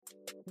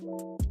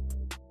You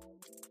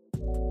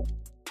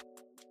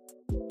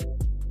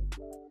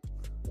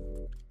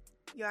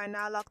are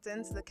now locked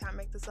into the Can't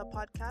Make This Up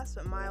podcast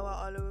with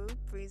Maiwa Oluwu,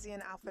 Breezy,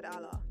 and Alfred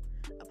Allah.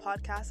 A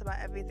podcast about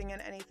everything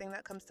and anything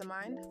that comes to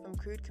mind, from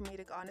crude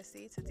comedic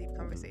honesty to deep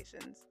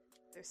conversations.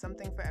 There's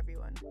something for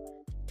everyone.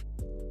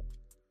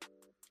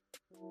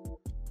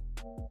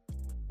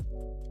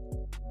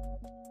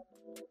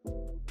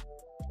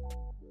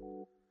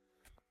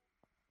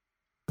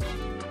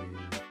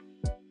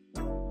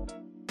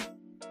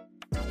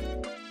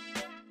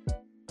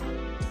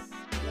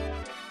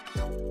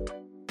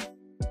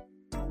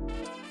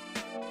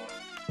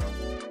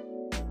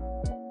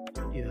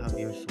 You have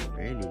yours so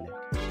early, like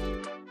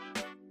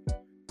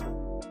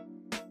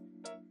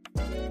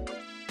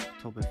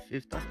October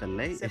 5th. That's the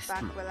latest. Sit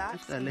back, man. relax,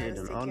 That's that and let later us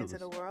than take all you of into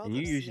us. the world And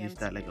you of usually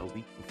start like a CMTU.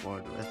 week before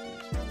the rest of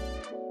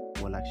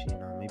us. Well, actually,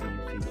 no, maybe you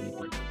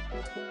CGD.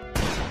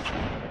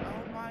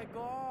 Oh my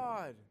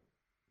god.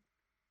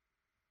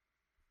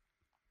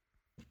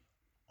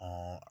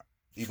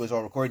 You guys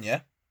all recording,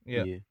 yeah?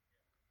 Yeah.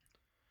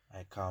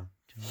 Alright, calm.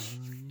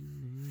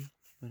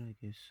 But I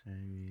guess I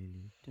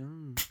really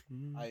don't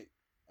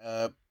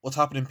care. What's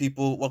happening,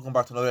 people? Welcome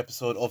back to another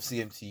episode of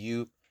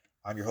CMTU.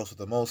 I'm your host with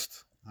the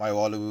most,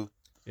 Maiwa Oluwu.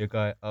 Your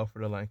guy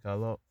Alfred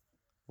Alankalo.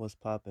 What's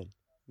poppin'?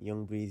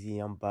 Young Breezy,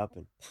 I'm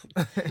bopping.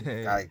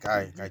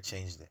 Guy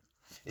changed it.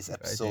 It's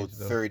episode changed it,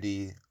 though.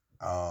 30.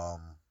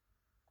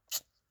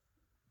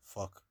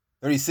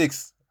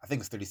 36. I think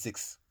it's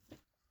 36.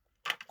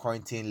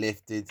 Quarantine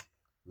lifted.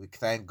 We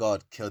thank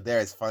God Kildare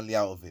is finally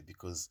out of it,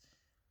 because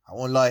I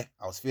won't lie,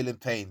 I was feeling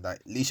pain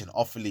that Leash and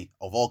Offaly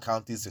of all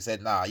counties, they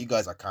said, nah, you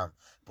guys are calm,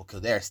 but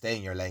Kildare, stay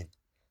in your lane.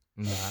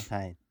 Nah.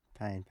 Pine.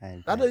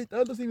 That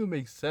doesn't even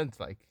make sense.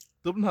 Like,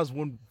 Dublin has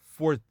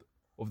 1/4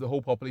 of the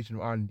whole population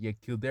of Ireland,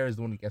 yet Kildare is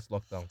the one that gets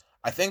locked down.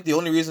 I think the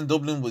only reason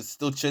Dublin was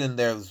still chilling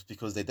there was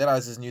because they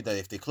just knew that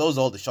if they close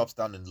all the shops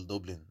down in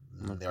Dublin,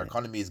 their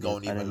economy is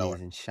going even lower.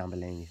 In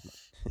Shambolinis, man.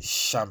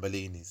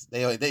 Shambolinis.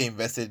 They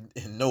invested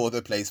in no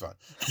other place, man.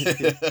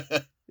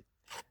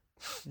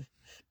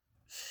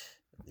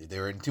 They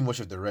were in too much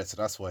of the red, so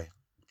that's why.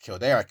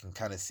 Kildare, I can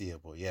kind of see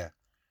it, but yeah.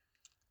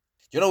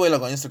 You know, where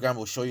like on Instagram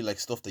will show you like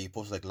stuff that you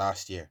posted like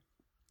last year.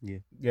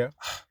 Yeah.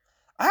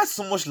 I had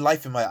so much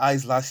life in my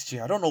eyes last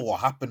year. I don't know what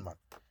happened, man.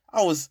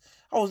 I was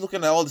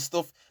looking at all the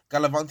stuff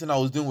gallivanting I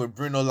was doing with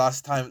Bruno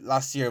last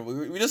year.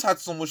 We just had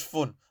so much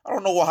fun. I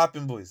don't know what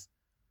happened, boys.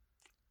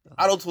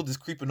 Adulthood is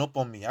creeping up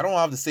on me. I don't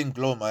have the same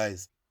glow in my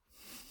eyes.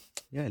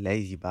 You're a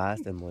lazy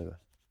bastard, Moira.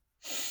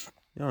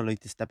 You don't like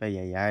to step out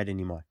your yard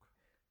anymore.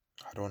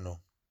 I don't know.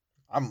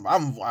 I'm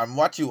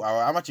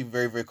actually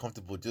very, very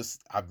comfortable.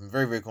 I've been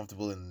very, very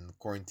comfortable in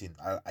quarantine.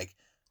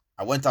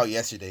 I went out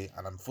yesterday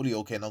and I'm fully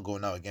okay not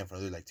going out again for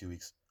another like 2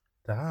 weeks.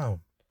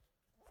 Damn.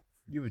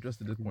 You've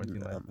adjusted this quarantine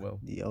life well.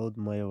 The old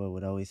Moira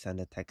would always send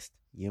a text.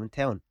 You in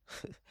town?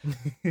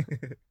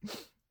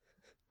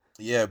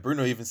 Yeah,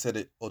 Bruno even said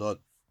it. Hold on,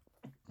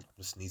 I'm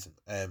just sneezing.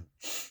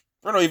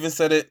 Bruno even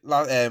said it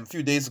a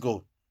few days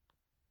ago.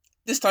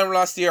 This time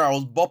last year, I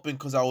was bopping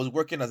because I was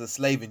working as a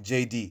slave in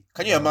JD.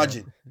 Can you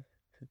imagine?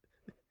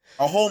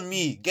 A whole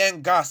me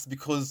getting gassed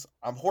because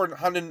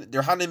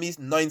they're handing me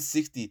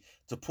 960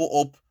 to put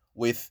up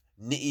with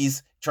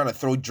nitties trying to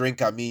throw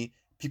drink at me,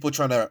 people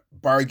trying to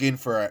bargain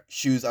for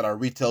shoes at a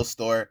retail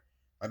store,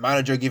 my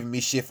manager giving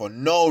me shit for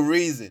no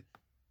reason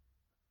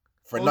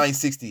for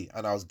 960,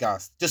 and I was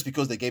gassed just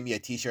because they gave me a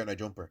t-shirt and a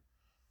jumper.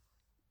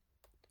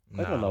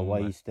 I don't know why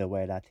you still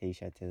wear that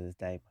t-shirt to this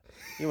day.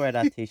 You wear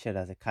that t-shirt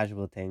as a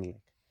casual thing.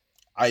 Like.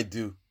 I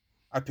do.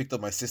 I picked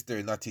up my sister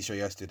in that t-shirt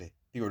yesterday.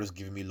 People were just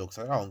giving me looks.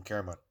 I don't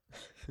care, man.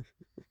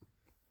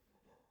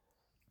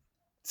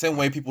 Same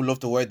way people love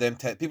to wear them.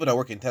 People that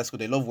work in Tesco,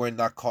 they love wearing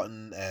that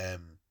cotton.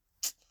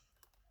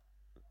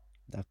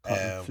 That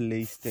cotton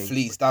fleece thing.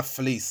 That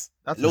fleece.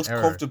 That's it looks an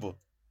error. comfortable.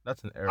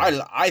 That's an error.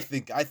 I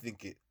think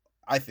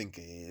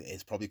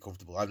it's probably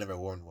comfortable. I've never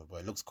worn one,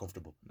 but it looks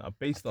comfortable. Now,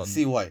 based on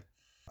See why?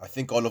 I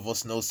think all of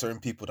us know certain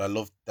people that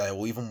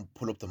will even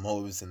pull up the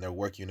motives in their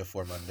work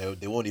uniform, and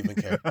they won't even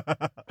care.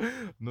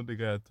 Not the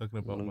guy I'm talking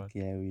about, man. Look,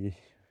 yeah,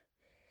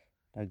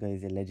 that guy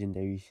is a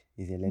legendary.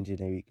 He's a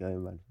legendary guy,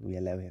 man. We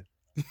allow him.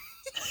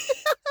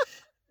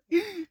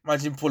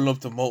 Imagine pulling up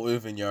the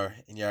motive in your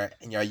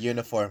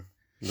uniform.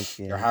 Look,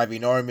 yeah. Your Harvey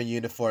Norman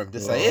uniform.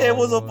 Just like, hey,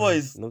 what's up,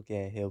 boys? Look,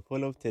 yeah, he'll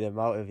pull up to the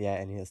motive, yeah,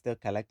 and he'll still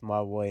collect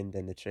more wine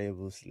than the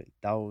tables. Like,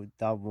 don't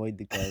void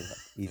the guy, man.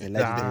 He's a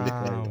legendary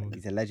guy, man.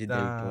 He's a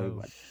legendary guy,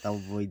 man.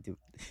 Don't void him.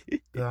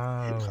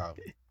 Calm.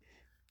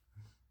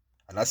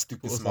 And that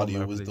stupid What's smile he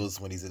on always there, does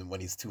when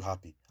he's too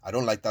happy. I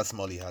don't like that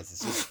smile he has.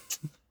 It's just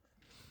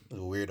a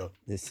weirdo.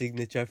 The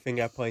signature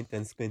finger point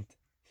and squint.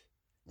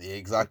 Yeah,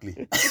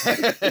 exactly.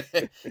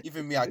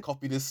 Even me, I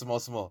copy this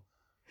small.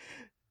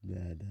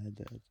 Nah.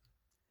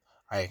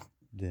 Hi.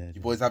 You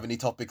boys have any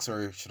topics,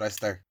 or should I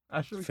start?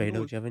 Actually, Fredo,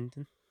 do you have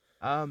anything?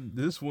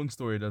 There's one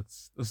story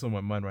that's on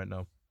my mind right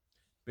now.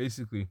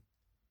 Basically,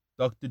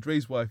 Dr.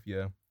 Dre's wife,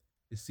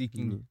 is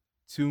seeking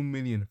 $2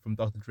 million from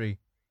Dr. Dre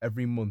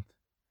every month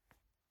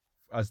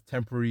as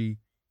temporary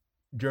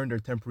during their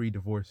temporary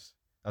divorce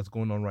that's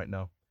going on right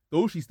now.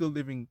 Though she's still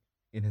living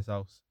in his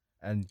house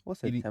and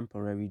What's a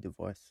temporary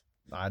divorce?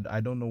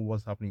 I don't know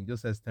what's happening. It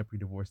just says temporary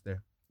divorce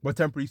there, but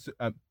temporary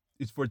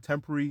it's for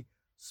temporary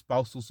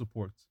spousal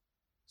support.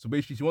 So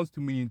basically, she wants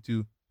 2 million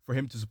for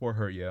him to support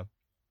her. Yeah,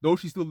 though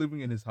she's still living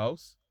in his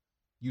house,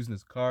 using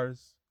his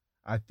cars.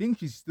 I think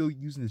she's still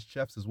using his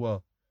chefs as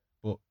well,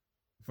 but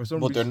for some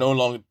reason,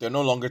 they're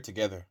no longer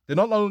together. they're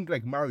not longer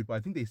like married, but I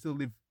think they still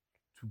live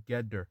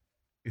together.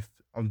 If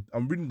I'm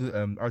reading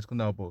the article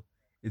now, but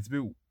it's a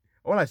bit.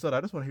 When I saw that,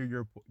 I just want to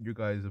hear your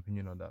guys'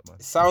 opinion on that, man.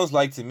 It sounds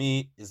like to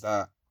me is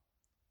that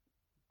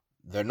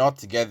they're not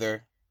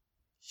together.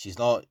 She's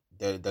not.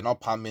 They're not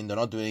palming. They're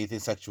not doing anything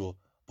sexual.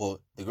 But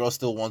the girl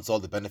still wants all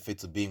the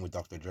benefits of being with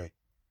Dr. Dre,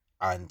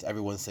 and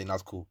everyone's saying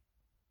that's cool.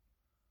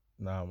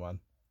 Nah, man.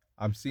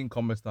 I'm seeing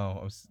comments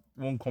now.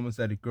 One comment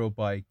said, "A girl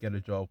by get a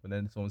job," and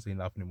then someone saying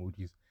laughing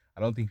emojis.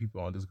 I don't think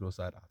people are on this girl's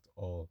side at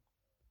all.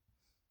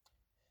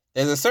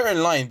 There's a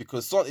certain line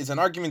because it's an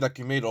argument that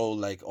can be made. Oh,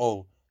 like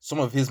some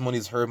of his money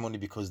is her money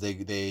because they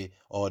grew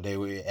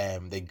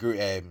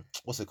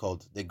what's it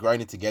called? They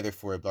grind it together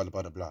for it, blah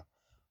blah blah blah.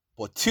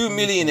 But 2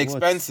 million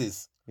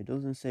expenses. It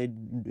doesn't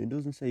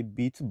say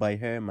beats by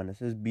her, man. It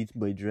says beats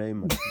by Dre,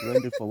 man.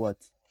 Grinded for what?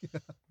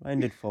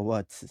 Grinded for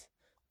what?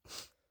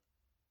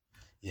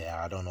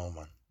 Yeah, I don't know,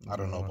 man. I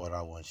don't know about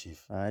that one,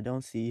 Chief. I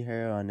don't see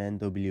her on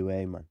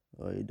NWA, man.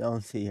 I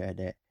don't see her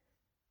there.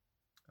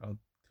 I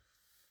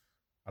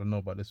don't know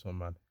about this one,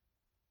 man.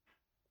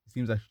 It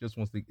seems like she just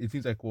wants to. It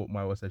seems like what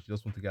Maya said. She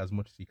just wants to get as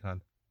much as she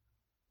can.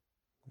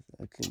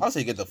 Exactly. I'll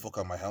say get the fuck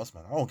out of my house,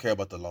 man. I don't care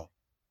about the law.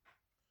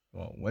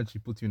 Well, when she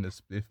puts you in a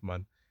spliff,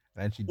 man,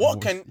 and she what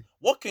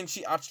can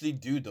she actually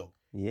do though?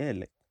 Yeah,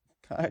 like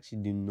can't actually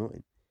do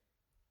nothing.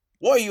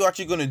 What are you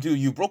actually gonna do?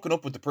 You've broken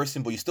up with the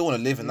person, but you still want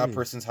to live in that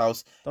person's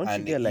house. Don't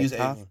you get like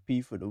half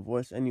P for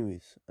divorce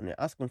anyways? And you're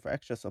asking for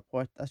extra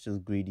support. That's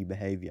just greedy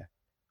behavior.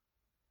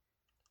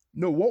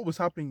 No, what was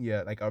happening?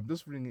 Yeah, like I'm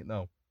just reading it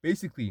now.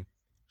 Basically,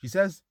 she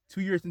says 2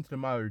 years into the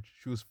marriage,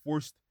 she was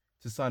forced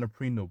to sign a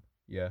prenup.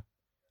 Yeah,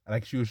 and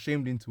like she was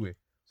shamed into it.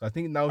 So I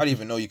think now I didn't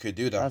even know you could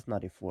do that. That's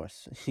not a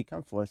force. You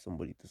can't force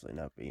somebody to sign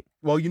a prenup.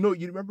 Well, you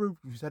remember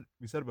we said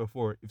it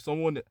before. If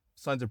someone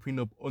signs a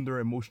prenup under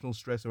emotional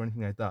stress or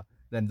anything like that,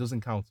 then it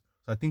doesn't count.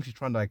 So I think she's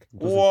trying to like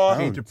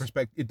change your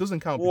perspective. It doesn't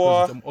count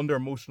because it's under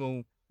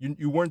emotional.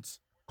 You weren't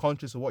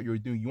conscious of what you were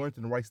doing. You weren't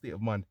in the right state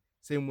of mind.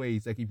 Same way,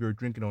 it's like if you're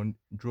drinking on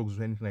drugs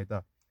or anything like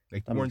that.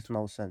 Like that makes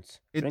no sense.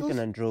 Drinking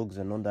and drugs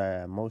and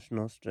under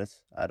emotional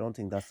stress, I don't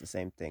think that's the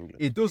same thing.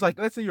 Look. It does. Like,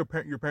 let's say your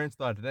parents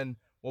died, and then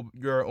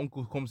your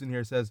uncle comes in here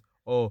and says,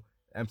 "Oh,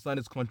 sign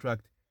this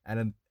contract, and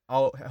then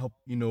I'll help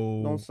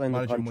Don't sign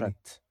the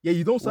contract. Yeah,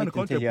 you don't sign the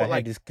contract. Until your but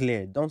head is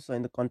clear. Don't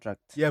sign the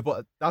contract. Yeah,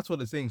 but that's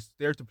what it's saying. It's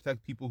there to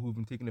protect people who've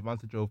been taken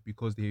advantage of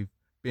because they've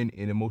been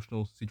in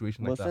emotional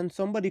situations like that. But then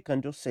somebody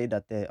can just say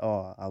that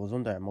I was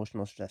under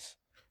emotional stress.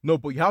 No,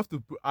 but you have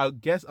to. I'm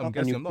guessing. I'm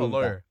not a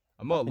lawyer. That?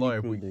 I'm not a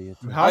lawyer, but you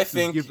have I to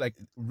think give like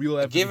real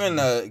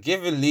evidence.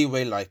 Given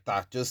leeway like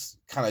that, just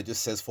kind of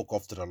just says fuck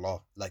off to the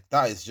law. Like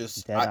that is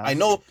just. I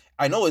know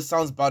it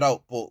sounds bad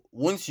out, but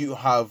once you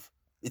have,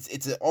 it's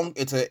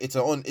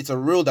a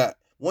rule that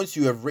once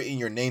you have written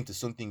your name to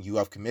something, you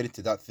have committed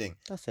to that thing.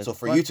 So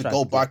for you to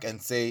go back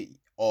and say,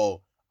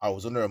 "Oh, I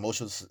was under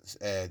emotional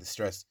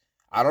distress,"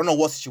 I don't know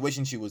what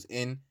situation she was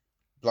in,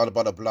 blah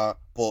blah blah blah.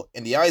 But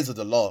in the eyes of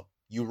the law,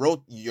 you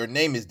wrote, your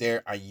name is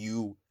there, and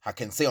you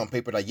can say on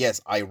paper that yes,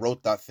 I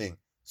wrote that thing.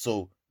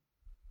 So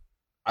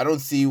I don't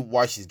see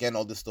why she's getting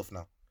all this stuff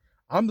now.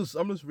 I'm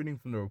just reading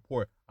from the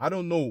report. I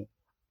don't know.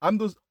 I'm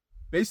just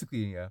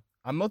basically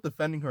I'm not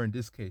defending her in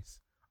this case.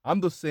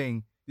 I'm just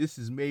saying this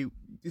is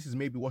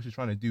maybe what she's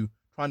trying to do,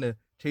 trying to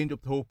change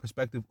up the whole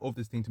perspective of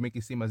this thing to make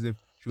it seem as if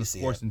she was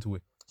forced into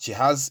it. She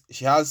has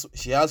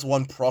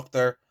one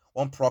proctor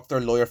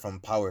lawyer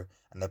from Power.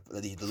 And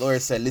the lawyer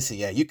said, listen,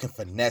 yeah, you can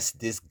finesse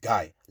this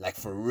guy. Like,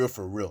 for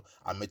real.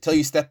 I'm going to tell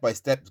you step by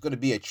step. It's going to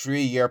be a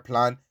 3-year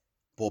plan.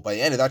 But by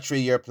the end of that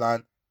 3-year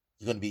plan,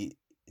 you're going to be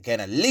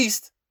getting at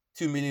least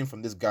 2 million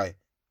from this guy.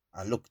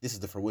 And look, this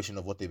is the fruition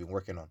of what they've been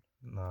working on.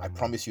 I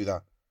promise you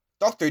that.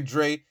 Dr.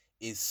 Dre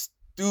is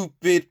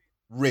stupid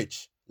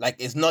rich. Like,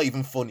 it's not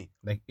even funny.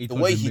 Like, the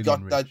way he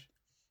got rich. That,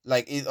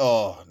 like,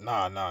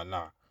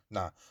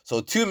 nah.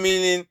 So 2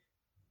 million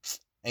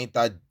ain't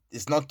that.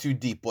 It's not too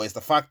deep, but it's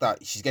the fact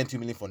that she's getting 2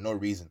 million for no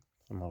reason.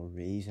 For no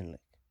reason, like.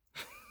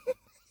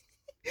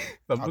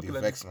 I'll be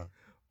vexed, man.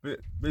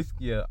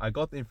 Basically, I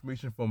got the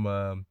information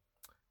from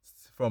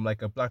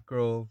like a black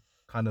girl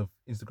kind of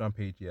Instagram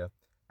page,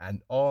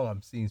 and all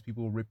I'm seeing is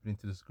people ripping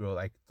into this girl.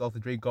 Like, Dr.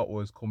 Dre got what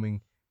was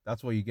coming.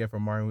 That's what you get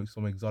from marrying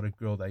some exotic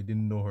girl that I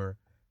didn't know her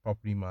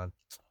properly, man.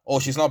 Oh,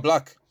 she's not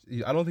black?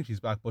 I don't think she's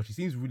black, but she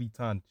seems really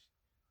tanned.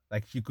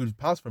 Like, she could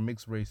pass for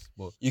mixed race,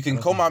 but... You can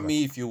come at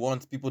me if you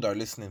want, people that are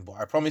listening, but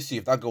I promise you,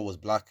 if that girl was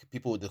black,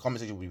 the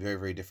conversation would be very,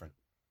 very different.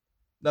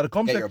 Now, the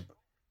conversation...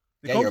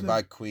 Get your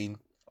bag, queen.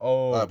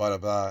 Oh. Blah, blah,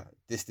 blah.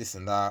 This,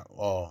 and that.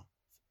 Oh.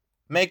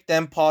 Make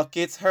them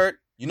pockets hurt.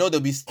 You know they'll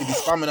be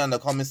spamming on the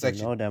comment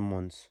section. You know them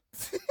ones.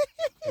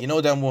 You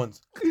know them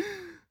ones.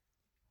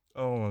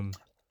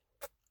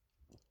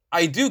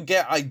 I do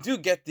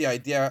get the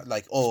idea.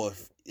 Like, oh,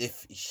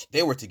 if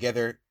they were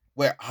together,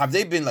 where have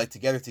they been like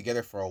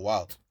together for a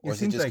while, or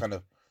is it just like kind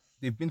of?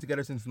 They've been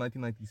together since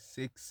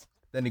 1996.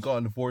 Then they got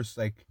a divorce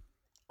like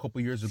a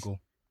couple years ago.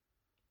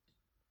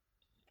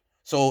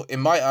 So in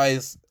my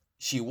eyes,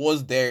 she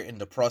was there in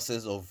the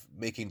process of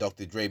making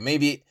Dr. Dre.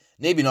 Maybe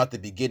not the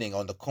beginning,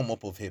 on the come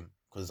up of him,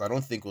 because I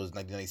don't think it was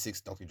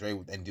 1996. Dr. Dre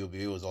and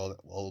NWA was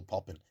all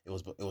popping. It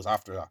was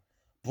after that.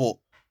 But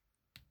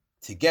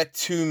to get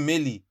 2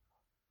 milli,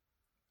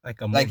 like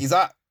a month. Like, is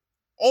that?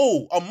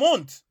 Oh, a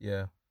month?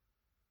 Yeah.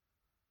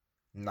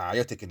 Nah,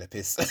 you're taking the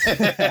piss.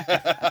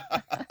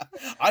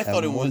 I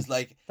thought it was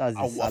like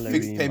a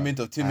fixed payment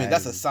of 2 million.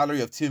 That's a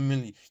salary of 2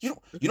 million. You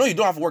don't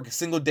have to work a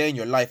single day in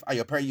your life.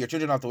 Your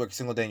children don't have to work a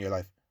single day in your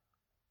life.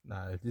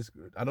 Nah,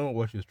 I don't know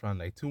what she was trying.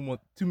 Like 2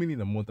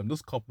 million a month. I'm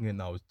just coupling it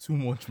now. It's too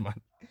much, man.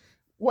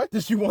 What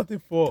does she want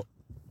it for?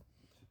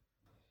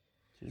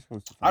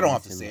 I don't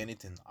have to say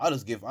anything. I'll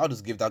just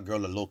give that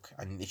girl a look,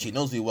 and if she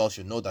knows me well,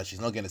 she'll know that she's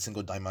not getting a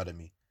single dime out of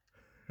me.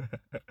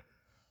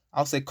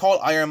 I'll say, call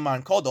Iron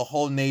Man, call the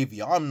whole Navy.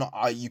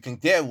 You can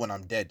get it when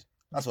I'm dead.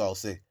 That's what I'll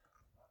say.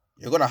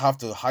 You're gonna have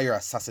to hire an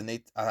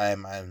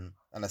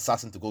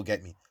assassin to go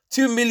get me.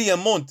 2 million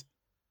a month.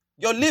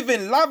 You're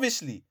living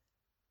lavishly,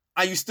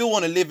 and you still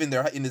want to live in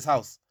his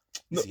house.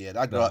 No, yeah,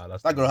 that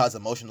girl has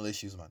emotional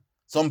issues, man.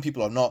 Some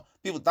people are not.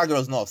 That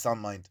girl's not of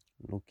sound mind.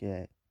 Look,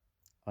 yeah,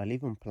 I'll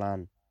even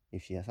plan.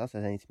 If she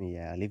assassinates me,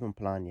 yeah, I'll even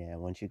plan, yeah.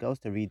 When she goes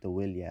to read the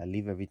will, yeah, I'll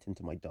leave everything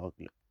to my dog.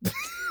 Yeah,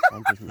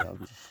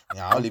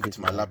 I'll leave it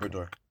to my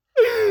Labrador.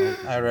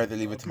 I'd rather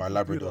leave it to my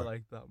Labrador.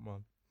 Like that,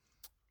 man.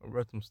 I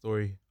read some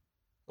story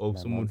of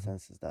Man, someone.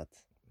 Nonsense is that?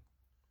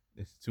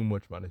 It's too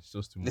much, man. It's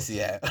just too much. Listen,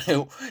 yeah,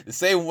 the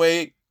same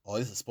way. Oh,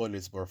 this is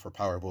spoilers for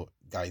Power, but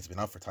guys, it's been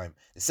out for time.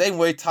 The same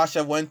way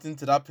Tasha went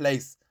into that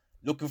place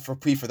looking for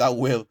that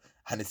will,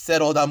 and it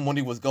said all that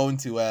money was going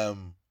to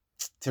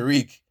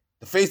Tariq.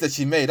 The face that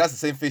she made, that's the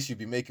same face she'd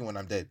be making when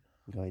I'm dead.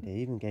 God, they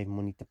even gave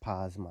money to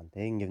Paz, man.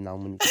 They didn't give no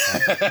money to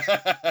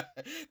Paz.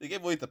 They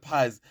gave money to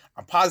Paz,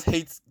 and Paz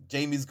hates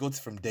Jamie's guts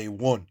from day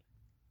one.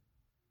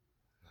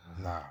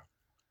 Nah.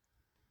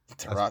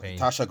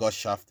 Tasha got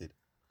shafted.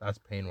 That's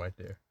pain right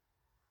there.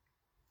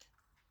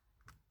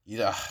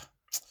 Yeah.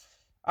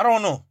 I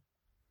don't know.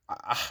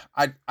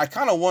 I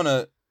kind of want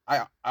to...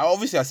 I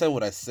obviously I said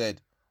what I said,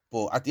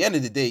 but at the end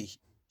of the day,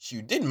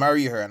 she did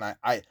marry her, and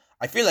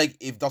I feel like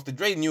if Dr.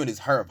 Dre knew in his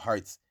heart of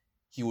hearts,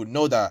 he would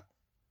know that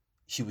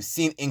she was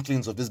seeing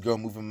inklings of this girl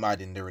moving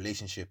mad in their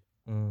relationship.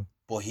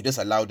 But he just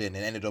allowed it and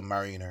ended up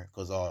marrying her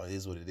because, it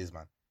is what it is,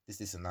 man.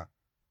 This and that.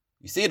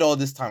 You see it all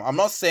this time. I'm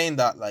not saying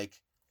that,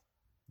 like,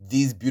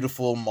 these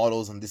beautiful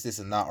models and this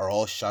and that are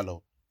all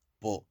shallow.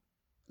 But,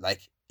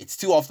 like, it's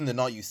too often than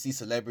not you see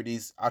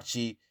celebrities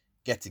actually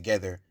get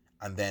together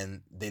and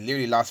then they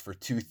literally last for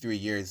 2-3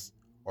 years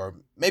or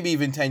maybe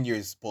even 10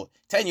 years. But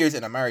 10 years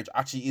in a marriage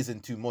actually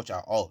isn't too much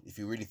at all if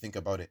you really think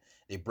about it.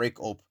 They break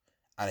up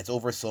and it's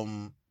over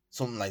something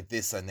like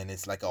this, and then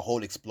it's like a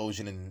whole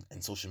explosion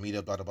in social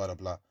media, blah, blah, blah,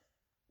 blah.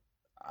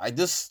 I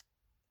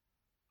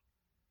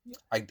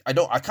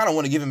kind of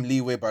want to give him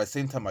leeway, but at the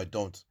same time I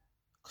don't.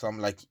 Because I'm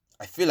like,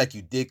 I feel like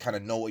you did kind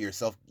of know what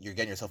you're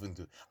getting yourself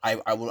into. I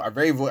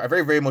very,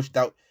 very, very much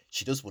doubt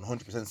she just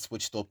 100%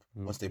 switched up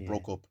once they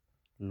broke up.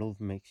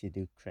 Love makes you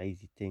do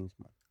crazy things,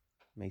 man.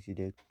 Makes you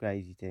do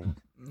crazy things.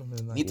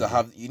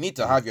 You need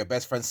to have your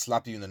best friend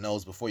slap you in the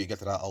nose before you get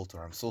to that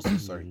altar. I'm so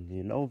sorry.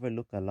 You'll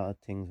overlook a lot of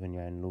things when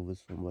you're in love with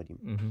somebody.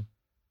 Mm-hmm.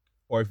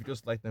 Or if you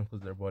just like them because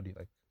their body,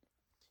 like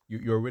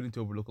you're willing to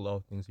overlook a lot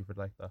of things if you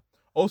like that.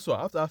 Also,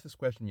 I have to ask this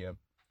question, yeah.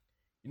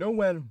 You know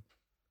when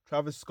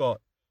Travis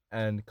Scott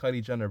and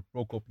Kylie Jenner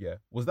broke up, yeah,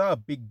 was that a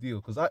big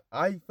deal? Because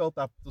I felt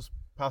that just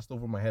passed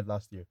over my head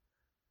last year.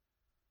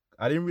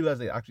 I didn't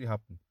realize it actually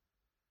happened.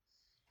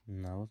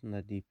 No, it wasn't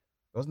that deep.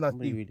 It wasn't that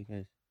deep. Really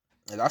cares.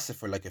 It lasted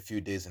for like a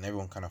few days and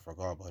everyone kind of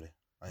forgot about it.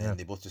 And then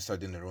they both just started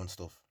doing their own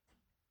stuff.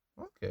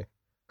 Okay.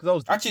 Because I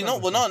was actually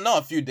not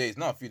a few days.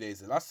 Not a few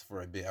days. It lasted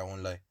for a bit. I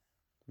won't lie.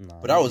 No,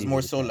 but that was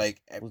more so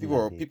like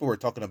people were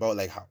talking about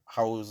like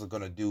how it was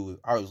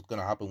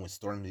gonna happen with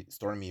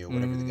Stormy or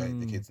whatever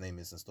the kid's name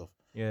is and stuff.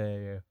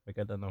 Yeah. I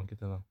get that now.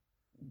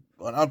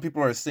 But now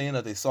people are saying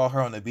that they saw her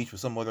on the beach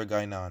with some other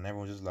guy now, and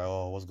everyone's just like,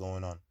 "Oh, what's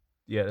going on?"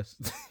 Yeah, that's.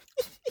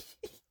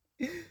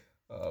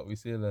 We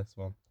say less,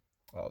 man.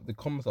 The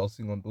comments I was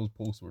seeing on those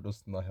posts were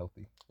just not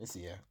healthy.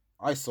 Listen, yeah,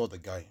 I saw the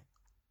guy,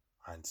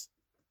 and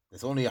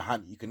there's only a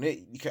hand. You can.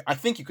 I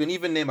think you can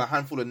even name a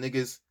handful of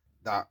niggas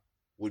that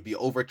would be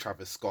over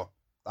Travis Scott.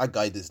 That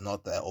guy is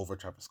not that over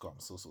Travis Scott. I'm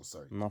so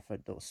sorry. Not for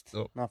Dust.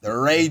 The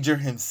Rager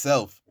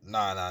himself.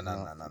 Nah.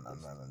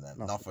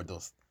 Not for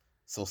Dust.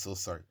 So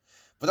sorry.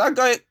 But that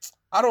guy,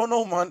 I don't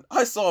know, man.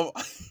 I saw.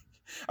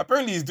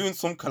 Apparently, he's doing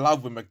some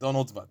collab with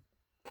McDonald's, man.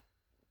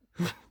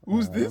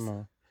 Who's this?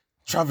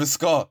 Travis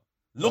Scott.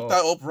 Look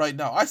that up right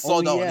now. I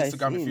saw that on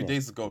Instagram a few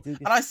days ago.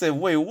 And I said,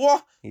 wait,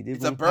 what?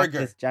 It's a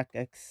burger. Jack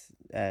X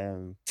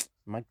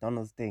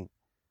McDonald's thing.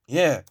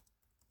 Yeah.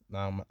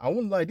 Nah, man. I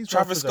won't lie.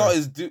 Travis Scott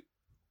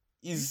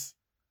is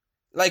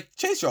Like,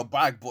 chase your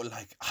bag, but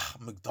like,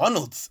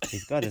 McDonald's.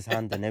 He's got his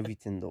hand on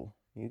everything, though.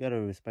 You gotta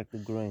respect the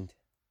grind.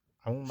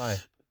 I won't lie.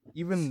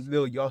 Even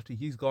Lil Yachty,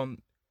 he's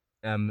gone.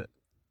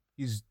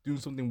 He's doing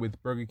something with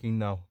Burger King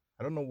now.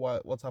 I don't know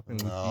what's happening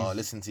with No, these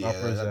listen to you.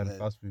 rappers and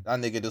fast food. That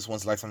nigga just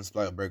wants lifetime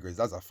supply of burgers.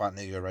 That's a fat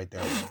nigga right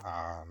there. No.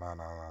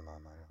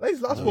 Like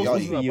his last No, post y'all-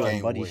 wasn't that You bad.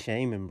 and body Wait.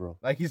 shaming, bro.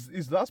 Like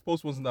his last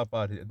post wasn't that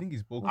bad. I think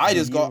he's broke. I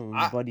just got- You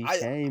and body I-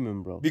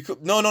 shaming, bro. Because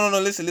no.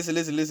 Listen.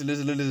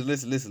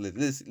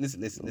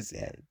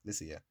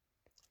 Yeah.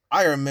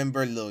 I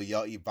remember Lil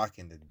Yachty back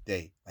in the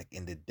day, like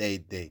in the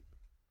day.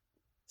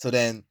 So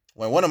then,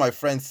 when one of my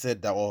friends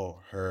said that,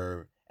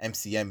 her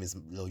MCM is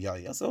Lil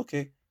Yachty, I said,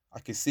 okay, I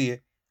can see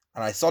it.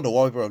 And I saw the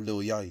wallpaper of Lil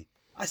Yachty.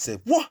 I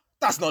said, what?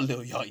 That's not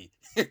Lil Yachty.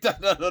 No.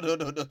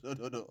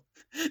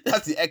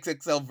 That's the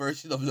XXL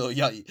version of Lil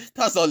Yachty.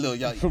 That's not Lil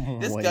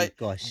Yachty. This Oh my guy,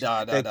 gosh.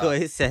 nah. The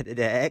guy said the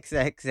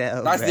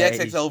XXL. That's the right?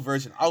 XXL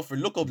version. Alfred,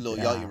 look up Lil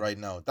Yachty right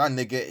now. That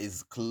nigga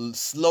is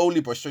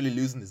slowly but surely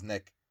losing his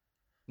neck.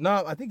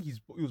 No, I think he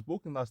was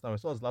broken last time. I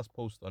saw his last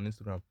post on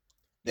Instagram.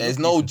 There's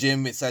no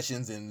gym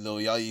sessions in Lil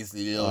Yachty's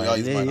man. yeah, No,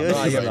 he's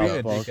you're not being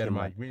a bulking, dickhead, man.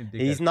 man. You're being a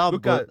dickhead. He's not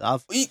Look at-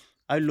 bulking.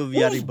 I love Who's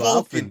Yachty, but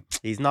bulking?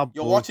 he's not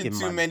You're bulking, watching too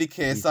man. many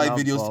He's KSI not videos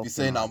to be bulking,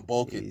 saying man. I'm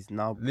bulking. He's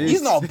not Listen.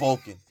 He's bulking. not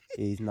bulking.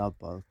 He's not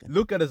bulking.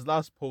 Look at his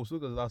last post.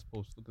 Look at his last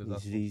post.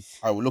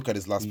 I will look at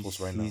his last post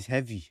right now. He's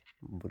heavy,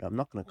 but I'm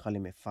not gonna call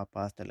him a fat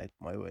bastard like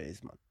my way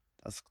is, man.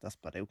 That's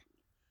bad.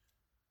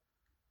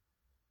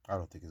 I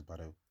don't think it's bad.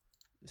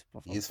 It's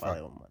proper He is bad,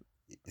 fat. man.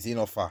 Is he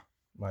not fat?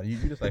 Man, you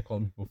just like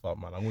calling people fat,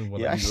 man. I'm going to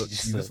Yeah, you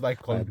just like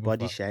calling people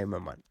body fat.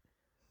 shamer, man.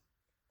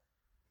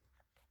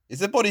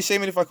 Is it body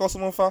shaming if I call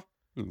someone fat?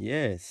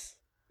 Yes.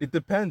 It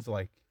depends,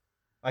 like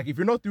if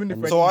you're not doing it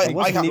And for So anything, it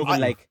wasn't I- even I-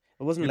 like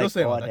it wasn't You're like not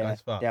saying, oh, that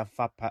guy's fat. they're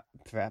a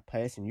fat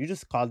person. You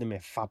just called him a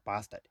fat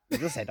bastard. You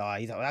just said, oh,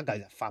 that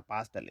guy's a fat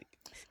bastard. Like,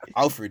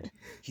 Alfred,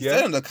 he Yeah.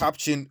 said in the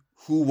caption,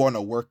 "Who won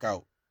a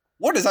workout?"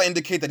 What does that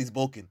indicate that he's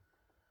bulking?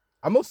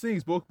 I'm not saying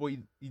he's broke, but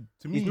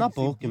to me he's not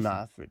seems bulking, decent.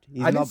 Alfred.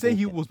 He's I didn't not say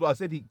he bulking. was, but I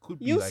said he could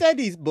be. You like, said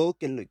he's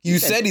bulking. Look, You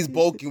said he's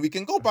bulking. We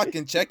can go back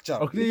and check,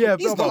 chap. okay, yeah,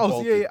 he's but not I was,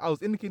 bulking. I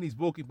was indicating he's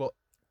bulking, but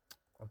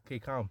okay,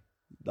 calm.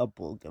 not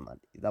bulking, man.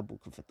 He's not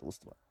bulking for those,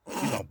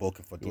 man. He's not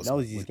bulking for He those.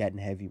 knows he's getting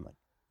heavy, man.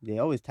 They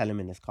always tell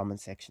him in his comment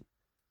section.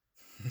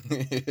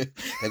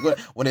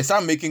 When they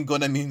start making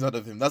gunner memes out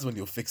of him, that's when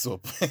he'll fix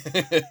up.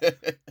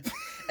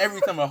 Every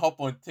time I hop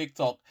on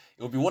TikTok,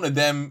 it'll be one of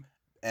them,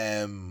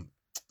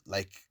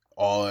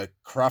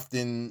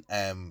 crafting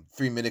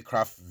 3-minute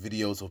craft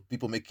videos of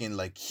people making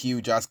like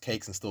huge ass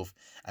cakes and stuff,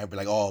 and it'll be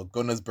like, oh,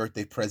 Gunner's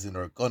birthday present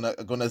or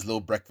Gunner's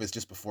little breakfast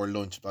just before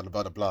lunch, blah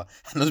blah blah blah,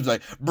 and it'll be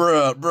like,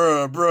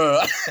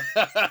 bruh.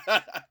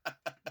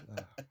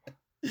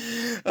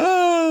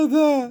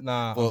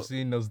 Nah, But- I've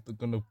seen those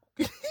gonna.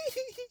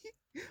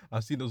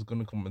 I've seen those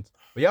gonna comments,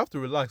 but you have to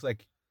relax.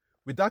 Like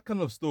with that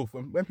kind of stuff,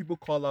 when people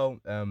call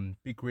out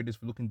big creators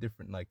for looking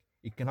different, like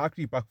it can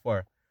actually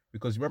backfire.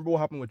 Because remember what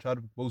happened with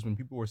Chadwick Boseman?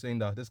 People were saying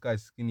that this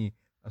guy's skinny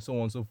and so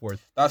on and so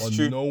forth. That's but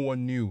true. No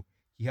one knew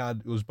he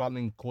was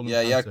battling colon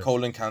Yeah, cancer.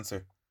 colon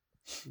cancer.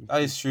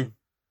 That is true.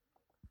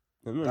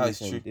 I'm not That really is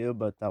saying true. deal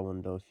about that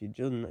one though. If you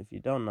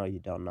don't know, you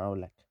don't know.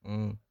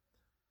 Like,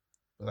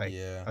 Like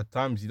Yeah. at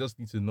times you just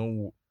need to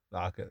know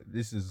like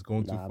this is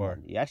going too nah, far.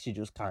 man, you actually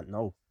just can't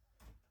know.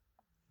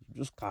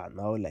 You just can't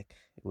know. Like,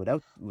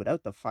 without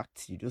the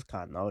facts, you just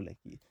can't know. Like,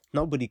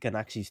 nobody can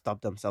actually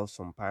stop themselves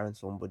from parent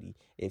somebody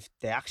if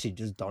they actually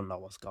just don't know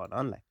what's going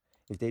on. Like,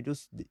 if they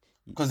just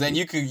Because then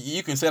you can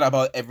say that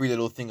about every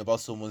little thing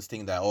about someone's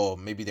thing that, oh,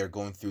 maybe they're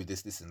going through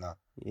this and that.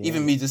 yeah,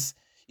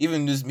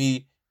 Even just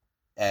me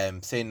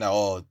saying that,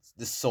 oh,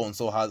 this so and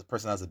so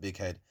person has a big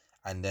head,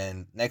 and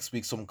then next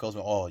week someone calls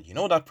me, oh, you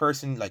know that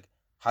person like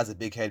has a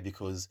big head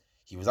because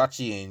he was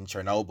actually in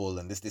Chernobyl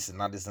and this and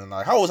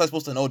that. How was I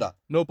supposed to know that?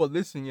 No, but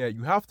listen, yeah,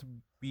 you have to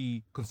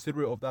be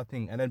considerate of that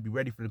thing and then be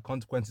ready for the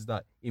consequences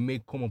that it may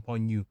come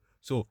upon you.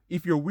 So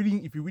if you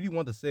really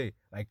want to say,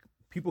 like,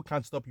 people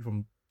can't stop you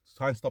from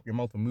trying to stop your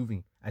mouth from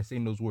moving and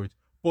saying those words.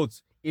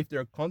 But if there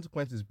are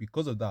consequences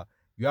because of that,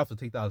 you have to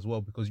take that as well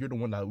because you're the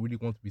one that really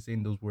wants to be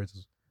saying those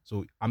words.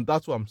 So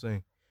that's what I'm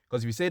saying.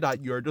 Because if you say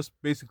that, you're just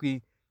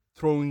basically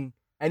throwing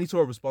any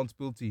sort of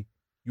responsibility.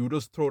 You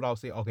just throw it out,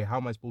 say, okay, how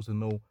am I supposed to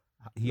know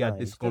he nah, had you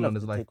this still going on have in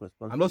his to life?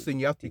 take I'm not saying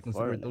you have to responsibility for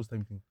consider it,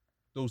 like.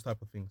 those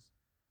type of things.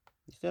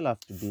 You still have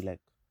to be like,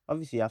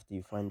 obviously after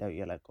you find out,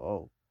 you're like,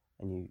 oh,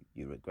 and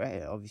you regret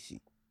it,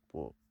 obviously,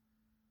 but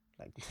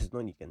like, there's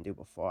nothing you can do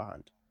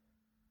beforehand.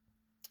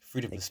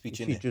 Freedom Like, of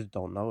speech, if you innit? just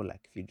don't know,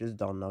 like, if you just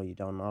don't know, you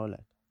don't know,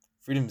 like.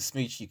 Freedom of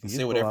speech, you can You say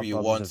just go whatever off you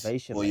want,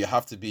 observation, but like. you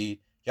have to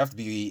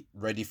be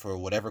ready for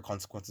whatever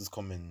consequences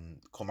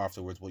come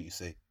afterwards what you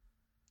say.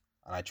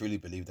 And I truly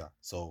believe that.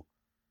 So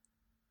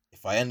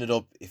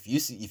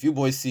if you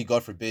boys see,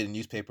 God forbid, a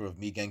newspaper of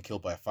me getting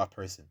killed by a fat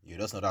person, you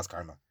just know that's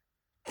karma.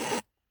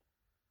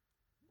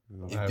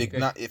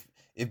 Mm.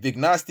 If Big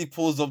Nasty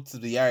pulls up to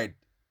the yard,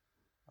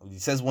 he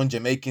says one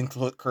Jamaican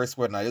curse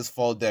word, and I just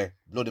fall there,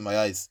 blood in my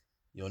eyes,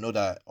 you'll know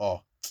that,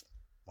 oh,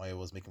 Maya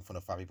was making fun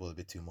of fat people a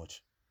bit too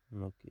much.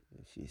 Look,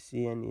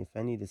 if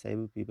any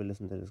disabled people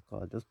listen to this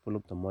call, just pull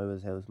up to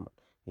Moira's house, man.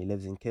 He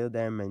lives in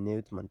Kildare,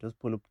 Maynooth, man. Just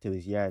pull up to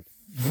his yard.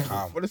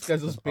 Calm. But this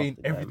guy's just Just paying off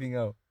the dam. everything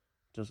out.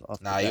 Just off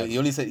Nah, the dam. he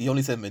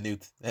only said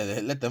minute.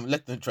 Let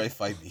them try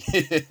fight me.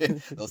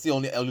 They'll see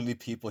only elderly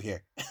people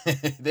here.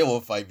 They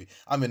won't fight me.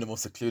 I'm in the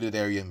most secluded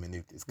area in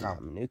Minute. It's Nah,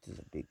 calm. Maynooth is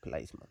a big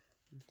place,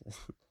 man.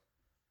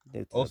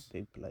 Maynooth is Also- a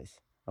big place.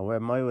 And where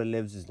Moira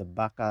lives is the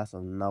back ass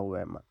of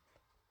nowhere, man.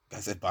 I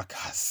said back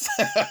ass.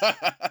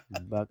 The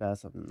back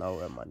ass of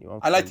nowhere, man. You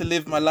won't I like find to me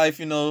live my cool. life,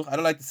 you know. I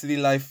don't like the city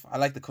life. I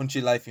like the country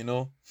life, you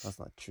know. That's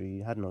not true.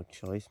 You had no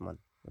choice, man.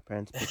 Your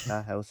parents picked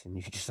that house and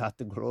you just had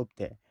to grow up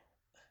there.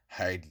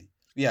 Hardly.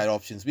 We had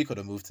options. We could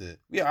have moved to.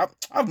 Yeah,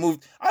 I've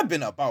moved. I've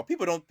been about.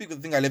 People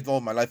think I lived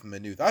all my life in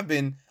Maynooth. I've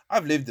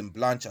lived in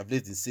Blanche. I've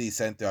lived in City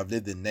Centre. I've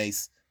lived in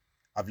Nace.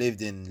 I've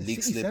lived in The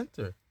Leak city Slip.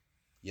 center.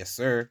 Yes,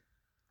 sir.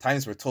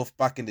 Times were tough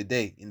back in the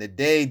day. In the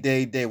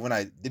day when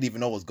I didn't even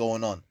know what was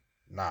going on.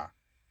 Nah.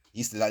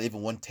 Used to live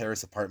in one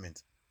terrace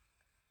apartment.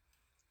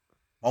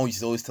 Mom used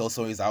to always tell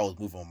stories I was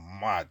moving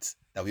mad.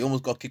 That we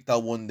almost got kicked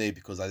out one day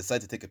because I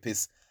decided to take a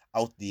piss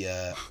out the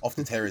off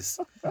the terrace.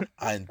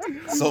 And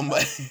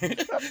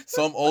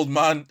some old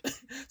man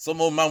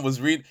was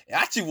reading. It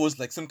actually was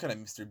like some kind of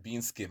Mr.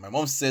 Bean skit. My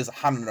mom says,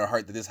 hand on her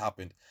heart, that this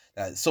happened.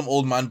 That some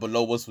old man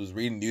below us was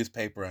reading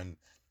newspaper and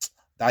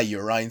that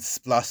urine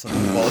splashed on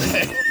the ball.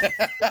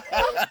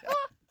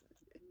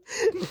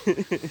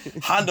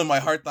 Hand on my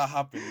heart, that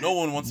happened. No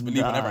one wants to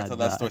believe whenever I tell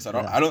that story. So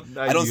I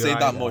don't say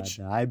that much.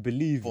 I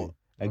believe But- it.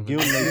 A girl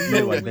like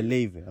you, I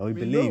believe it. I We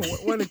believe know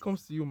it. when it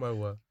comes to you,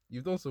 Maiwa,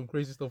 you've done some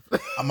crazy stuff.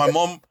 And my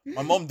mom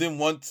didn't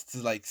want to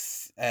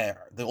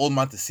the old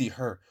man to see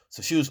her,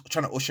 so she was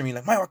trying to usher me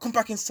like, Myra, come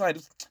back inside.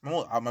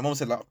 My mom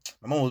said like,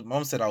 my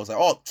mom said I was like,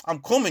 oh, I'm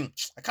coming.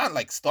 I can't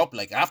like stop.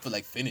 Like I have to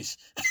like finish.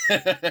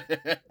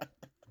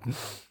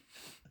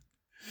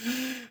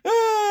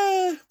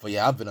 But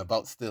yeah, I've been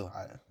about still.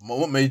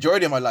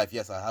 Majority of my life,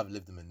 yes, I have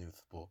lived in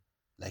Maynooth, but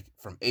like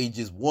from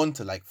ages 1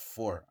 to like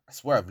 4, I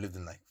swear I've lived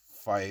in like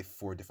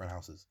 4 different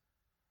houses.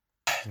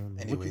 What do you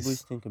Anyways.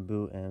 boys think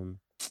about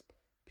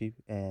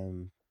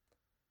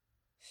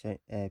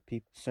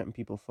certain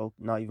people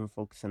not even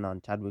focusing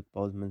on Chadwick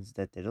Boseman's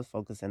death, they're just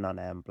focusing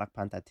on Black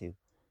Panther 2.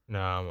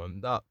 Nah,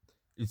 man,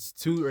 it's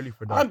too early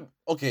for that.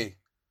 Okay.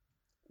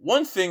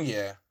 One thing,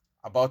 yeah,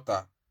 about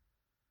that.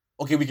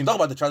 Okay, we can talk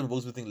about the Chadwick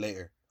Boseman thing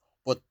later,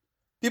 but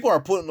people are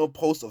putting up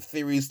posts of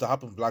theories to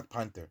happen Black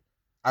Panther,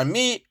 and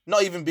me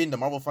not even being the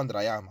Marvel fan that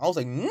I am, I was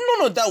like, none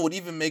of that would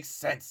even make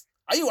sense.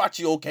 Are you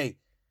actually okay?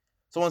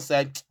 Someone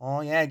said, oh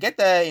yeah, get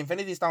the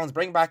Infinity Stones,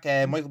 bring back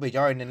Michael B.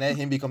 Jordan, and let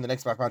him become the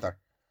next Black Panther.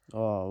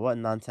 Oh, what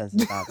nonsense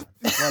is that, man?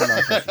 What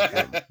nonsense is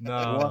that, man?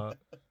 Nah, What?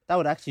 That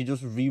would actually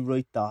just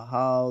rewrite the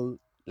whole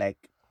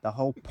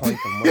point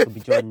of Michael B.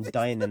 Jordan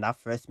dying in that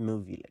first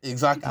movie. Like,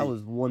 Exactly. that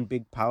was one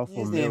big powerful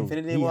He's the move.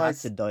 Infinity He had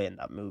Wars. to die in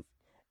that movie.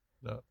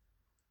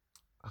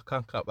 I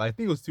can't cap. I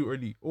think it was too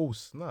early. Oh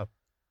snap!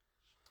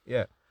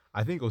 Yeah,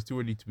 I think it was too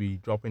early to be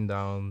dropping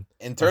down.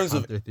 in terms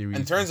Black of Panther theories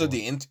in terms and of so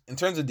the in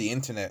terms of the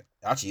internet,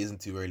 it actually isn't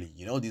too early.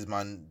 You know, these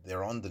man,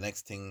 they're on the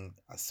next thing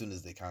as soon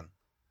as they can.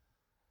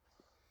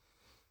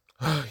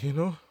 on. You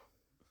know,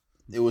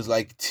 It was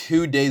like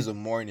 2 days of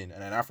mourning,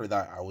 and then after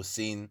that, I was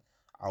seeing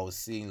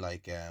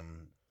like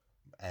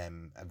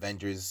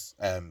Avengers,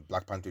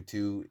 Black Panther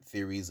 2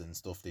 theories and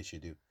stuff they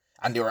should do,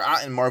 and they were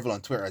at in Marvel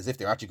on Twitter as if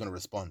they're actually going to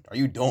respond. Are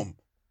you dumb?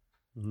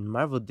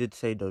 Marvel did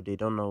say though they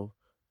don't know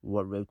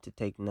what route to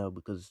take now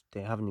because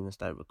they haven't even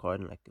started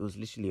recording. Like it was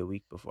literally a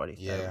week before they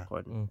started Yeah.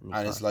 recording. Mm. he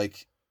And it's passed.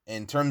 like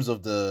in terms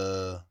of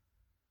the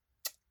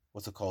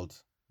what's it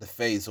called, the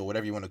phase or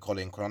whatever you want to call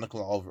it in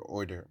chronological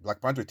order,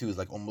 Black Panther 2 is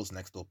like almost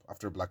next up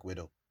after Black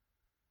Widow.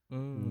 Yeah.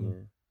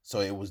 So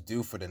it was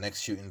due for the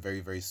next shooting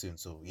very, very soon.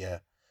 So yeah,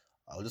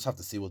 I'll just have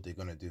to see what they're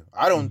gonna do.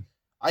 I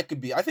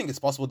think it's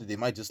possible that they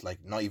might just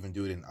like not even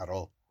do it at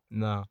all.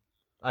 nah.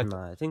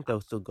 I think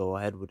they'll still go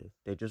ahead with it.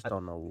 They just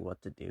don't know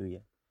what to do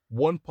yet.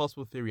 One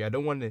possible theory. I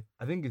don't want to.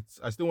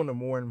 I still want to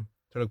mourn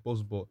Chadwick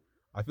Boseman, but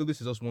I feel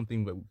this is just one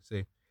thing that we could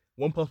say.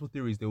 One possible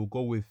theory is they will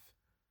go with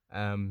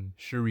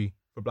Shuri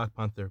for Black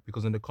Panther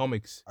because in the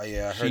comics, I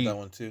heard She- that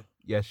one too.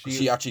 yeah,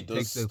 She actually does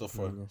takes the- stuff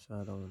for. Yeah, so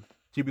I don't.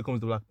 she becomes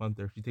the Black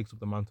Panther. She takes up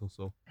the mantle,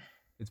 so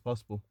it's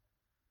possible.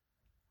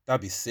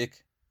 That'd be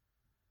sick.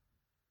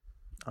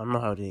 I don't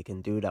know how they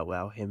can do that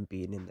without him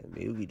being in the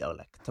movie though.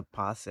 Like to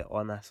pass it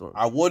on or something.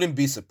 I wouldn't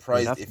be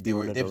surprised have to if be they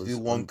one were of if they those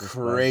one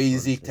undescribed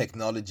crazy ones, yeah.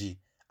 technology,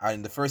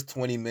 and the first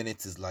 20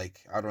 minutes is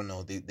like, I don't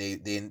know,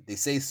 they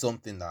say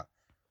something that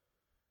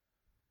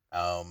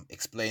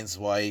explains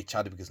why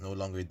Chadwick is no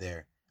longer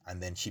there,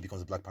 and then she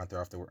becomes a Black Panther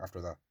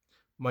after that.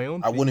 My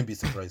own. I thing- wouldn't be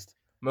surprised.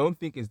 My own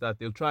thing is that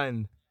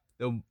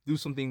they'll do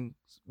something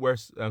where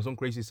some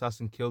crazy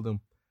assassin killed him,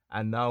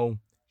 and now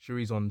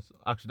Shuri's on.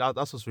 Actually,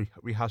 that's just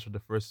rehash of the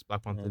first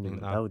Black Panther And thing.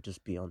 that Now. would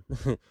just be on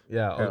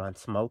Yeah, her on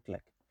smoke.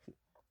 Like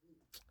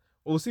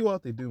we'll see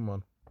what they do,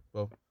 man.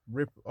 Well,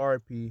 rip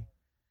RIP,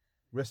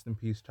 rest in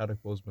peace,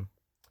 Chadwick Boseman.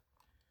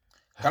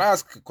 Can I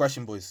ask a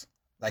question, boys?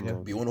 Like, Yeah.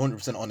 be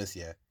 100% honest,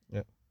 yeah?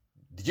 Yeah.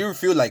 Did you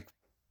feel like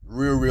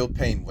real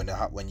pain when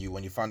when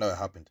you found out it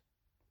happened?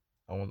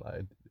 I won't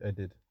lie, I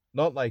did.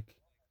 Not like,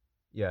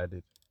 yeah, I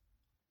did.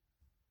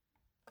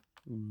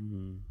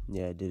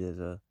 Yeah, I did as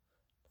a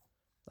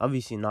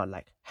obviously not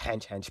like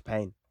hench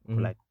pain, but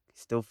Mhm. like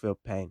still feel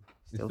pain.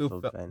 You Still still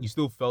feel felt pain. you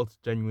still felt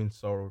genuine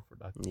sorrow for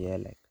that. Yeah,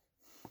 like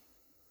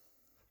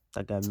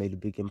that guy made a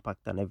big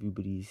impact on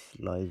everybody's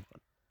lives.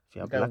 Man. If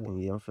you're The guy black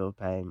and you don't feel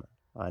pain, man.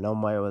 I know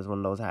Mario was one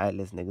of those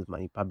heartless niggas,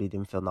 man. He probably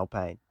didn't feel no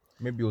pain.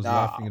 maybe he was Nah,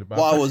 laughing in the what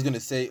I background.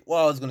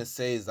 was gonna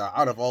say, is that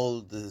out of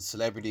all the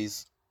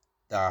celebrities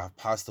that have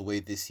passed away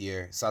this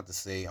year, sad to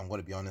say, I'm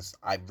gonna be honest,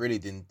 I really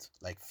didn't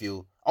like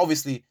feel.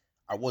 Obviously,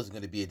 I wasn't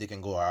gonna be a dick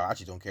and go, I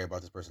actually don't care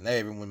about this person. Let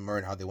everyone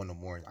mourn how they want to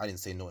mourn. I didn't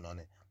say nothing on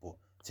it, but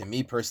to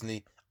me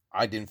personally,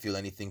 I didn't feel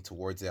anything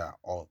towards it at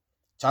all.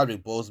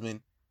 Chadwick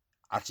Boseman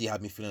actually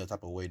had me feeling the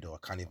type of way though.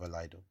 I can't even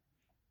lie though,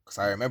 because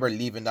I remember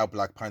leaving that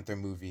Black Panther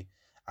movie,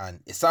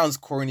 and it sounds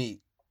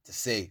corny to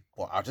say,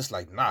 but I was just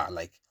like, nah,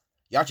 like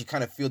you actually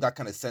kind of feel that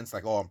kind of sense,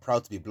 like, oh, I'm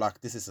proud to be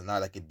black. This is and that.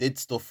 Like it did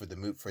stuff for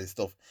the for the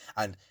stuff,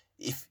 and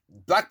if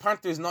Black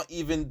Panther is not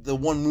even the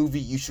one movie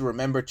you should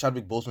remember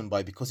Chadwick Boseman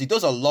by, because he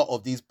does a lot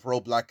of these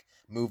pro-black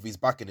movies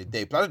back in the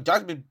day.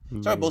 Chadwick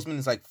Boseman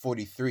is like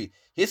 43.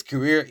 His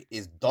career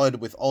is dud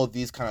with all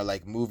these kind of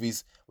like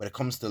movies when it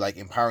comes to like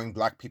empowering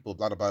black people,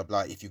 blah blah blah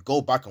blah. If you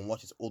go back and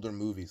watch his older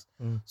movies,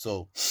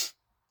 so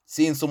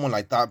seeing someone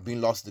like that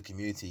being lost to the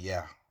community,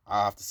 yeah,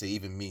 I have to say,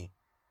 even me,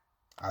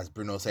 as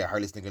Bruno say, a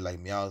heartless nigga like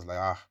me, I was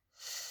like,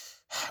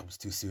 it was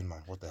too soon,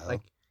 man. What the hell?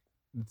 Like,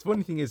 the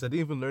funny thing is, I didn't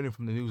even learn it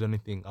from the news or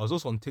anything. I was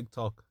also on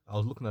TikTok. I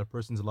was looking at a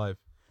person's life,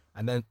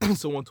 and then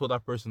someone told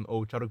that person,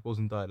 "Oh, Chadwick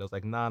Boseman died." I was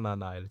like, "Nah,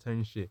 I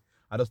turning shit."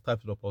 I just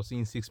typed it up. I was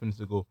seeing 6 minutes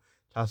ago,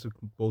 Chadwick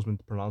Boseman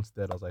pronounced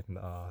dead. I was like,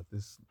 "Nah,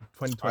 this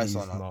 2020 is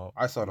not."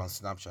 I saw it on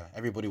Snapchat.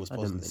 Everybody was I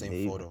posting didn't the same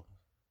believe it. photo.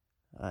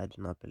 I did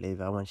not believe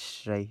it. I went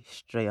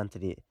straight onto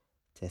the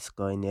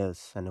Sky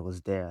News and it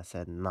was there. I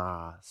said,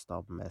 nah,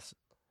 stop messing.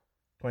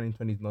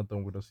 2020 is not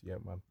done with us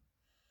yet, man.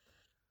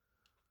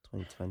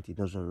 2020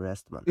 doesn't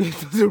rest, man. It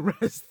doesn't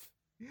rest.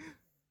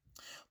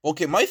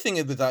 Okay, my thing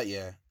with that,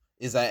 yeah,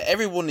 is that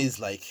everyone is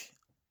like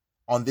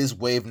on this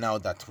wave now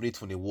that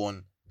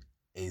 2021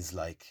 is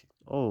like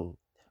Oh,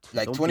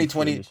 like don't be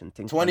 2020 foolish and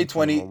think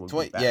 2020 2021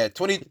 will be back. yeah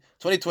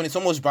 2020 so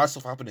much bad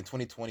stuff happened in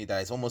 2020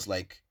 that it's almost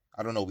like,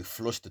 I don't know, we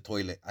flushed the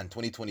toilet, and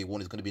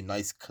 2021 is going to be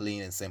nice,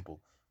 clean and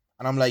simple.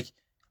 And I'm like,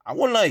 I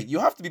won't lie, you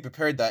have to be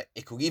prepared that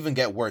it could even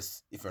get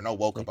worse if you're not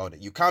woke Like, about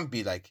it. You can't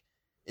be like,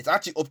 it's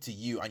actually up to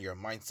you and your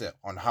mindset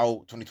on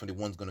how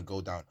 2021 is going to go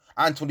down.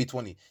 And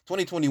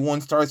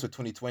 2021 starts with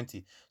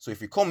 2020. So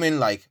if you come in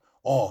like,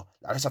 oh,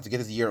 I just have to get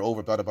this year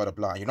over, blah blah blah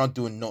blah, and you're not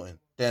doing nothing,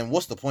 then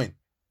what's the point?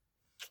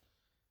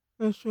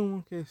 That's true in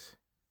one case.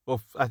 But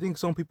I think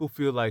some people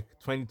feel like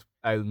the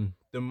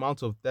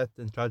amount of death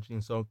and tragedy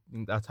and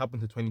something that's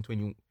happened to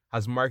 2020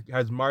 has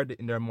marred it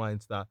in their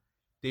minds that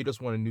they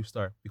just want a new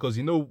start. Because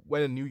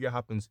when a new year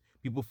happens,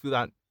 people feel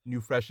that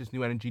new freshness,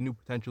 new energy, new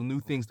potential, new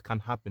things can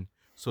happen.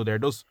 So they're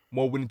just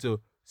more willing to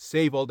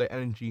save all their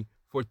energy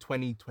for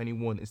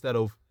 2021 instead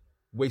of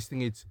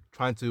wasting it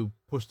trying to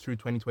push through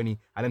 2020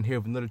 and then hear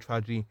of another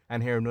tragedy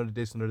and hear another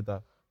this, another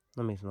that.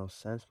 that makes no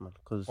sense, man.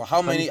 Because Well,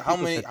 how many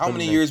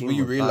years will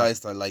you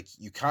realize that like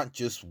you can't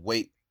just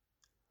wait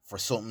for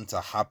something to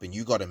happen?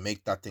 You got to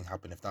make that thing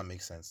happen, if that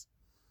makes sense.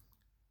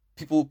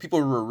 People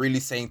were really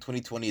saying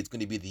 2020 it's going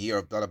to be the year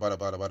of blah blah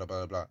blah blah blah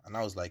blah blah, and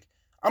I was like,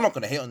 I'm not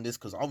going to hate on this,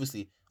 because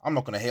obviously I'm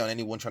not going to hate on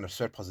anyone trying to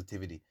spread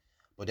positivity.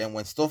 But then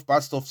when bad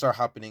stuff start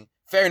happening,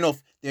 fair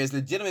enough, there's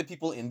legitimate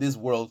people in this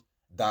world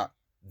that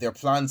their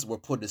plans were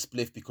put to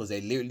spliff because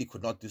they literally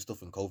could not do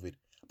stuff in COVID.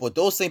 But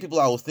those same people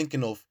I was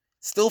thinking of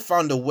still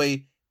found a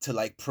way to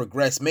like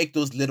progress, make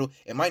those little.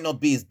 It might not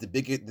be as the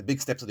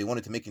big steps that they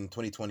wanted to make in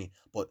 2020,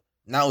 but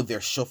now they're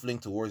shuffling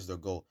towards their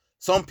goal.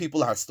 Some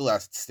people are still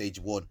at stage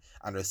one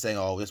and they're saying,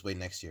 "Oh, just wait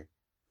next year."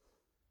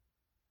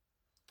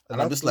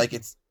 And I'm just like,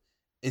 it's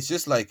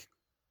just like,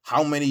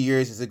 how many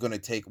years is it gonna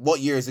take? What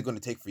year is it gonna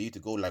take for you to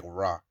go like,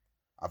 rah?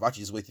 I've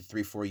actually just waited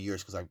 3-4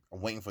 years because I'm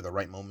waiting for the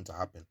right moment to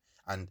happen.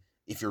 And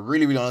if you're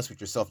really honest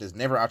with yourself, there's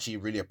never actually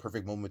really a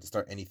perfect moment to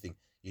start anything.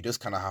 You just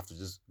kind of have to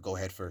just go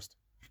head first.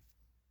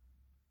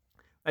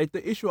 Like,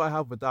 the issue I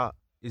have with that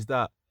is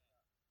that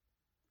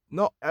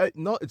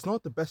it's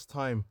not the best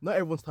time. Not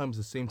everyone's time is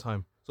the same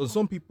time. So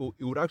some people,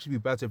 it would actually be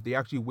better if they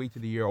actually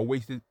waited a year or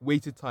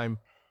waited time,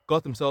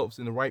 got themselves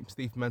in the right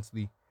state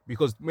mentally,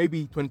 because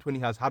maybe 2020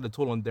 has had a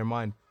toll on their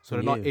mind, so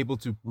they're not Yeah, able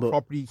to but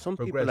properly some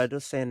progress. people are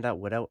just saying that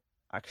without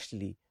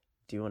actually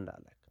doing that.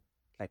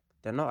 Like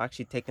they're not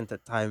actually taking the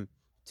time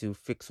to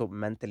fix up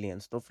mentally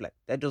and stuff. Like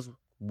they're just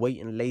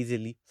waiting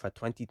lazily for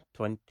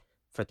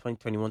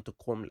 2021 to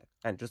come, like,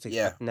 and just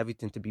Yeah, expecting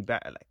everything to be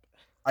better. Like,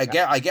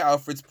 I get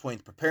Alfred's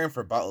point. Preparing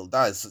for battle,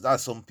 that's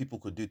some people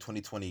could do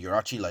 2020. You're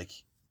actually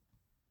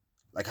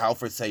like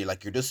Alfred say,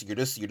 like you're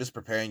just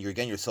preparing. You're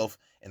getting yourself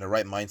in the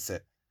right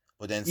mindset.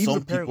 But then Even some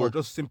preparing or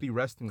people, just simply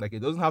resting. Like, it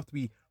doesn't have to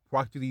be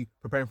practically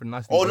preparing for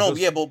nasty. oh but no,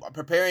 just, yeah, but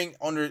preparing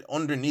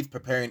underneath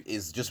preparing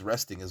is just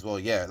resting as well.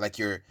 Yeah, like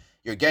you're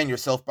getting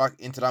yourself back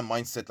into that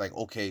mindset. Like,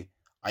 okay,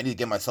 I need to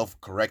get myself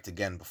correct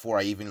again before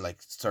I even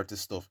like start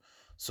this stuff.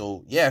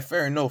 So yeah,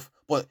 fair enough.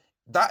 But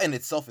that in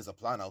itself is a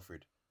plan,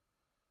 Alfred.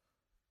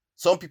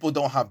 Some people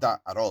don't have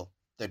that at all.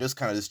 They're just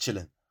kind of just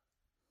chilling.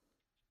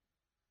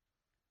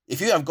 If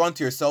you have gone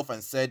to yourself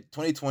and said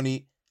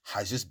 2020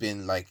 has just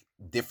been like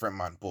different,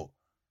 man, but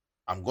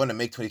I'm going to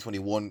make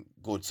 2021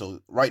 good.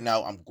 So right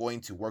now I'm going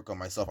to work on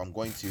myself. I'm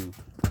going to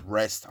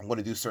rest. I'm going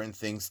to do certain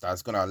things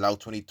that's going to allow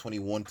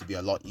 2021 to be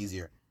a lot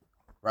easier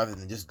rather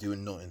than just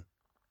doing nothing.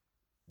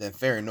 Then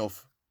fair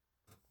enough.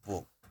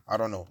 But I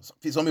don't know. Some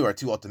people are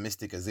too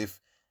optimistic, as if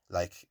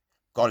like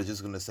God is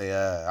just going to say,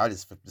 I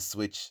just flip the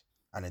switch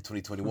and then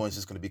 2021 is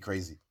just going to be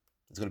crazy.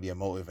 It's going to be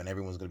emotive and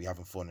everyone's going to be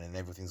having fun and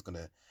everything's going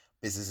to,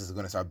 businesses are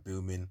going to start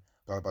booming,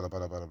 blah, blah, blah,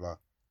 blah, blah, blah.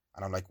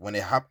 And I'm like, when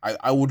it happen,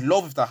 I would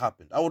love if that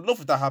happened. I would love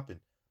if that happened.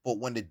 But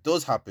when it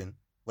does happen,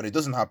 when it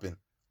doesn't happen,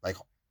 like,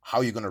 how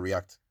are you going to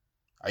react?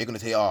 Are you going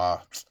to say,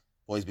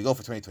 boys, we go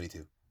for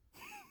 2022?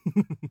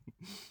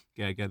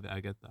 Yeah, I get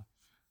that.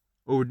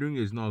 What we're doing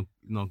is not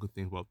a good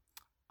thing. But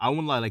I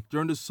won't lie, like,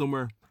 during the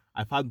summer,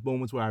 I've had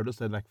moments where I just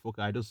said, like, fuck,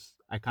 I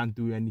can't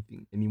do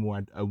anything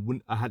anymore.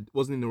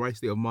 Wasn't in the right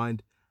state of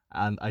mind,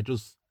 and I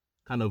just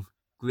kind of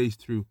glazed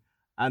through.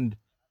 And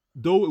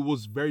though it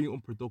was very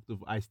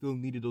unproductive, I still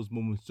needed those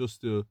moments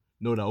just to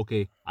know that,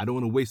 okay, I don't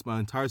want to waste my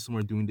entire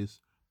summer doing this,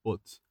 but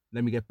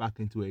let me get back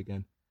into it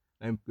again.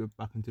 Let me get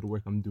back into the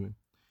work I'm doing.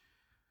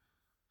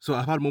 So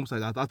I've had moments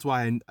like that. That's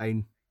why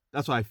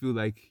I feel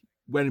like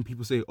when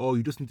people say, "Oh,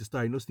 you just need to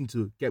start, you just need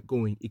to get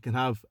going," it can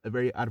have a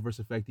very adverse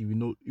effect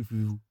if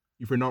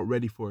you're not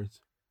ready for it.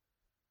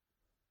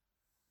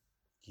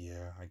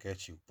 Yeah, I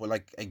get you. But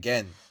like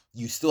again,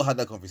 you still had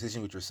that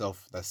conversation with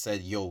yourself that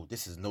said, "Yo,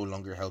 this is no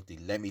longer healthy.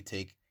 Let me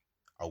take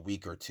a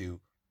week or two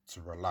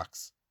to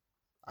relax."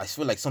 I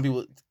feel like some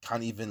people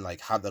can't even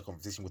like have that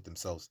conversation with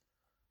themselves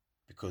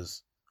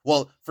because,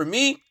 well, for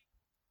me,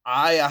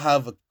 I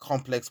have a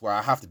complex where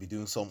I have to be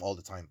doing something all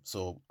the time.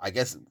 So I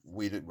guess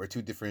we're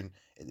two different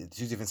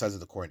sides of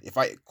the coin.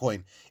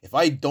 If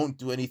I don't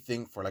do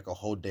anything for like a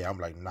whole day, I'm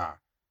like, nah,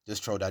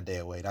 just throw that day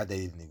away. That day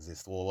didn't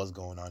exist. Well, what's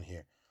going on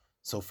here?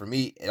 So for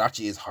me, it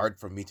actually is hard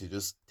for me to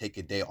just take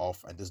a day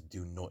off and just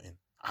do nothing.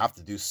 I have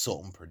to do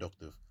something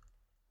productive.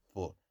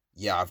 But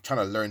yeah, I'm trying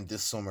to learn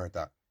this summer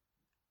that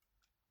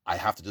I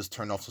have to just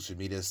turn off social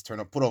media,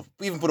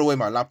 put away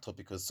my laptop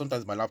because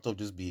sometimes my laptop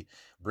just be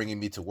bringing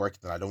me to work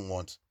that I don't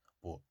want.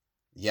 But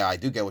yeah, I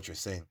do get what you're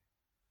saying.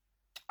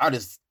 I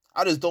just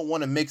don't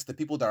want to mix the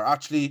people that are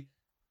actually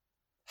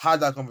had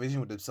that conversation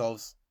with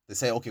themselves. They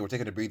say, okay, we're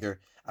taking a breather,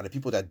 and the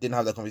people that didn't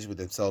have that conversation with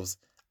themselves,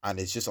 and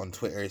it's just on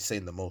Twitter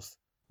saying the most.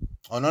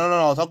 Oh no,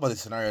 I'll talk about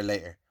this scenario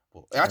later.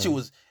 But it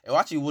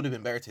actually would have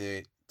been better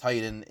to tie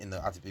it in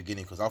at the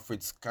beginning because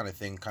Alfred's kind of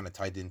thing kind of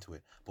tied into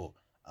it.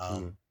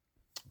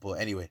 But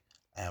anyway,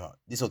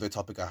 this other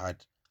topic I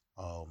had,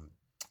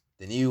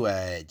 the new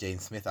Jane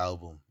Smith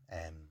album,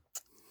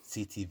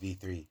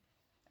 CTV3,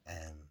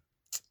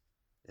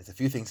 there's a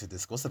few things to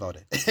discuss about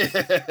it.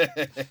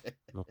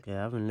 Okay,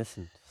 I haven't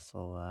listened,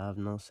 so I have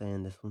no say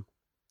in this one.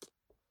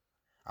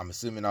 I'm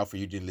assuming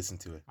Alfred, you didn't listen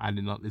to it. I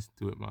did not listen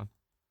to it, man.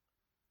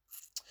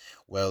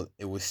 Well,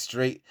 it was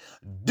straight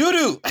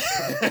doo-doo.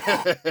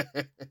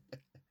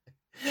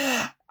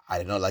 I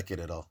did not like it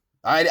at all.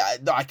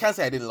 I can't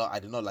say I did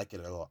not like it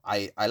at all.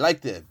 I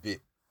liked it a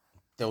bit.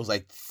 There was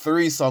like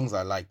 3 songs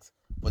I liked,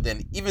 but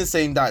then even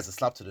saying that is a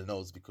slap to the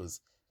nose because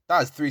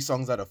that is 3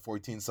 songs out of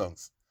 14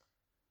 songs.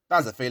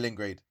 That's a failing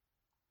grade.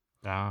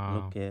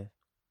 Okay,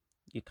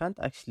 you can't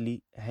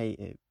actually hate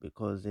it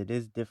because it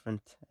is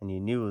different, and you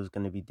knew it was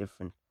gonna be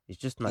different. It's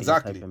just not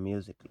your type of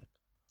music.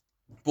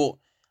 But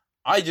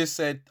I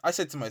said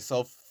to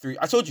myself,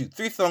 I told you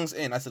 3 songs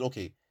in. I said,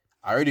 okay,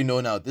 I already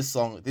know now this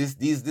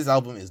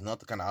album is not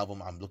the kind of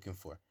album I'm looking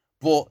for.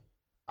 But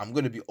I'm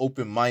gonna be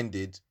open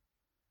minded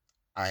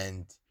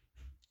and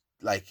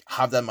like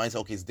have that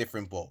mindset. Okay, it's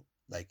different, but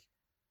like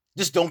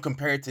just don't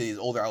compare it to his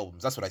older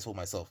albums. That's what I told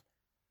myself,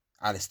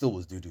 and it still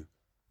was doo doo.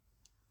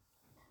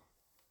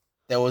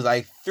 There was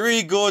like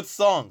 3 good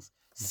songs.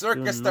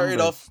 Circa started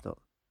off.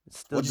 It's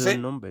still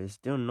doing numbers. It's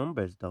doing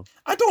numbers though.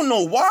 I don't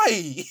know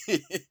why.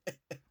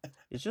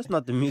 It's just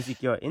not the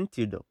music you're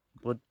into though.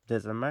 But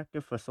there's a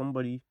market for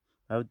somebody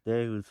out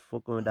there who's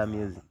fucking with that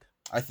music.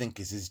 I think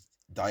it's just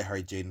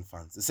diehard Jaden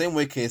fans. The same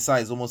way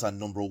KSI is almost at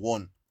number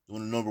one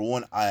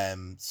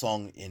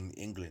song in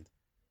England.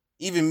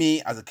 Even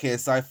me as a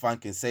KSI fan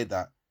can say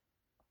that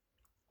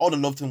all the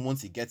love to him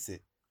once he gets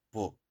it.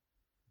 But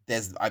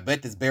I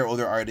bet there's bare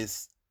other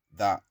artists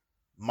that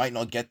might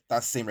not get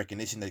that same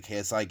recognition that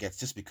KSI gets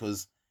just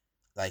because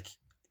like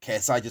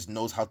KSI just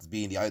knows how to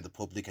be in the eye of the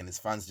public and his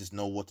fans just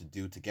know what to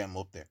do to get him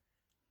up there.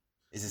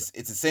 It's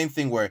the same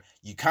thing where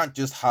you can't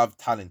just have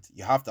talent.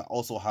 You have to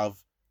also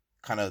have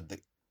kind of the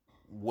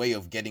way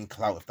of getting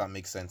clout, if that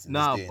makes sense in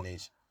this day and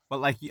age. But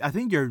like, I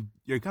think you're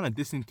kind of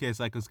dissing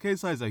KSI because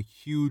KSI is a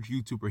huge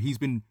YouTuber. He's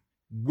been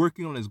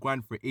working on his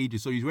grind for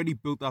ages, so he's already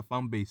built that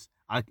fan base.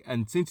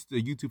 And since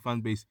the YouTube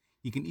fan base,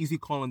 he can easily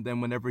call on them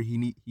whenever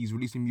he's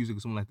releasing music or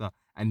something like that,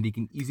 and they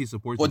can easily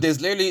support him. But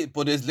there's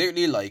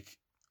literally like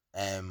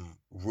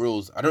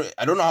rules. I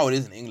don't know how it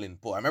is in England,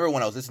 but I remember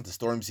when I was listening to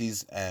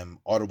Stormzy's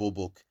Audible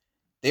book,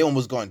 they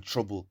almost got in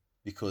trouble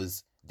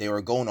because they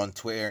were going on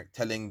Twitter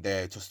telling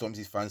their to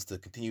Stormzy's fans to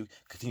continue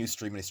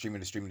streaming and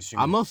streaming and streaming and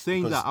streaming. I'm not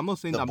saying because that. I'm not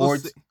saying the that.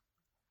 boards.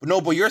 But no,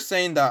 but you're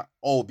saying that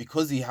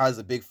because he has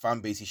a big fan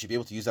base, he should be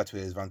able to use that to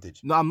his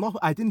advantage. No, I'm not.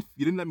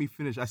 You didn't let me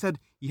finish. I said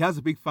he has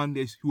a big fan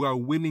base who are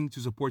willing to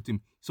support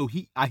him, so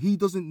he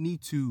doesn't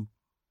need to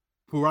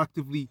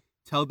proactively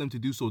tell them to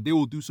do so. They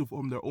will do so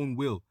from their own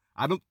will.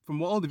 I don't.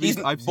 From all the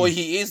videos I've seen, but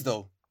he is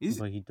though.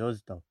 But he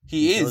does though.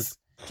 He is.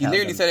 He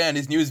literally said it in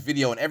his newest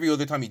video, and every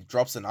other time he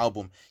drops an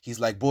album, he's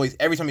like, "Boys."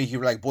 Every time he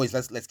hear like, "Boys,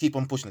 let's keep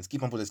on pushing. Let's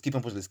keep on pushing. Let's keep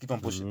on pushing. Let's keep on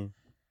pushing." Mm-hmm.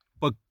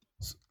 But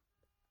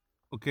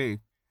okay,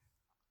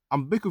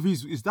 I'm a bit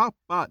confused. Is that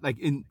bad? Like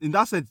in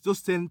that sense,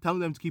 just telling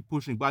them to keep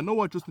pushing. But I know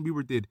what Justin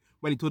Bieber did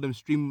when he told them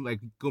stream like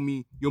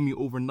Yummy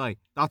overnight.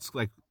 That's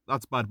bad.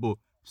 But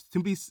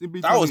simply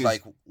that was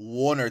like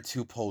one or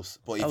two posts.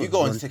 But if you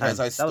go and check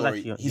his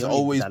story, he's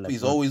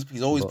always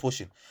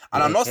pushing.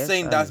 And I'm not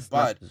saying that's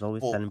bad.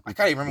 But I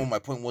can't even remember what my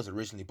point was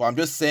originally. But I'm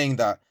just saying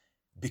that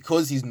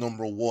because he's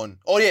number one.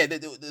 Oh yeah,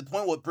 the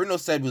point what Bruno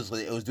said was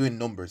it was doing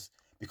numbers,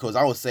 because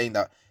I was saying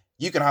that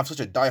you can have such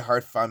a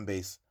diehard fan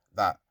base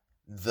that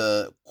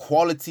the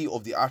quality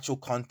of the actual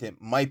content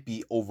might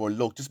be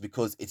overlooked just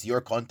because it's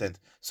your content.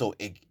 So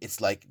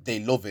it's like they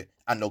love it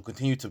and they'll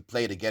continue to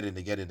play it again and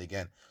again and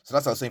again. So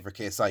that's what I was saying for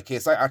KSI.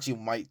 KSI actually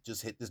might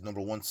just hit this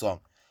number one song.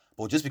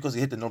 But just because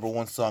he hit the number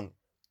one song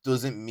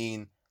doesn't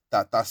mean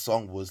that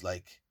song was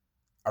like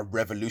a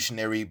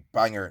revolutionary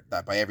banger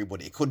that by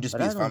everybody. It could just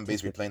be his fan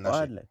base replaying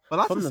that shit. But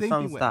that's from the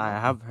songs that I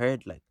have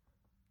heard, like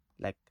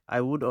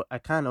I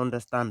can't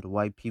understand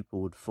why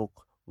people would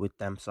fuck with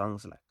them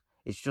songs. Like,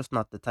 it's just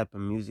not the type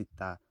of music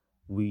that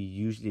we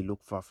usually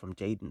look for from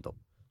Jaden, though.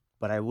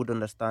 But I would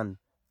understand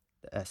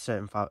a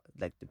certain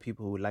like the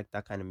people who like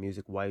that kind of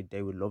music, why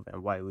they would love it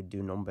and why it would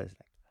do numbers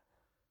like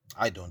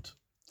that. I don't.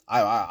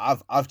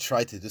 I've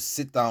tried to just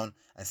sit down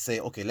and say,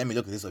 okay, let me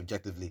look at this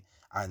objectively.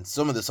 And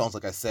some of the songs,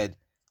 like I said,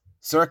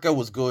 Circa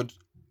was good,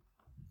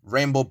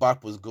 Rainbow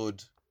Back was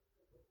good,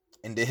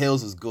 In the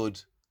Hills was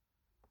good,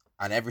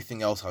 and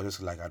everything else I was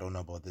just like, I don't know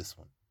about this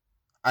one.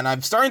 And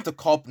I'm starting to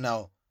cop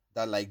now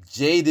that like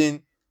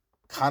Jaden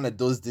kind of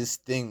does this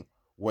thing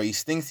where he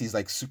thinks he's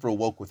like super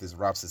woke with his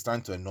raps. It's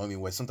starting to annoy me,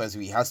 where sometimes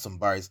he has some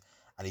bars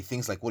and he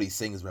thinks like what he's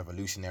saying is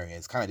revolutionary, and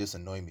it's kind of just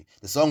annoying me.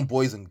 The song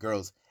Boys and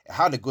Girls, it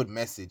had a good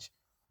message,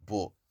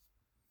 but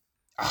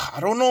I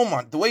don't know,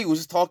 man. The way he was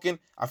just talking,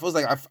 I feel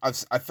like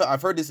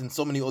I've heard this in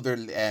so many other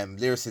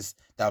lyricists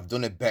that have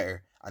done it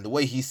better, and the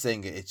way he's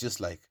saying it, it's just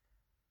like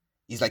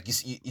he's like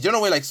you don't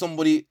know where like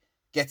somebody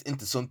gets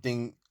into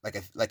something like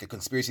a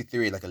conspiracy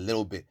theory like a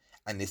little bit,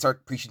 and they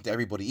start preaching to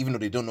everybody even though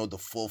they don't know the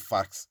full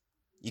facts.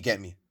 You get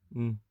me?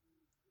 Mm.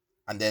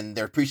 And then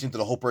they're preaching to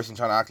the whole person,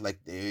 trying to act like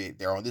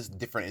they're on this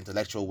different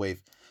intellectual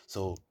wave.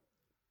 So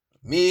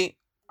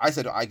I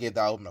said I gave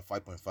that album a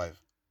 5.5.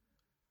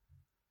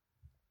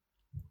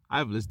 I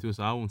haven't listened to it,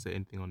 so I won't say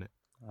anything on it.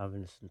 I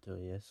haven't listened to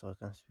it yet, so I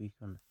can't speak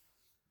on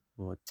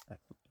what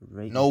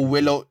no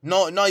Willow,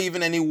 not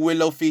even any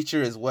Willow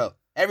feature as well.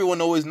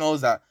 Everyone always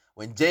knows that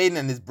when Jaden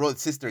and his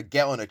sister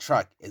get on a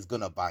track, it's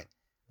gonna bang.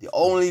 The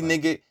only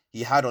nigga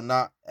he had on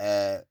that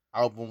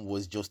album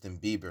was Justin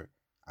Bieber,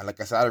 and like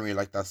I said, I don't really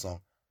like that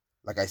song.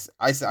 Like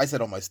I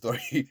said on my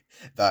story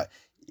that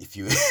if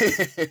you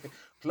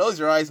close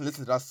your eyes and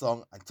listen to that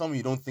song and tell me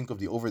you don't think of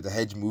the Over the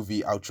Hedge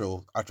movie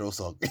outro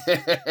song.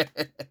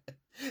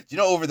 Do you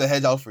know Over the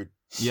Hedge, Alfred?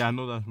 Yeah, I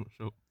know that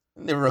show.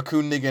 The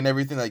raccoon nigga and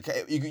everything. Like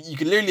you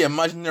can literally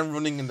imagine them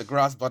running in the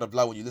grass, blah blah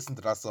blah, when you listen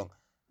to that song.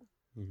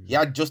 Mm-hmm. He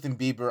had Justin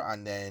Bieber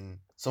and then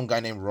some guy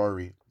named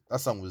Rory. That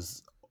song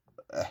was,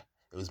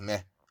 it was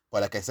meh.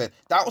 But like I said,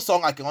 that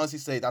song I can honestly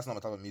say that's not my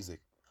type of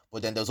music.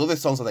 But then there's other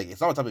songs that like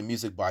it's not my type of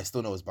music, but I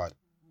still know it's bad.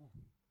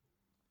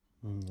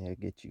 Yeah, I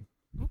get you.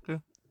 Okay.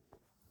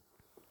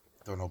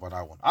 Don't know about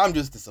that one. I'm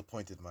just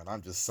disappointed, man.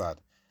 I'm just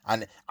sad.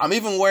 And I'm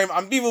even wearing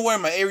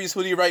my Aries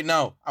hoodie right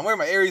now. I'm wearing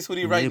my Aries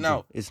hoodie right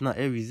now. It's not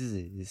Aries, is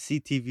it? It's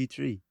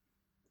CTV3.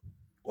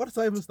 What does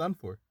that even stand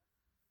for?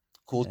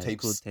 Cool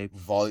Tapes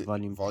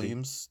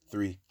Volumes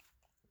 3.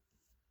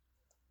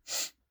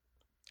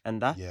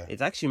 And that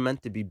it's actually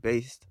meant to be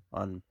based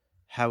on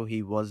how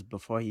he was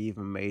before he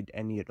even made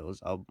any of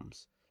those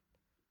albums.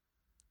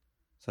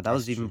 So that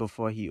was even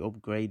before he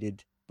upgraded,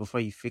 before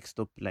he fixed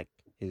up like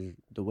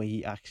the way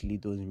he actually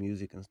does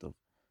music and stuff.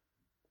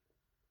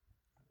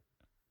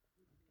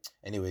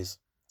 Anyways,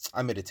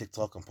 I made a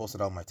TikTok and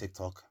posted on my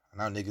TikTok, and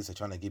now niggas are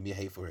trying to give me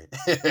hate for it.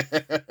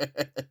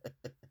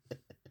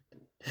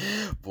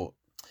 But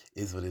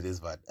it's what it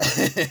is, man.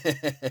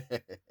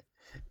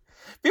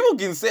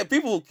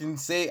 People can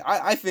say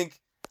I think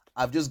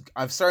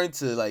I've started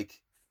to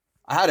like,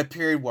 I had a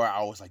period where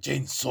I was like,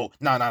 Jaden's so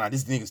nah,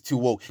 this nigga's too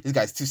woke, this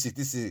guy's too sick,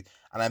 this is,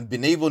 and I've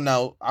been able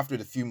now after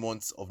the few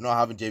months of not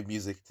having Jade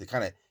music to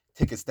kind of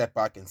take a step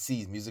back and see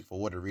his music for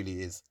what it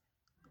really is.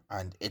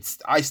 And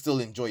I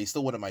still enjoy. He's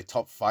still one of my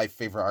top 5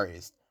 favorite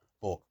artists.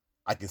 But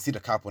I can see the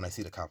cap when I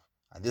see the cap.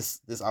 And this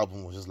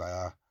album was just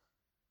like,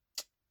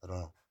 I don't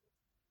know.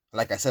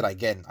 Like I said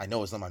again, I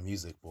know it's not my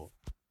music, but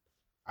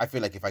I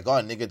feel like if I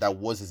got a nigga that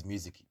was his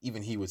music,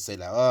 even he would say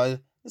like,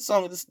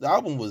 the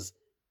album was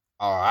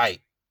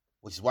alright.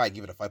 Which is why I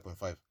give it a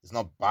 5.5. It's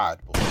not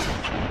bad, but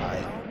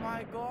alright. Oh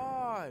my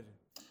god.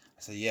 I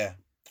said, yeah.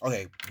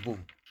 Okay,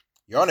 boom.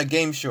 You're on a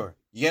game show.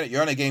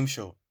 You're on a game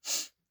show.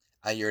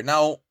 And you're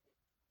now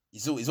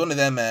it's one of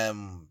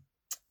them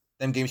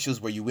game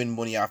shows where you win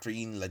money after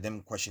eating like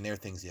them questionnaire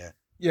things, yeah.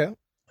 Yeah.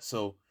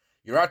 So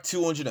you're at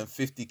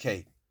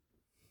 250k.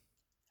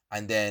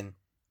 And then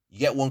you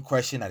get one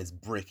question that is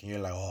brick, and you're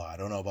like, oh, I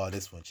don't know about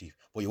this one, chief.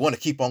 But you want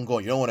to keep on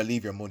going. You don't want to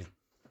leave your money.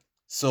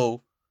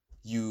 So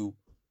you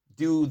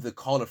do the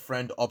call a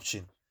friend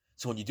option.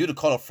 So when you do the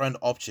call a friend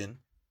option,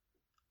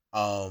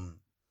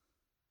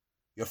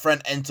 your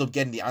friend ends up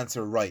getting the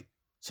answer right.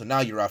 So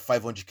now you're at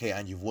 500k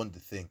and you've won the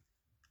thing.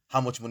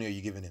 How much money are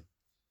you giving him?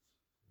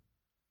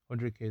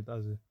 100k,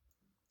 that's it.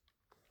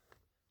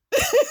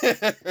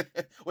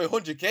 Wait,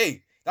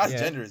 100k? That's Yeah.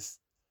 generous.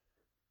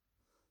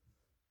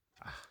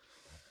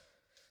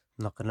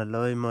 Not gonna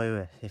lie, my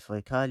way. If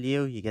I call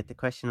you, you get the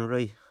question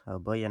right, I'll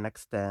buy your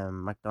next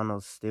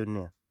McDonald's student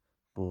meal.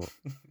 But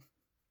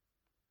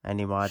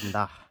any more than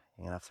that,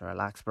 you're gonna have to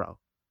relax, bro.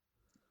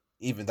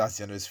 Even that's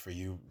generous for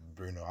you,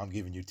 Bruno. I'm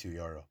giving you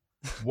 €2.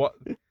 What?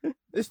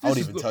 This I won't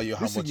is even tell you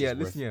how listen, much yeah, it's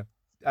listen, worth.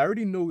 yeah. I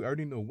already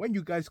know. When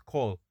you guys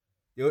call,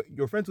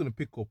 your friend's gonna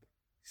pick up,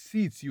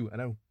 see it's you, and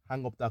then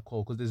hang up that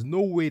call because there's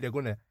no way they're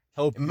gonna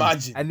help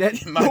Imagine. you. And then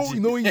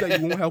Imagine. knowing that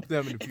you won't help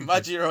them in the future.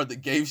 Imagine you're on the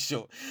game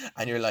show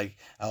and you're like,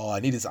 oh, I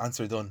need this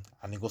answer done.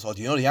 And he goes, oh,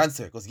 do you know the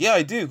answer? He goes, yeah,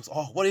 I do. He goes,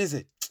 oh, what is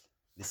it?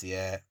 Listen,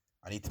 yeah,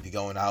 I need to be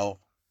going out.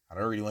 I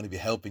don't really want to be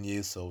helping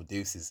you, so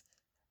deuces.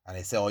 And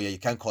they say, oh, yeah, you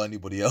can't call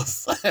anybody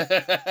else.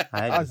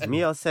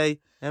 I'll say,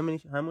 how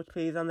much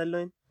pay is on the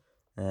line?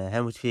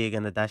 How much pay you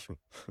gonna dash me?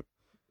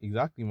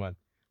 Exactly, man.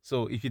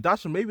 So if you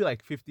dash them, maybe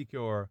like 50k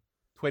or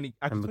 20.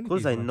 And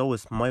because I know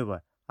it's my way,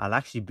 I'll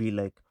actually be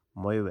like,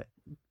 my way.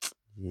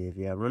 If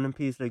you're running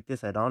piece like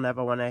this, I don't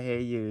ever want to hear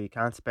you. You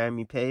can't spare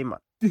me pay, man.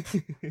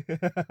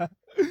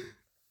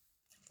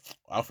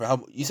 Alfred,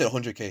 you said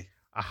 100k.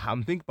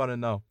 I'm thinking about it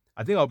now.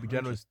 I think I'll be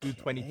generous. Do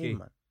 20k.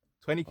 man.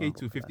 20k Oh,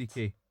 to that's-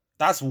 50k.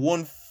 That's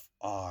one.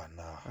 Oh,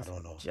 nah, I That's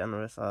don't know.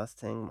 Generous ass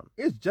thing, man.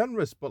 It's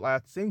generous, but like,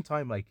 at the same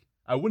time, like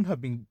I wouldn't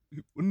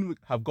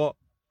have got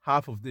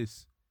half of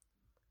this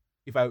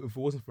if it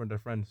wasn't for their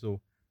friend.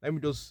 So let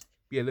me just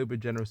be a little bit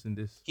generous in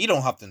this. He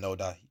don't have to know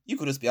that. You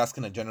could just be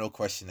asking a general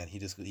question and he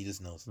just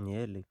knows.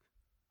 Yeah, like,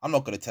 I'm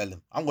not gonna tell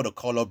him. I'm gonna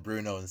call up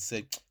Bruno and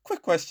say,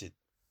 quick question.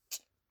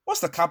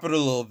 What's the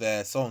capital of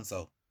so and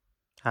so?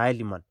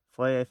 highly, man.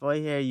 If I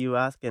hear you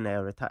asking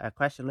a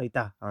question like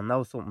that, I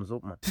know something's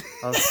up, man.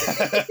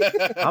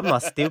 I'm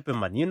not stupid,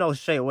 man. You know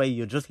straight away.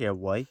 You just hear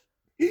why.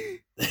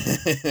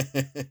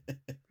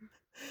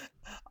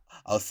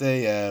 I'll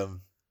say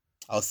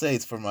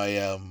it's for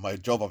my my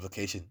job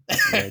application.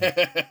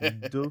 You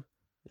do.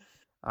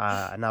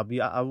 And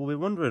I will be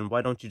wondering,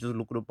 why don't you just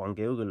look it up on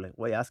Google? Like,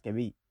 why you asking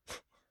me?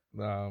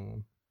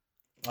 I'll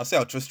say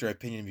I'll trust your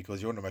opinion because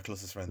you're one of my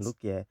closest friends. Look,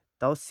 yeah,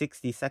 those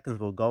 60 seconds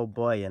will go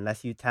by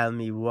unless you tell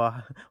me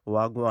what's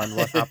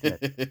happening.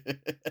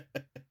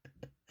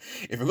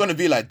 If you're gonna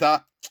be like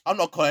that, I'm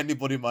not calling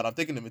anybody, man. I'm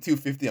taking them at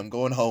 250. I'm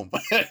going home.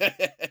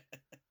 The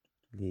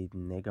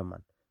nigga,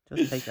 man.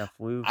 Just take that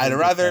food. I'd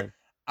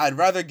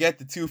rather get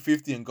the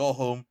 250 and go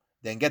home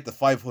than get the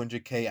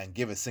 500k and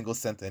give a single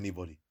cent to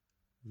anybody.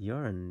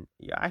 You're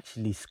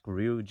actually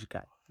Scrooge,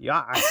 guy. You're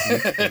actually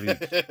Scrooge.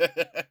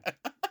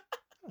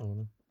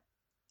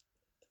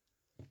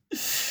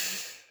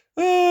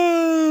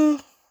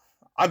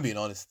 I'm being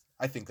honest.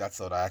 I think that's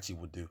what I actually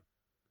would do.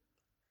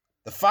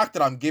 The fact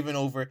that I'm giving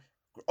over...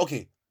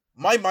 Okay,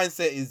 my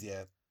mindset is,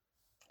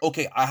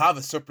 okay, I have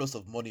a surplus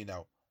of money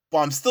now, but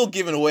I'm still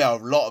giving away a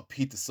lot of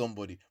pee to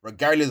somebody,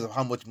 regardless of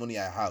how much money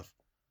I have.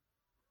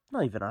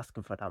 Not even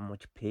asking for that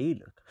much pay,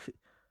 look.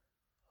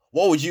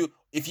 What would you...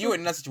 If you were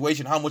in that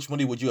situation, how much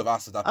money would you have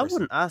asked of that I person?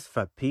 wouldn't ask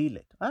for pay,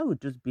 like. I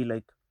would just be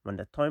like, when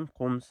the time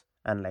comes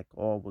and like,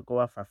 oh, we'll go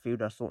out for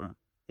food or something,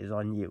 is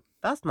on you.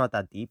 That's not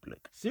that deep,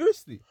 like.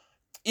 Seriously.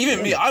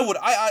 Even me,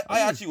 I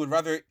actually would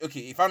rather,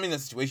 okay, if I'm in that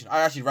situation,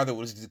 I actually rather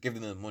would just give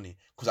them the money.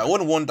 Because I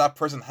wouldn't want that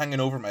person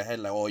hanging over my head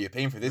like, oh, you're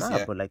paying for this, Nah,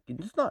 yeah. but like,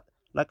 it's not,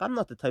 like, I'm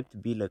not the type to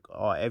be like,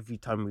 oh, every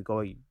time we go,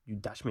 you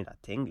dash me that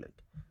thing,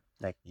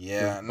 like. Yeah,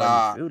 just buy me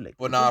nah. food, like,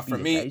 But it nah, would be for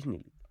me,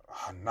 occasionally.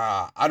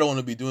 nah, I don't want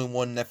to be doing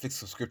one Netflix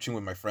subscription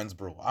with my friends,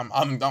 bro.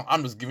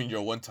 I'm just giving you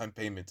a one-time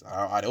payment.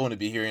 I don't want to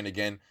be hearing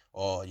again,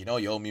 oh, you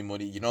owe me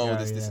money, Yeah,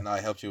 this, and I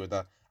helped you with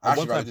that. I A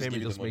actually rather one-time just give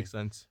payment you the just money. makes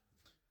sense.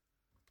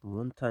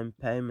 One-time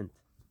payment.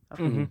 How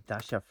can you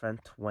dash your friend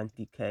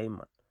 20k,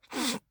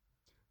 man?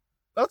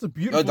 That's a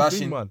beautiful dashing-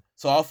 thing, man.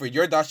 So, Alfred,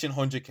 you're dashing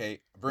 100k.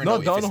 Bruno, No,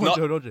 if no, it's no, not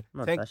 100.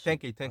 Not 10, dashing.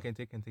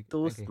 10k.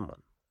 Toast, 10K. man.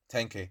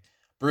 10k.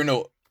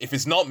 Bruno, if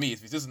it's not me,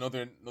 if it's just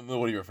another one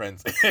of your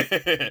friends, how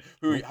Okay.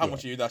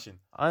 much are you dashing?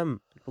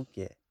 Look,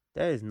 yeah,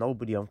 there is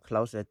nobody I'm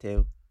closer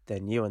to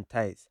than you and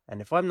Taze.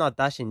 And if I'm not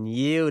dashing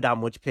you that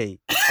much pay,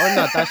 I'm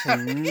not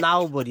dashing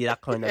nobody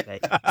that kind of pay.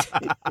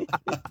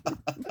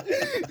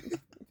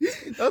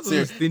 That's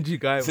a stingy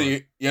guy, So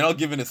man. you're not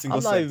giving a single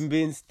I'm not cent. even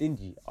being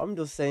stingy. I'm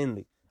just saying,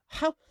 like,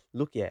 how?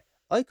 Look, yeah,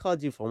 I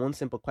called you for one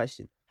simple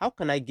question. How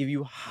can I give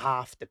you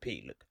half the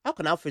pay? Look, how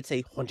can Alfred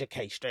say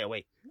 100k straight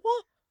away?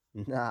 What?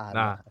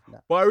 Nah.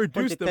 But I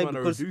reduced 100K them, and I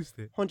because- reduced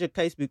it.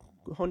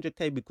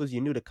 100k because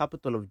you knew the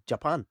capital of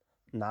Japan.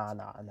 Nah.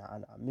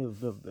 Move.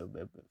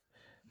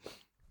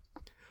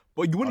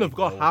 But you wouldn't I have don't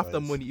got know, half the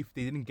guys. money if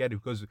they didn't get it,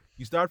 because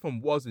you started from,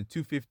 was it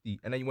 250,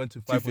 and then you went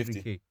to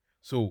 500k.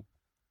 So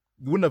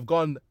you wouldn't have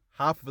gotten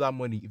half of that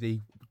money if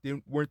they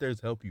weren't there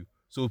to help you.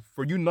 So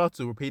for you not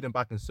to repay them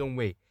back in some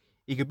way,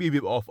 it could be a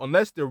bit off,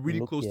 unless they're really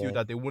Look, close to you yeah.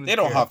 that they wouldn't. They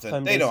don't care. have to.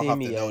 Time They they don't see have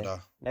me, to know yeah. that.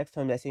 Next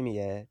time they see me,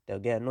 yeah, they'll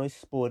get a nice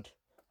spud,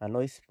 and oh,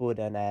 do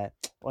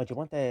you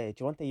want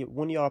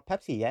one of your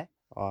Pepsi, yeah?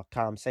 Or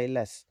calm, say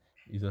less.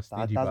 He's a That's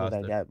stingy what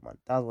they bastard. get, man.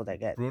 That's what they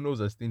get. Bruno's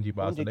a stingy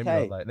bastard. Let me 100K.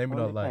 not lie. Let me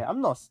not 100K. lie.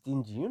 I'm not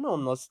stingy. You know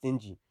I'm not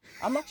stingy.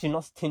 I'm actually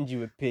not stingy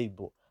with pay,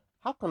 but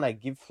how can I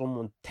give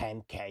someone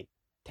 10k?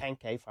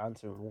 10k for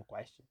answering one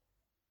question.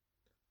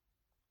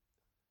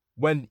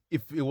 When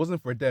if it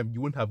wasn't for them,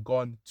 you wouldn't have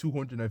gone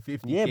 250k.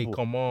 Yeah, but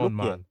Come on,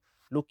 look, yeah. man.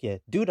 Look, yeah,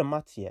 do the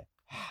maths, yeah.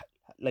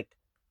 Like,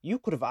 you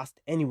could have asked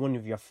any one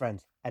of your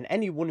friends, and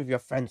any one of your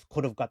friends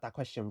could have got that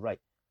question right.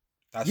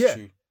 That's Yeah.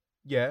 true.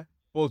 Yeah,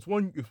 but it's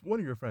one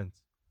of your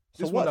friends.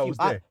 So This what one that if was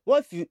you,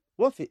 there.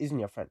 what if it isn't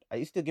your friend? Are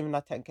you still giving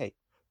that 10k?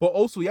 But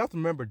also, you have to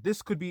remember,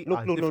 this could be Look,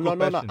 a no. difficult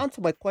question.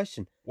 Answer my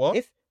question.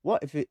 What?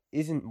 What if it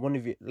isn't one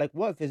of you? Like,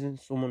 what if it isn't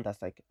someone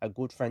that's like a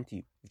good friend to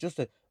you? Just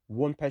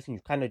one person you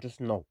kind of just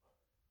know.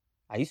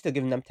 Are you still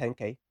giving them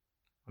 10k?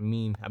 I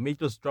mean, I may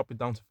just drop it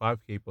down to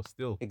 5k, but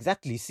still.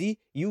 Exactly. See,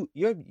 you're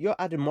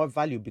adding more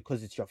value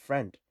because it's your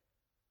friend.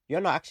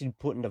 You're not actually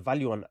putting the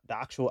value on the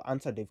actual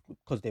answer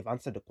because they've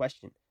answered the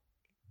question.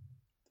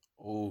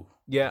 Oh.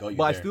 Yeah, got you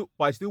but there.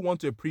 I still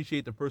want to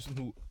appreciate the person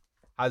who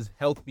has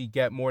helped me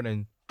get more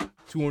than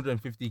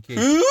 250k.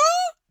 Who?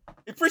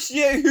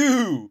 Appreciate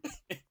who?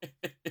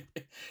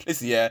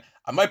 Listen, yeah,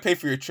 I might pay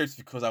for your trips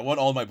because I want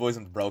all my boys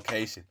on the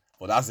brocation,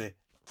 but that's it.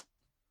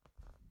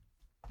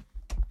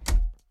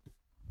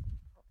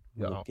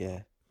 Yeah. Look,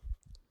 yeah.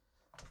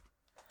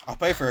 I'll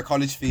pay for your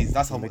college fees.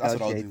 That's We'll what I'll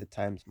negotiate do. the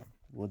terms, man.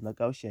 We'll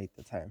negotiate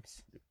the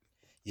terms.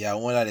 Yeah, I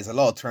want that. There's a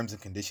lot of terms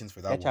and conditions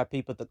for that Get your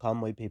people to call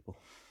my people.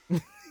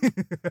 one.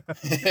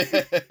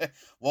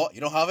 What?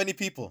 You don't have any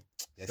people?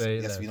 Yes, Say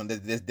yes. less. We don't.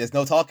 There's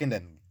no talking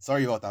then.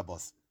 Sorry about that,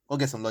 boss. Go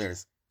get some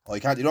lawyers. Oh,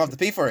 you can't. You don't have to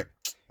pay for it.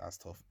 That's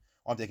tough.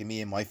 I'm taking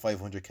me and my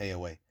 500k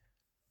away.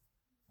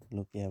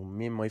 Look, yeah,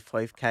 me and my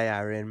 5k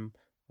are in.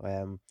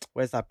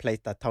 Where's that place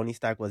that Tony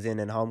Stark was in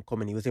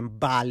Homecoming? He was in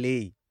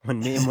Bali. When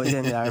me and my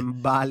friends are in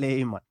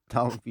Bali, man.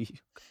 Don't be.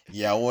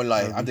 Yeah, I won't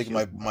lie. That'll I'm be taking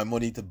shit, my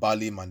money to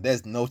Bali, man.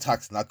 There's no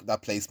tax in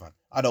that place, man.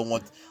 I don't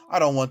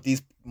want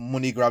these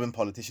money grabbing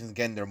politicians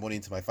getting their money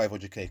into my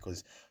 500k.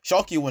 Because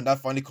shock you when that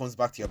finally comes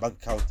back to your bank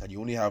account and you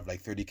only have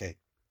like 30k.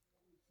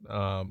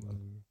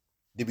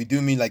 They be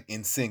doing me like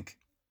in sync.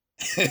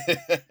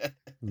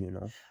 You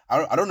know.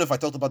 I don't know if I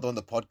talked about that on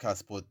the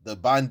podcast, but the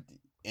band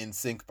in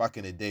sync back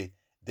in the day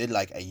did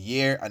like a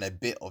year and a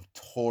bit of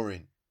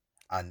touring,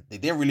 and they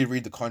didn't really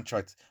read the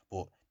contract,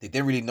 but they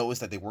didn't really notice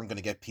that they weren't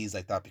gonna get P's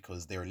like that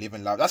because they were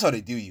living lavish. That's how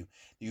they do you.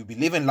 You'll be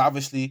living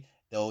lavishly.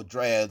 They'll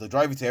drive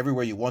you to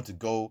everywhere you want to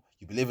go.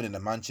 You'll be living in a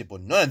mansion,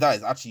 but none of that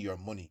is actually your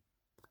money.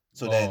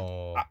 So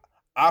then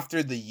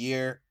after the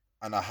year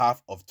and a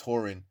half of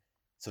touring,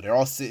 so they're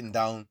all sitting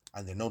down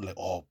and they know like,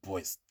 oh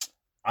boys,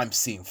 I'm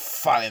seeing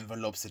 5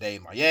 envelopes today,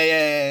 man.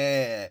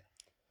 Yeah.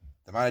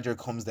 The manager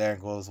comes there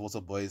and goes, what's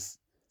up, boys?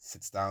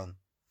 Sits down,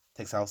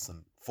 takes out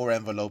some 4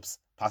 envelopes,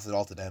 passes it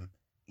all to them.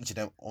 Each of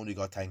them only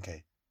got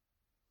 10k.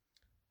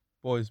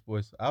 boys,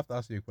 I have to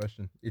ask you a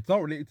question. It's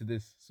not related to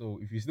this, so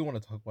if you still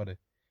want to talk about it,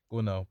 go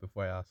now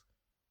before I ask.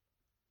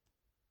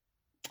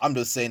 I'm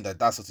just saying that's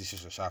what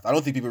Shisha Shaft. I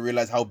don't think people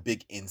realize how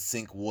big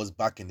NSYNC was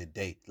back in the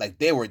day. Like,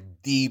 they were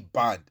the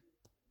band.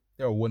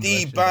 They were One The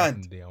Direction back in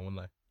band. the day, I won't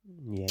lie.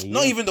 Yeah.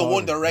 Not even the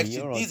One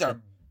Direction.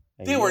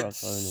 They were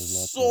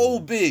so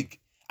big.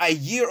 A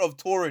year of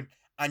touring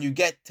and you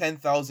get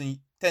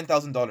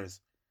 $10,000.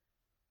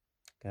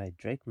 Guy,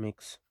 Drake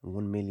makes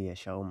 1 million a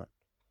show, man.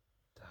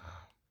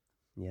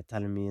 You're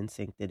telling me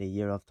NSYNC did a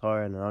year of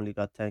touring and only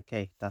got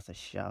 10k? That's a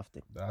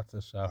shafting. That's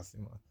a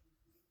shafting, man.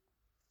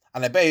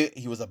 And I bet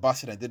he was a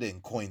bastard and did it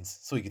in coins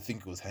so he could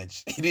think it was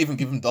hench. He didn't even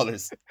give him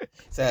dollars.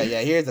 So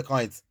yeah, here's the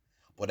coins.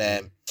 But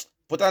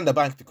put that in the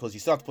bank because you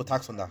still have to put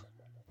tax on that.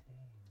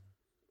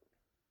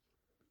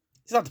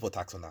 You still have to put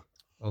tax on that.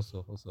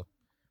 Also.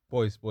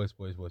 Boys.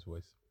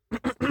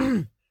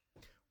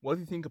 What do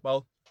you think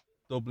about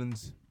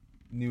Dublin's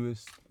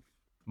newest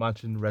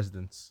mansion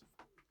residence?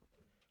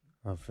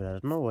 I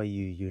don't know why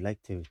you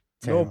like to.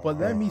 No, turn but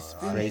let me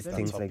phrase finish.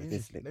 things like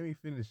this. Like, Let me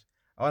finish.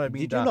 I want to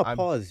mean did that you not I'm-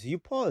 pause? You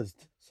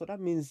paused, so that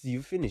means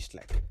you finished.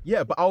 Like,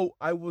 Yeah, but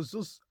I was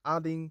just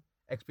adding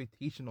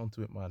expectation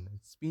onto it, man.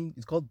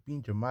 It's called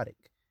being dramatic.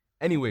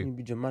 Anyway, you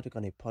be dramatic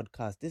on a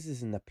podcast. This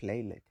isn't a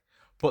play. Like,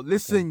 But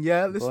listen,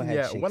 yeah, Go listen, ahead,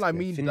 yeah. When I Shakespeare.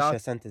 mean Finish your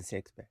that, sentence,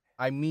 Shakespeare.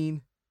 I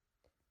mean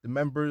the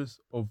members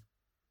of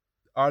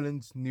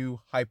Ireland's new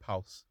hype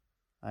house,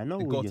 I know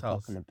the what GOAT you're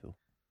house. talking about.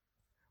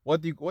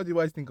 What do you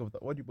guys think of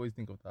that? What do you boys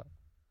think of that?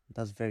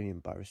 That's very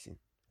embarrassing.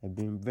 It's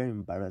been very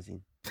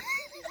embarrassing.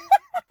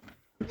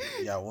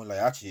 Yeah, well, like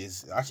actually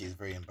is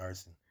very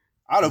embarrassing.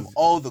 Out of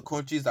all the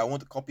countries that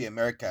want to copy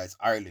America, it's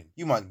Ireland.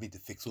 You might need to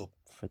fix up.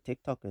 For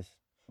TikTokers,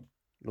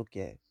 look,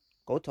 yeah,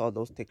 go to all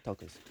those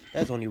TikTokers.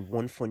 There's only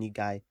one funny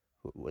guy.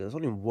 There's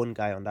only one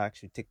guy on the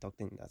actual TikTok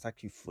thing that's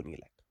actually funny.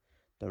 Like,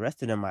 the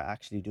rest of them are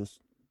actually just,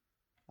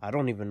 I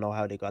don't even know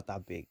how they got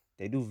that big.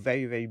 They do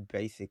very, very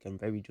basic and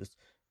very just,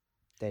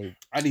 I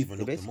didn't even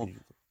they look them up. basically,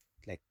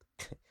 like,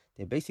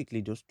 they're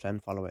basically just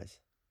trend followers.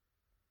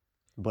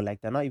 But,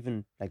 like, they're not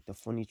even, like, the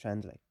funny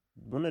trends. Like,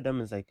 one of them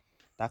is, like,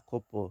 that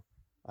couple,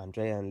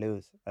 Andrea and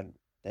Lewis, and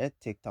their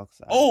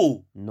TikToks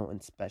are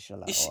nothing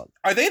special at all.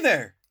 Are they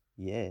there?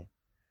 Yeah.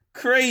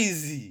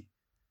 Crazy.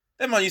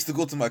 That man used to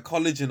go to my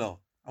college and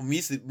all. And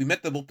we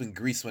met them up in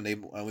Greece when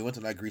we went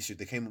to that Greece trip.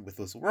 They came with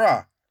us.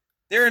 Rah!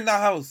 They're in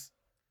that house.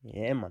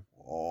 Yeah, man.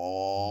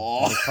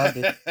 Oh.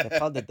 They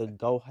called it the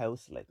Go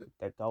House, like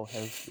the Go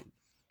House.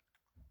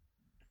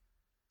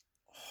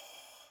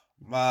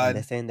 Man. And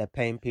they're saying they're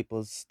paying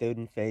people's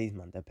student fees,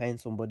 man. They're paying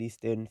somebody's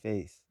student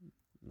fees.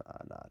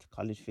 Nah, it's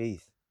college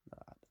fees.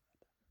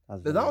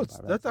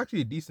 That's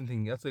actually a decent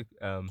thing. That's like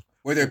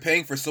where they're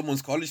paying for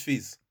someone's college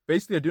fees.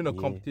 Basically, they're doing a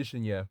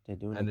competition, yeah. They're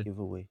doing a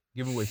giveaway.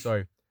 Giveaway,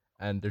 sorry.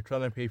 And they're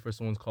trying to pay for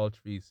someone's college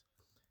fees.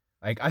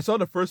 Like, I saw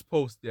the first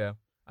post, yeah.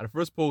 And the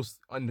first post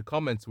on the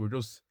comments were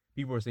just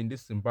people were saying,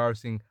 this is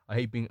embarrassing. I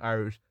hate being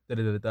Irish. Da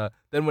da da da.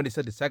 Then when they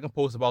said the second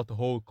post about the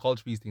whole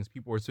college fees things,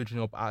 people were switching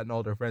up, adding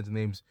all their friends'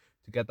 names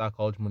to get that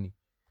college money.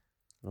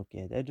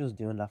 Okay, they're just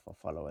doing that for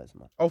followers,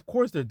 man. Of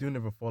course, they're doing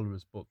it for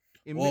followers, but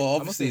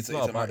obviously it's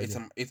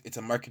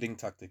a marketing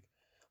tactic.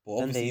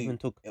 But then they even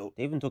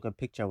took a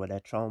picture where they're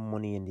throwing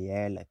money in the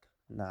air. Like,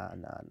 nah,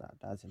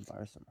 that's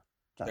embarrassing, man.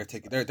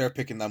 They're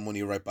picking that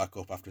money right back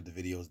up after the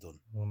video's done.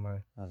 Oh my,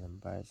 that's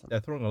embarrassing.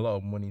 They're throwing a lot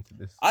of money into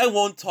this. I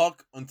won't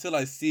talk until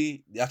I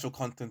see the actual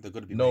content they're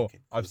going to be making.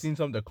 No, I've seen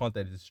some of their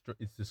content.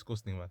 It's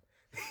disgusting, man.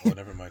 Oh,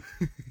 never mind.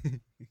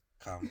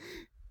 Calm.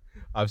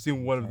 I've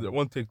seen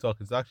one TikTok.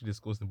 It's actually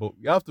disgusting, but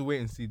you have to wait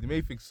and see. They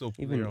may fix up.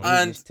 Even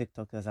and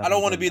TikTokers. I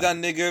don't want to be that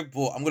nigga,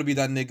 but I'm gonna be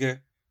that nigga.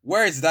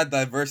 Where is that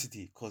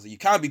diversity? Because you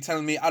can't be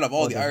telling me out of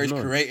all the Irish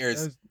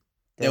creators,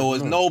 there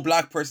was no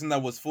black person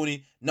that was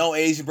funny, no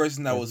Asian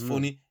person that was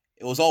funny.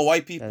 It was all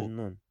white people.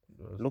 None.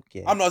 Look,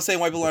 yeah. I'm not saying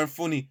white people aren't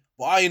funny,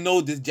 but I know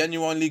there's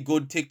genuinely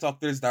good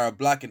TikTokers that are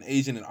black and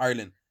Asian in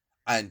Ireland,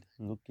 and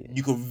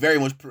you could very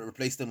much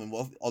replace them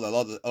with a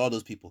lot of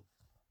those people.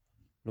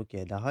 Look,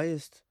 yeah, the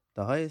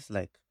highest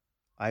like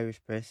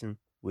Irish person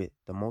with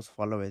the most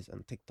followers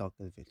on TikTok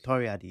is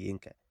Victoria the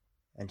Inca,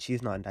 and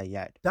she's not in that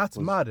yard. That's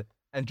mad.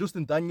 And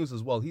Justin Daniels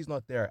as well. He's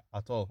not there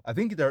at all. I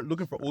think they're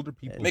looking for older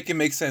people. Make it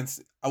make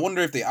sense. I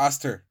wonder if they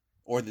asked her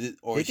or they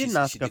didn't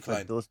ask her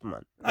for Dust,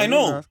 man. I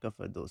know. Didn't ask her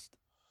for Dust.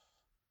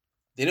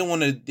 They didn't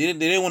want to. They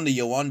didn't want to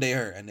Yewande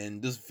her and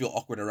then just feel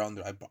awkward around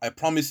her. I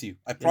promise you.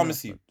 I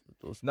promise you.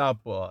 Nah,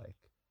 but like,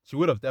 she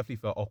would have definitely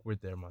felt awkward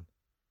there, man.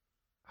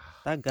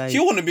 That guy. She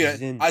wouldn't be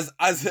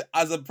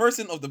as a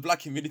person of the black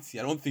community.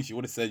 I don't think she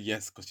would have said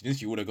yes because she knew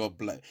she would have got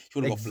black. She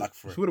would have got black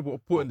for it. She would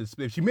have put in the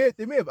split.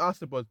 They may have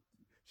asked her, but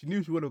she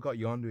knew she would have got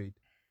Yewande.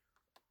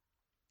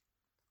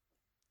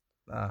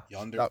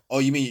 Yonder. Oh,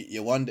 you mean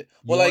Yewande?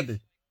 Well, like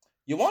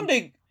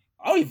Yewande,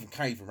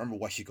 can't even remember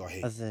why she got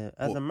hit. As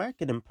a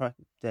marketing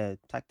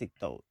tactic,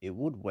 though, it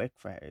would work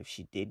for her if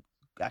she did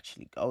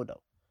actually go,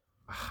 though.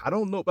 I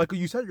don't know. Like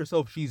you said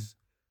yourself, she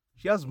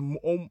has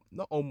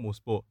not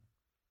almost, but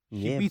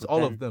she beats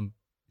all of them.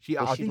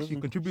 I think she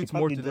contributes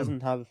more to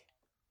them.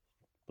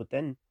 But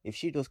then, if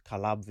she does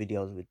collab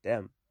videos with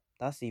them,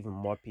 that's even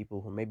more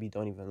people who maybe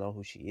don't even know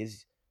who she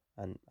is,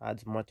 and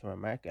adds more to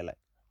America. Like,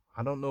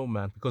 I don't know,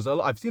 man, because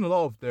I've seen a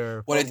lot of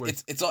their. But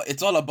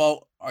it's all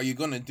about, are you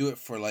gonna do it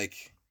for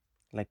like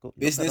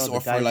business or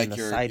for like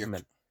your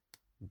sidemen?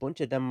 A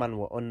bunch of them man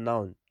were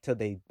unknown till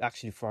they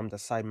actually formed a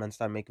sidemen,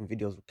 started making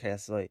videos with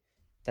KSI.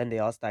 Then they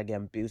all start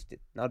getting boosted.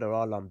 Now they're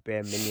all on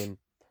bare million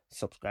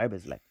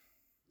subscribers. Like,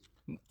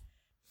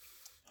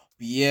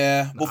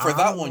 yeah, but for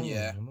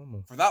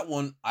that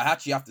one, I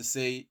actually have to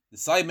say the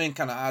sidemen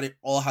kind of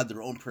all had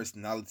their own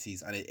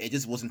personalities, and it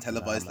just wasn't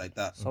televised like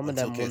that. Some of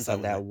them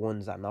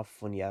ones are not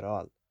funny at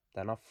all.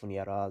 They're not funny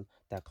at all.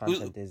 Their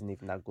content isn't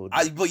even that good.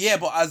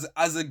 But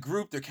as a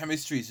group, their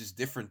chemistry is just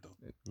different though.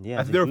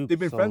 Yeah, they've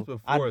been friends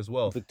before as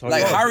well.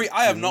 Like Harry,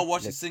 I have not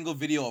watched a single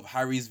video of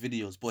Harry's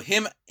videos, but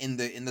him in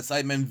the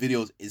Sidemen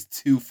videos is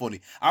too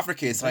funny. After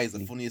KSI is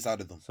the funniest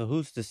out of them. So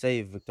who's to say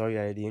if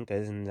Victoria the Inca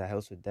isn't in the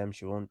house with them?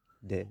 She won't.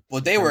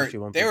 But they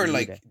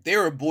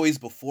were boys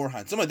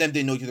beforehand. Some of them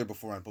didn't know each other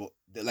beforehand, but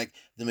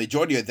the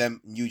majority of them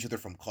knew each other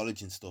from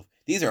college and stuff.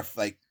 These are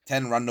like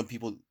 10 random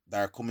people that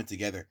are coming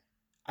together.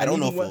 I don't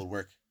know if it'll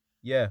work.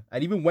 Yeah,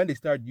 and even when they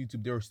started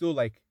YouTube, there was still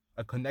like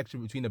a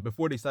connection between them.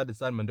 Before they started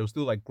Sidemen, there was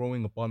still like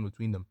growing a bond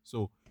between them.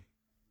 So,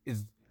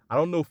 I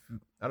don't know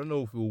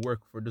if it will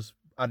work for just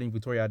adding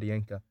Victoria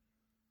Adienka.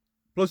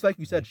 Plus, like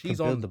you said, To she's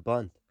build on. the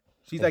bond.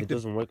 She's If like it the.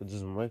 doesn't work, it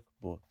doesn't work.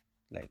 But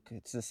like,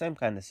 it's the same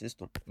kind of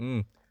system.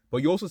 But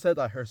you also said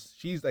that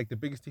she's like the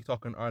biggest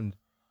TikToker in Ireland.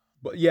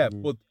 But yeah,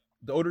 Mm. but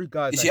the other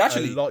guys Is like, she are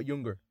actually? a lot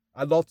younger,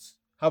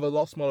 have a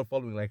lot smaller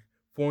following, like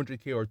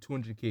 400K or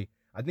 200K.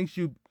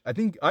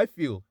 I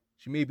feel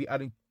she may be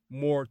adding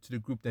more to the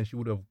group than she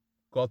would have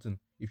gotten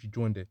if she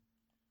joined it.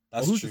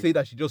 That's But who's true. to say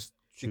that she just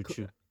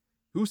True.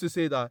 who's to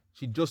say that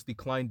she just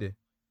declined it?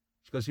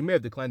 Because she may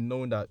have declined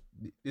knowing that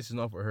this is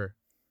not for her.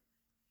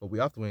 But we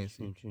have to wait and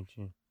see.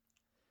 True.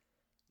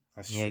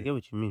 That's Yeah, I true. get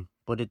what you mean.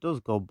 But it does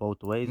go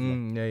both ways.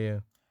 Yeah.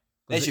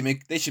 They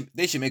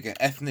should make an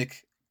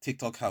ethnic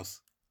TikTok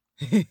house.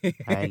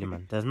 Highly,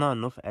 man. There's not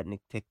enough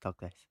ethnic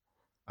TikTokers.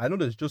 I know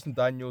there's Justin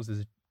Daniels,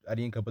 there's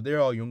Adinka, but they're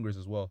all youngers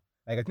as well.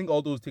 Like I think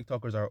all those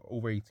TikTokers are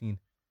over 18.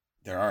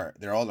 They're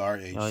all our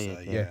age. Oh so,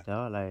 yeah, they're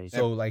all like.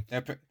 So like,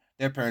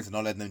 their parents are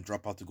not letting them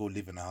drop out to go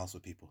live in a house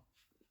with people.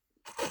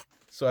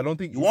 so I don't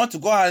think You want to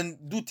go out and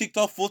do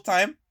TikTok full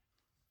time?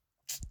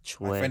 My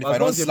Swear. friend, if as I long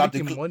don't as you're slap the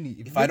making cl- money,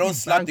 if I don't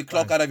slap the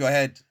clock out of your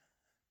head,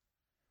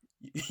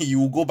 you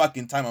will go back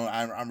in time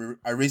and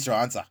erase your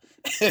answer.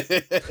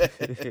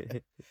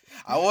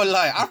 I won't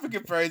lie.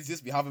 African parents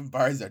just be having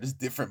bars that are just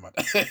different, man.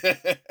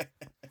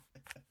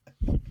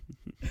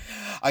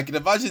 I can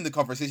imagine the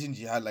conversations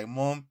you had, like,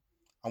 Mom,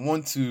 I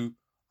want to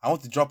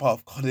drop out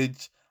of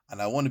college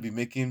and I want to be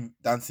making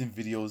dancing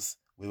videos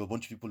with a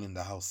bunch of people in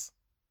the house.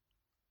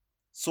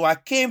 So I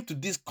came to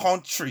this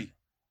country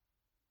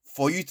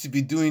for you to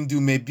be doing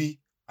do maybe,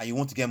 and you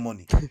want to get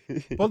money.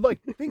 But like,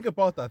 think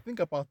about that.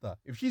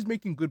 If she's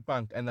making good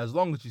bank, and as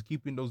long as she's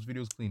keeping those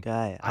videos clean,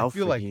 Guy, I Alfred,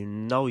 feel like you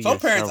know Some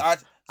yourself. parents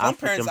actually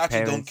African don't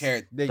parents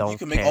care. You don't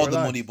can make care. all the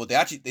Relax. money, but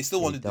they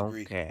still want They a don't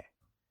degree. care.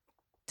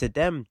 To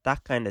them,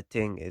 that kind of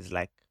thing is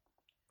like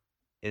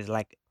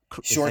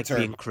Short term.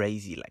 being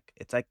crazy. Like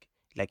it's like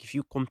if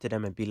you come to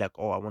them and be like,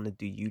 "Oh, I want to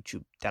do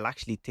YouTube," they'll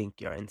actually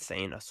think you're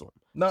insane or something.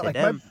 not To like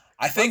them,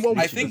 I think my mom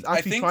I was think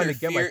actually trying their to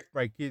get fear.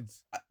 my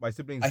kids, my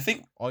siblings, I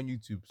think on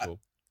YouTube. So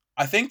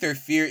I think their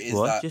fear is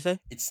what that you say?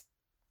 it's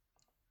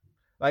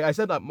like I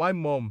said, that my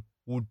mom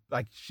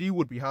she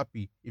would be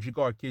happy if she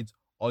got her kids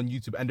on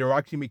YouTube and they're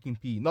actually making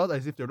P, not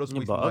as if they're just Yeah,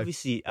 wasting but life.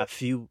 obviously, a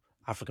few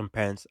African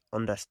parents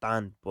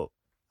understand, but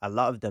a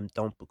lot of them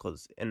don't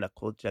because in the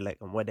culture, like,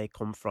 and where they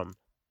come from,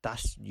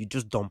 you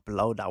just don't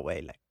blow that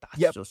way. Like that's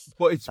Yeah, just.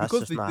 But it's that's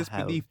because just they not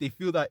disbelief. They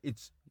feel that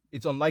it's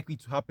unlikely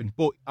to happen.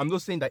 But I'm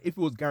just saying that if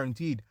it was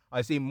guaranteed,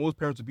 I say most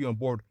parents would be on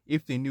board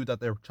if they knew that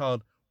their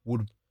child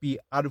would be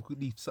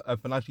adequately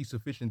financially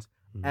sufficient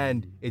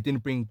and it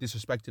didn't bring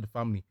disrespect to the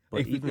family.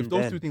 But If even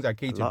those then, two things are a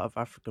catered, lot of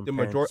African the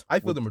parents I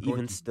feel the would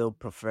majority. even still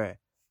prefer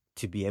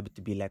to be able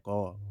to be like,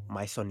 "Oh,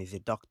 my son is a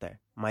doctor.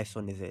 My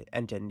son is an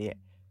engineer."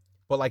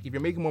 But like, if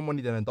you're making more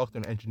money than a doctor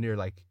and engineer,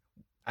 like,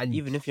 and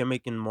Even if you're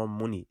making more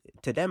money,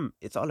 to them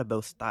it's all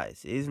about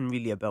status. It isn't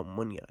really about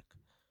money. Like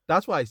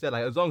that's why I said,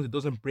 like, as long as it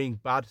doesn't bring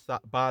bad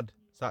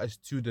status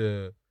to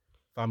the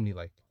family,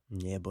 like.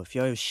 yeah, but if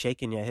you're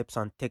shaking your hips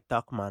on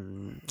TikTok,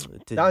 man,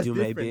 to That's do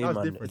different. maybe, That's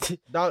man.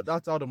 different.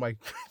 That's out of my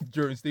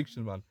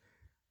jurisdiction, man.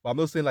 But I'm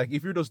not saying, like,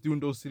 if you're just doing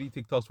those silly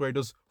TikToks where you're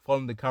just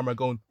following the camera,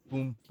 going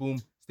boom, boom,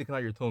 sticking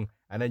out your tongue,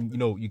 and then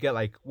you get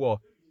like what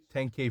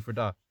 10K for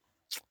that.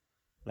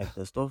 Like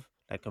the stuff.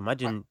 Like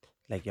imagine,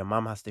 like your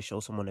mom has to show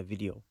someone a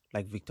video,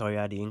 like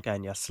Victoria the Inca,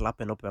 and you're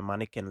slapping up a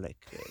mannequin, like.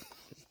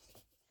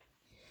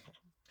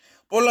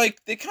 But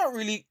like they can't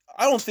really.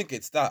 I don't think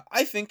it's that.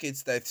 I think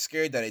it's that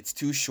scared that it's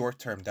too short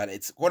term. That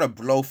it's gonna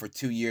blow for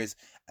 2 years,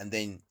 and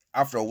then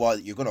after a while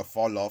you're gonna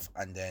fall off,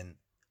 and then,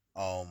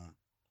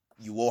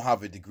 you won't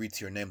have a degree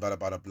to your name. Blah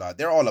blah blah blah.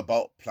 They're all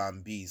about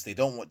plan Bs. They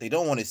don't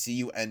want to see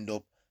you end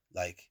up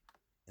like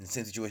in the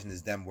same situation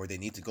as them, where they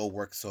need to go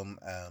work some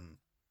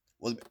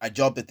a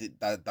job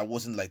that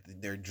wasn't like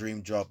their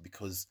dream job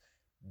because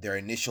their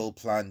initial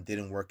plan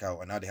didn't work out,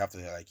 and now they have to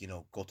like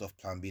go to a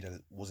plan B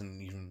that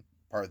wasn't even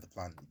part of the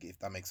plan, if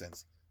that makes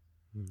sense.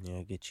 Yeah,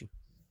 I get you.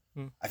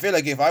 I feel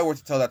like if I were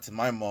to tell that to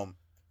my mom,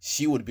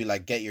 she would be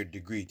like, get your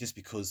degree, just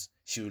because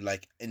she would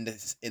like, in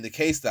the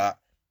case that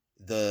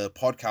the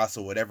podcast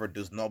or whatever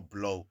does not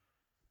blow,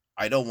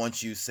 I don't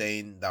want you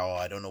saying that, oh,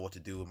 I don't know what to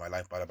do with my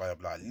life, blah, blah, blah,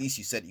 blah. At least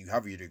you said you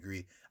have your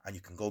degree and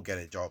you can go get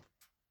a job.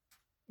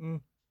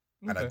 And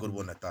a good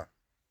one at that.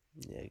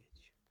 Yeah, I get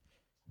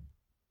you.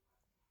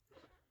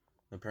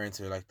 My parents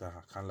are like that,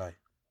 I can't lie.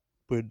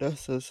 But in that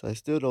sense, I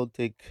still don't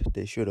think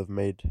they should have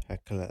made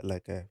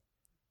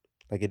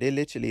like it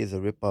literally is a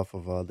rip off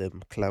of all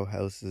them cloud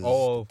houses,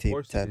 Oh, of Tape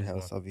course it 10 is,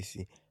 house, man.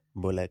 obviously.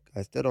 But like,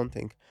 I don't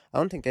think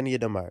any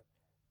of them are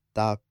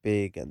that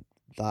big and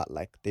that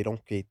like they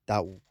don't create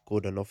that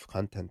good enough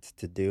content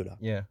to do that.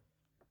 Yeah,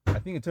 I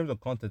think in terms of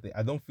content,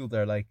 I don't feel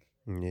they're like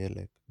Yeah,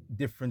 like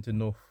different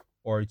enough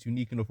or it's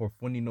unique enough or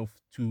funny enough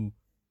to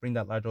bring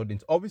that large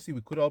audience. Obviously,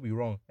 we could all be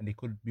wrong and they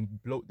could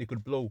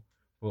blow,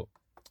 but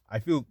I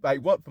feel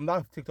like what from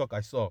that TikTok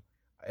I saw,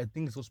 I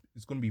think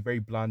it's going to be very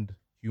bland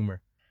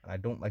humor, and I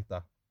don't like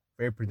that.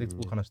 Very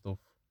predictable kind of stuff.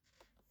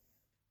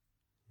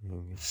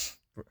 mm,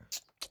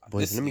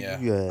 Boys, let me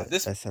give you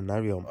a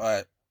scenario.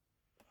 All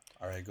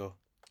right, go.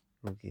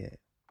 Okay.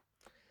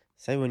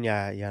 Say when you're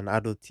an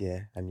adult,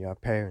 yeah, and you're a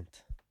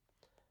parent,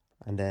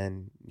 and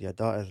then your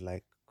daughter's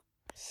like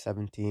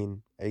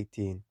 17,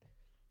 18,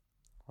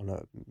 or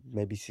no,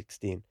 maybe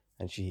 16,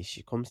 and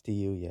she comes to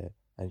you, yeah,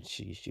 and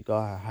she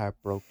got her heart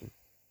broken,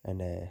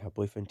 and her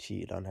boyfriend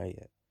cheated on her,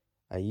 yeah.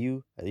 Are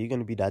you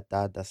gonna be that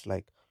dad that's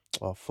like,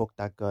 oh fuck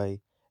that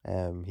guy,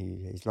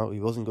 he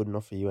wasn't good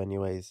enough for you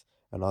anyways,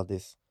 and all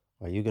this?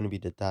 Or are you gonna be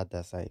the dad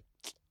that's like,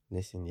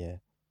 listen, yeah,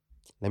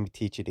 let me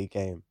teach you the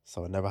game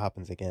so it never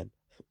happens again?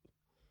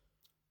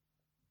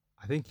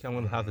 I think I'm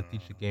gonna have to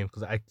teach the game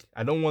because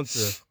I don't want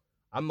to.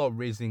 I'm not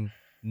raising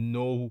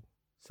no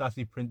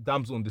sassy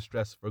damsel in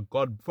distress. For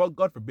God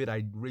forbid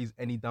I raise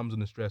any damsel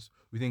in distress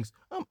who thinks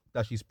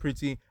that she's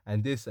pretty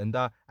and this and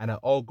that and that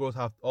all guys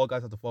have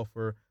to fall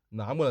for her.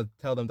 No, I'm gonna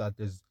tell them that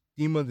there's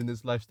demons in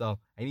this lifestyle.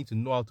 I need to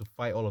know how to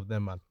fight all of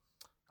them, man.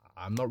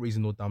 I'm not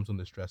raising no damsel in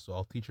distress, so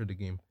I'll teach her the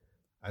game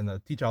and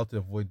teach her how to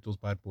avoid those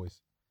bad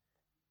boys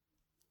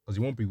because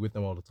you won't be with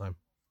them all the time.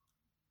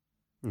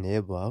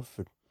 Yeah, but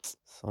Alfred,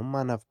 some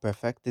man have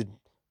perfected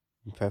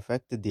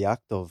the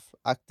act of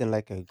acting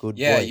like a good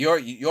Yeah, boy.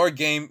 your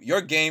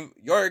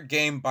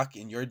game back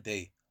in your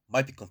day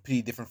might be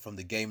completely different from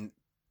the game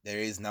there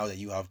is now that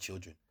you have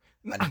children.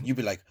 And you'd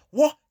be like,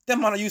 what?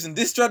 Them man are using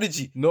this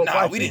strategy. No,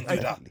 nah, we didn't do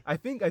that. I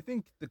think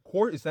the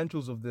core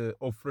essentials of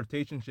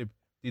flirtationship,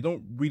 they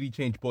don't really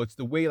change, but it's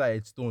the way that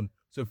it's done.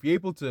 So if you're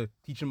able to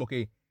teach them,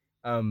 okay,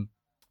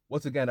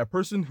 once again, a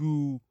person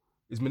who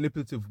is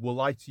manipulative will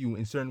lie to you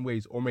in certain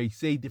ways or may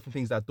say different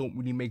things that don't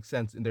really make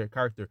sense in their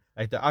character.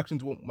 Like their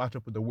actions won't match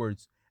up with the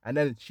words. And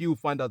then she will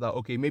find out that,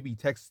 okay, maybe he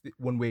texts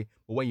one way,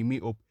 but when you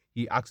meet up,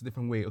 he acts a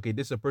different way. Okay,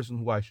 this is a person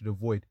who I should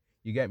avoid.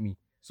 You get me?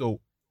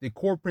 So the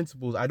core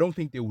principles, I don't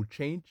think they will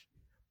change,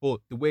 but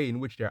the way in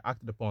which they're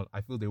acted upon,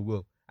 I feel they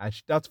will. And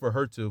that's for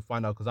her to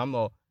find out because I'm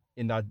not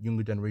in that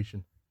younger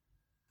generation.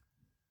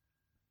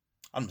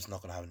 I'm just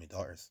not going to have any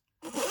daughters.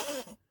 We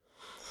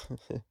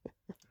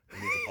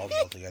need to pause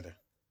altogether.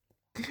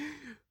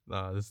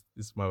 Nah, this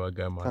is my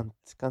guy, man.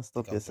 Can't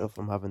stop yourself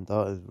from having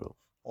daughters, bro.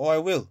 Oh, I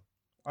will.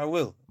 I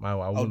wouldn't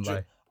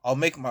lie. I'll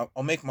make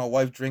my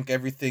wife drink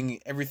everything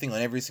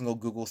on every single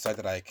Google site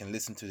that I can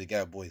listen to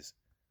get boys.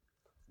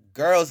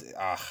 Girls,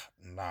 nah,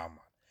 man.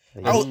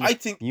 I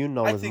think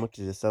as much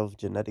as yourself.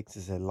 Genetics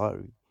is a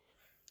lottery.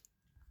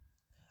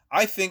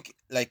 I think,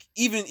 like,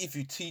 even if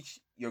you teach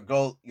your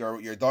girl,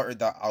 your daughter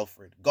that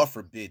Alfred, God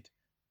forbid,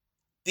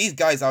 these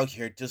guys out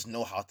here just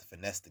know how to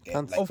finesse the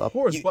game. Like, of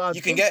course, you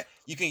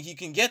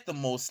can get the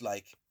most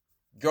like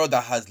girl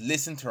that has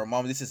listened to her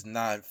mom. This is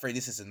not afraid.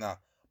 This is not.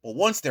 But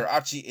once they're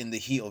actually in the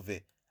heat of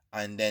it,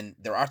 and then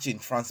they're actually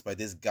entranced by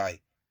this guy,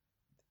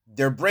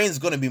 their brain's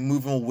gonna be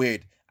moving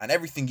weird, and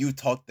everything you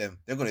taught them,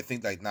 they're gonna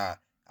think like, nah,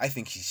 I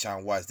think she's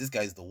Sean Wise. This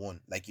guy's the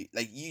one.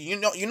 You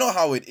know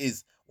how it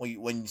is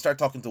when you start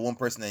talking to one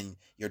person and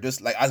you're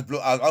just like as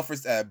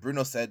Alfred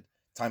Bruno said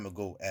time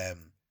ago,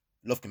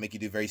 love can make you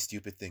do very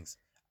stupid things,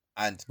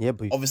 and yeah,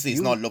 but obviously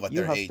it's not love at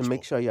their age. You have to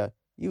make sure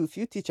if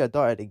you teach your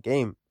daughter the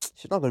game,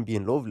 she's not gonna be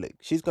in love. Like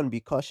she's gonna be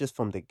cautious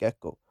from the get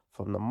go.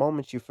 From the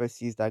moment she first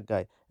sees that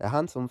guy, a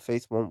handsome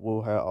face won't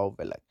woo her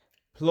over. Like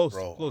plus,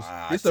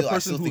 this is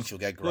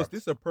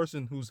a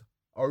person who's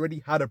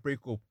already had a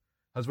breakup,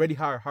 has already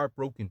had her heart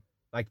broken,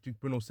 like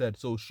Bruno said.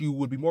 So she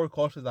would be more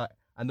cautious that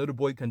another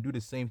boy can do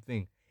the same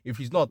thing. If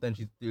she's not, then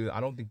I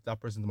don't think that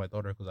person's my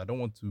daughter because I don't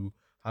want to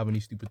have any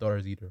stupid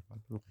daughters either.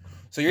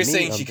 So you're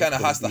saying she kind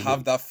of has to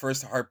have that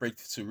first heartbreak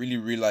to really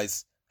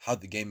realize how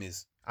the game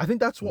is. I think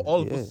that's what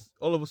all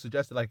of us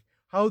suggested. Like,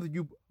 how did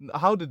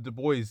the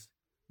boys,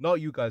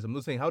 not you guys, I'm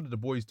not saying how did the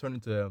boys turn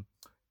into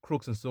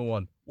crooks and so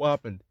on? What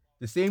happened?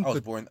 The same. I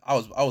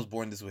was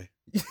born this way.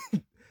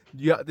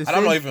 Yeah,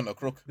 I'm not even a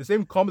crook. The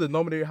same common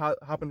denominator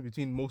happened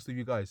between most of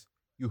you guys.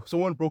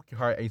 Someone broke your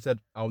heart and you said,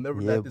 "I'll never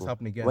let this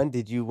happen again." When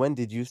did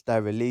you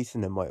start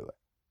releasing them, Moira?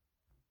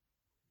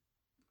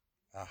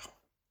 It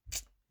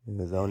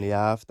was only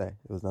after.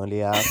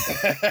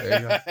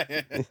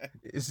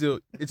 It's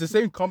the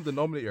same common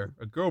denominator.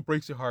 A girl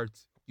breaks your heart.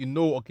 You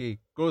know, okay,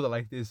 girls are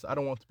like this. I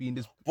don't want to be in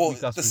this. But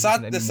the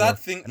sad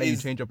thing and then is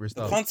you change up your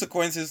style. The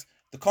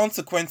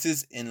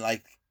consequences in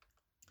like,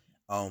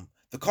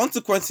 the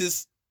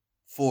consequences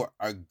for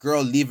a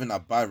girl leaving a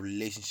bad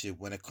relationship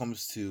when it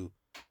comes to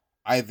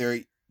either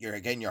you're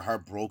getting your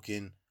heart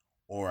broken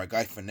or a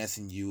guy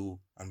finessing you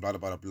and blah blah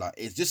blah blah.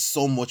 It's just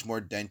so much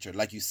more danger.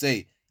 Like you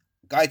say,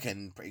 guy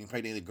can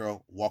impregnate the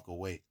girl, walk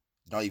away,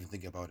 not even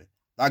think about it.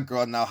 That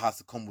girl now has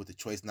to come with the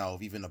choice now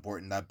of even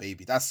aborting that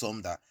baby. That's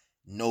something that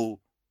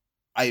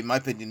in my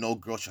opinion, no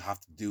girl should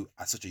have to do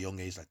at such a young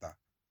age like that.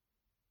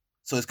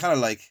 So it's kind of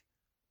like,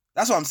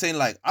 that's what I'm saying.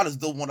 Like, I just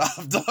don't want to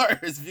have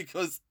daughters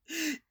because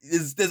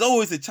there's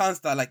always a chance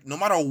that, like, no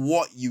matter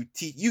what you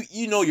teach,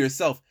 you know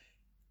yourself,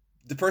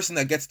 the person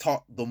that gets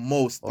taught the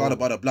most, blah, Oh,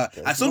 blah, blah, blah.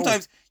 there's And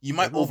sometimes you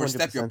might there's no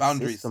overstep your 100%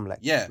 boundaries. system like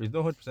Yeah. There's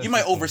no 100%. You might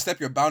system. overstep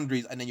your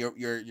boundaries, and then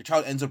your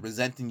child ends up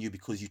resenting you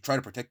because you try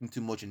to protect them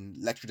too much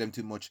and lecture them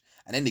too much,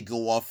 and then they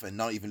go off and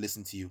not even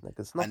listen to you. Like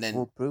it's not And then-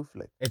 foolproof.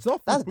 Like It's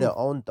not that's their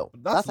foolproof. own though.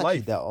 That's That's actually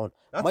life. their own.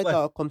 That's My life.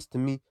 daughter comes to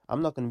me,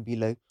 I'm not gonna be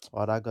like,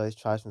 oh, that guy's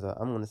trash. And so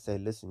I'm gonna say,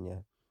 listen, yeah,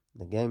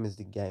 the game is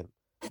the game.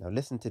 Now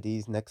listen to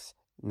these next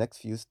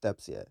few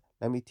steps here.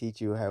 Let me teach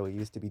you how it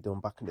used to be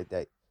done back in the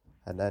day.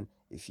 And then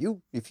if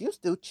you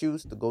still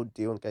choose to go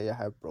deal and get your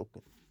heart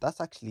broken, that's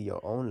actually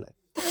your own life.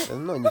 There's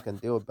nothing you can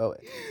do about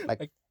it.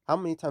 Like how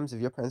many times have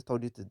your parents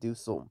told you to do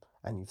something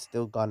and you've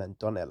still gone and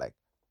done it? Like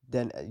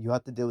then you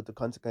have to deal with the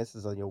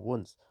consequences on your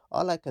wounds.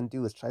 All I can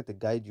do is try to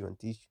guide you and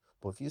teach you.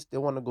 But if you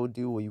still want to go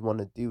do what you want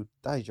to do,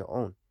 that is your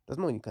own. There's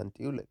nothing you can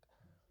do. Like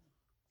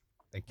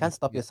Like, can't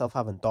stop yourself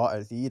having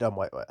daughters either.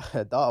 My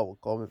daughter will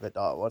call me, but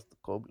daughter wants to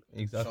come.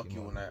 Exactly.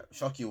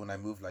 Shock you when I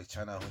moved like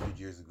China 100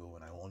 years ago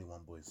when I only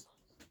want boys.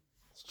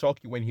 It's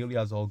chalky when he only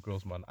has all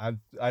girls, man.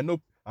 I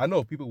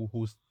know people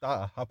who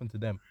that happened to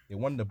them. They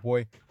wanted a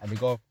boy and they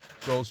got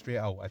girls straight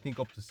out. I think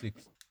up to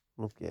 6.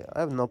 Look, yeah, I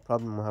have no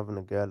problem with having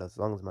a girl as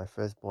long as my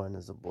firstborn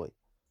is a boy.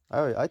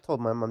 I told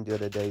my mom the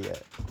other day, yeah,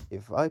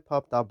 if I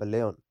pop that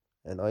balloon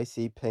and I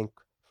see pink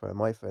for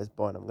my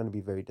firstborn, I'm gonna be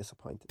very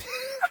disappointed.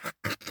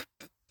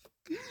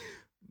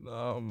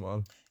 Nah,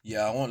 man.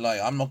 Yeah, I won't lie.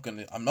 I'm not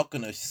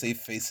gonna save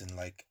face and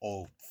like,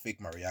 oh, fake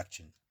my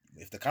reaction.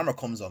 If the camera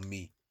comes on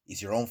me,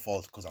 it's your own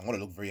fault because I'm gonna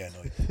look very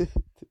annoyed.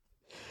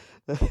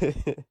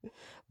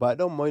 But I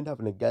don't mind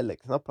having a girl. Like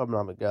it's not a problem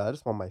having a girl. I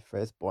just want my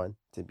firstborn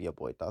to be a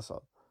boy. That's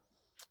all.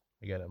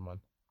 I get it, man.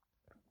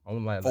 I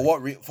won't lie.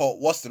 For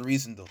what's the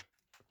reason though?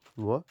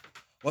 What?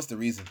 What's the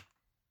reason?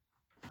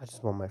 I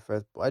just want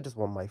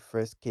my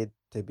first kid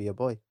to be a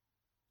boy.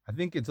 I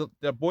think it's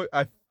that boy.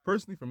 I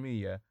personally, for me,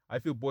 yeah, I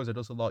feel boys are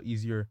just a lot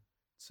easier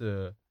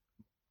to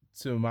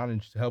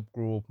manage to help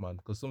grow up, man.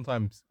 Because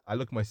sometimes I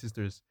look at my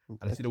sisters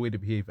and I see the way they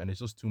behave, and it's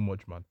just too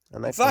much, man.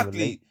 And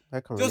Exactly. I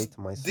can Just relate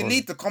to my son.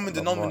 delete the common a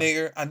lot more.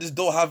 denominator and just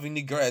don't have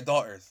any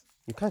daughters.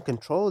 You can't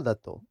control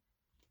that though.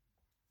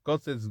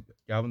 God says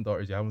you haven't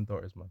daughters,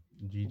 man.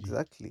 GG.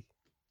 Exactly.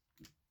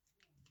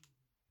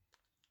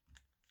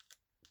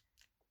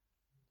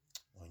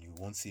 Well, you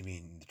won't see me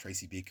in the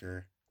Tracy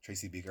Baker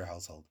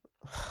household.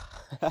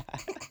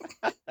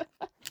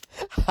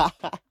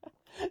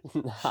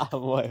 Nah,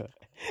 boy.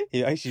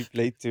 You actually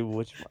played too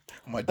much, man.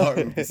 My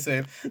daughter would be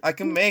saying, "I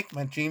can make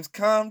my dreams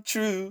come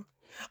true.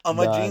 All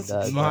my Nah, dreams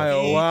nah, be nah.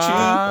 true."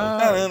 Wow.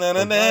 Na, na, na,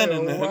 na, na,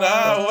 na,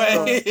 na,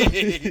 way.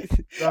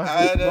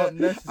 That's not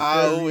necessary.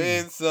 I'll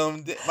win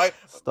someday.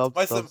 Stop.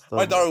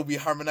 My daughter will be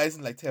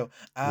harmonizing like Tail.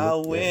 I'll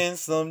Look, yeah. win And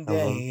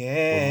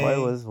someday.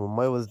 when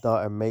my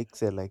daughter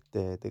makes it like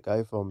the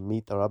guy from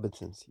Meet the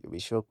Robinsons, you'll be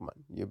shocked,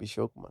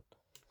 man.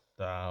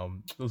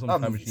 Damn. Those some That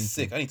time movie's machine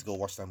sick. thing. I need to go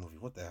watch that movie.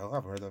 What the hell? I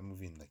haven't heard that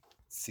movie in like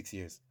 6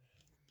 years.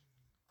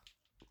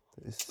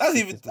 That's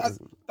even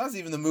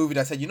the movie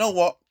that said, you know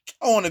what?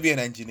 I want to be an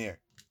engineer.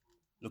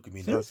 Look at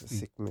me now. That's a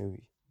sick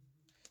movie.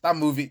 That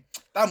movie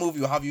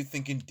will have you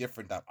thinking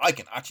different. That I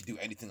can actually do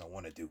anything I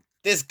want to do.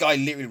 This guy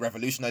literally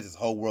revolutionized his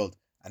whole world,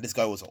 and this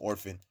guy was an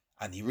orphan,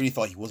 and he really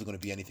thought he wasn't going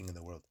to be anything in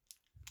the world.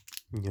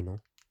 You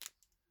know.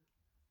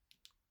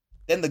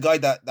 Then the guy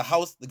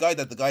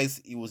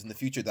he was in the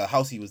future, the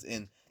house he was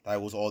in,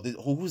 that was all this.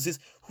 Who's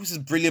this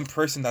brilliant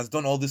person that's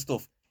done all this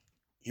stuff?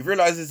 He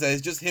realizes that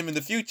it's just him in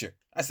the future.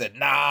 I said,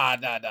 nah.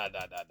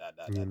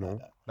 You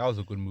know. That was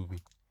a good movie.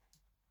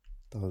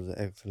 That was an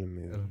excellent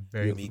movie.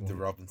 Very Meet good the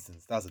movie.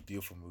 Robinsons. That was a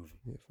beautiful movie.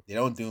 Beautiful. They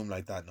don't do him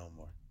like that no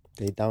more.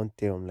 They don't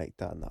do him like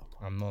that now.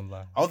 I'm not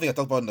lying. I don't think I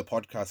talked about it in the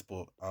podcast,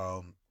 but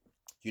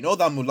you know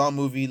that Mulan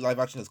movie live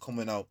action that's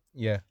coming out.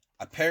 Yeah.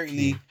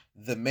 Apparently,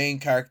 the main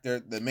character,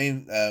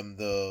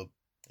 the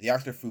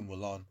actor from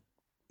Mulan,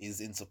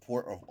 is in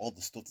support of all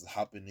the stuff that's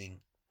happening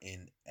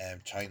in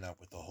China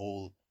with the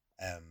whole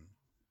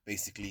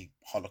basically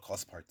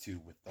Holocaust Part 2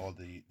 with all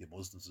the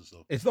Muslims and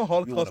stuff. It's not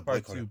wanna Holocaust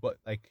Part boycott 2, it. but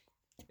like,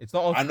 it's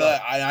not.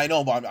 I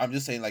know, but I'm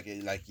just saying the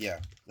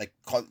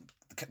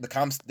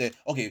camps.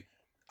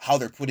 How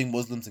they're putting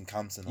Muslims in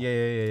camps and all.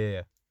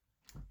 Yeah.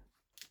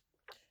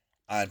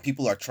 And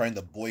people are trying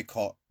to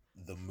boycott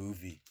the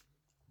movie,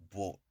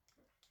 but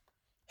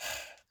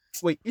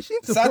Wait, is she in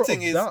The sad support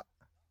thing of is- that?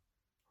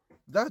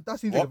 That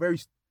seems like a What? very.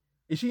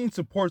 Is she in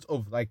support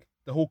of like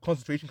the whole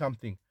concentration camp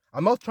thing?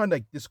 I'm not trying to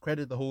like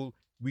discredit the whole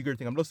Uyghur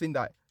thing. I'm just saying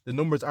that the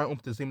numbers aren't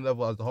up to the same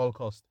level as the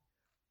Holocaust.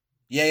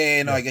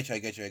 yeah, no, Yeah. I get you.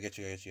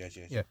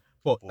 Yeah.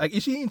 But But- like,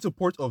 is she in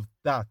support of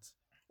that,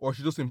 or is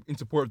she just in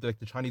support of like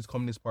the Chinese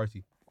Communist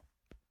Party?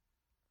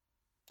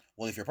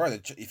 Well, if you're part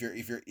of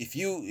if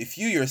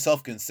you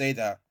yourself can say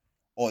that,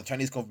 oh, the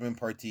Chinese government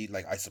party,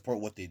 like I support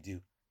what they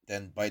do,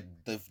 then by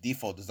the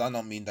default, does that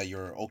not mean that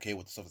you're okay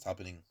with the stuff that's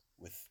happening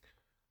with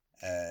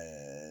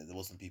the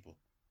Muslim people?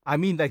 I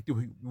mean, like,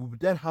 we would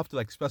then have to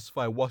like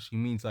specify what she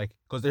means, like,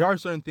 because there are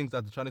certain things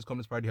that the Chinese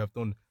Communist Party have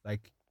done,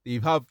 like they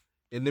have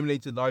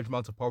eliminated large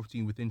amounts of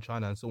poverty within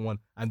China and so on,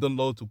 and done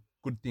loads of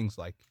good things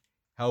like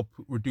help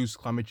reduce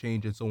climate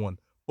change and so on.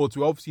 But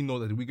we obviously know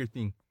that the Uyghur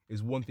thing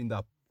is one thing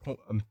that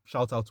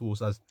shouts out to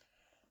us as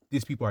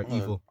these people are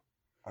evil.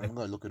 I'm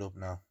gonna look it up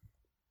now.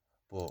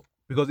 But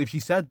because if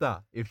she said,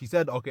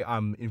 okay,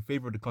 I'm in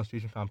favor of the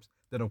concentration camps,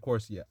 then of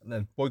course, yeah. And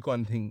then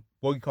boycott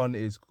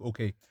is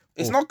okay.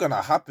 It's not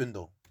gonna happen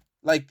though.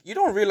 Like, you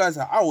don't realize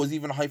that I was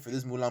even hyped for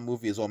this Mulan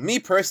movie as well. Me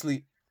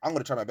personally, I'm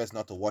gonna try my best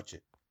not to watch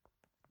it.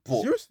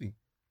 But seriously,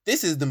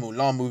 this is the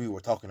Mulan movie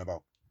we're talking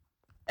about.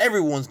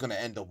 Everyone's gonna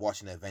end up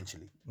watching it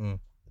eventually.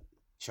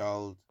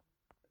 Child.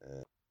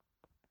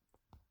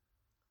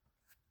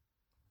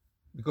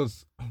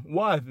 Because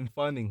what I've been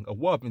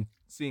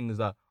seeing is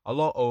that a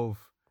lot of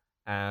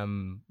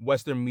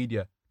Western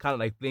media kind of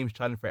like blames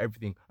China for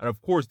everything, and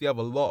of course they have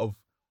a lot of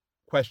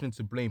questions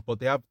to blame, but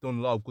they have done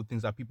a lot of good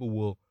things that people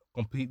will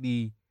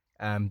completely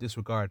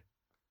disregard.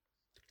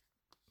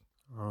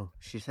 Oh,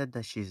 she said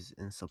that she's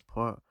in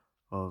support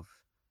of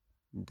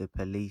the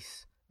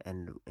police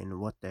and in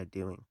what they're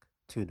doing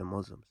to the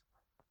Muslims.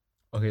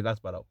 Okay, that's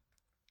bad out.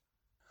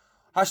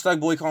 Hashtag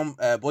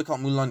boycott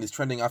Mulan is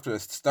trending after the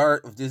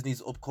start of Disney's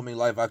upcoming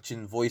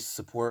live-action voice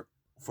support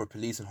for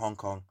police in Hong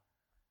Kong.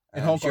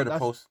 In Hong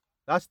Kong,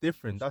 that's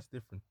different.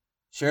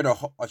 Shared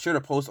a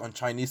post on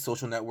Chinese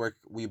social network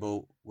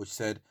Weibo, which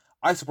said,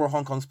 "I support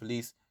Hong Kong's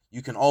police.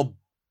 You can all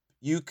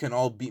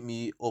beat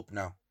me up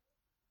now."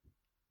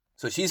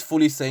 So she's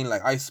fully saying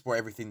like, I support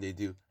everything they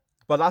do.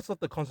 But that's not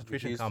the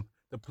concentration camp.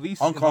 The police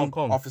Hong Kong, in Hong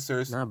Kong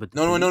officers. No. It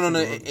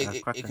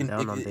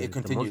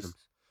continues.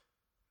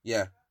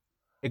 Yeah.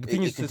 It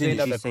continues to say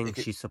that she's saying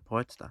she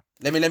supports that.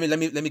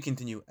 Let me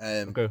continue.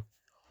 Okay.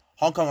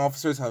 Hong Kong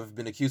officers have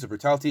been accused of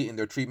brutality in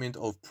their treatment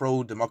of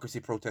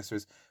pro-democracy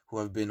protesters who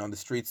have been on the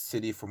streets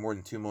city for more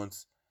than 2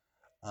 months.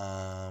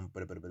 I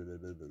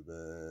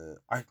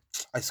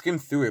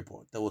skimmed through it,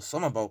 but there was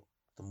some about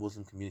the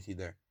Muslim community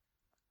there.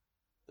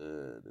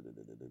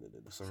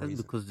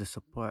 Because the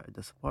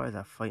supporters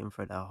are fighting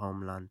for their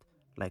homeland,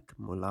 like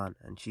Mulan,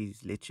 and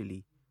she's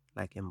literally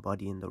like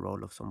embodying the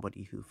role of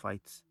somebody who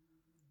fights.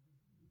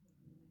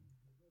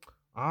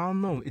 I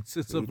don't know. It's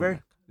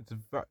very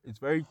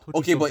touchy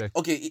okay, subject. But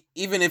okay,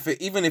 even if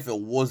it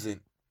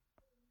wasn't,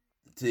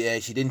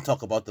 she didn't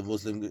talk about the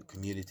Muslim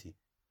community.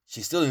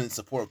 She's still in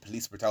support of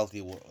police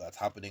brutality that's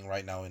happening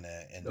right now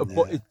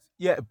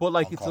but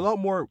like it's a lot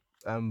more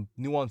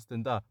nuanced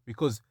than that,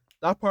 because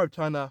that part of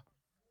China,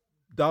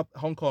 that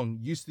Hong Kong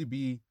used to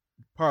be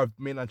part of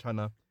mainland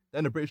China.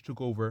 Then the British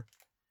took over.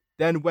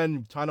 Then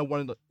when China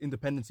wanted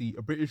independence,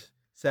 the British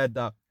said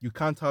that you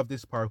can't have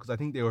this part because I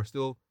think it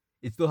still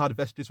had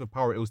vestiges of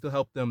power. It would still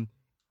help them.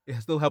 It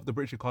still helped the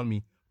British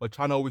economy. But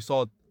China always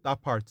saw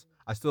that part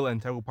as still an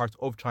integral part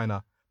of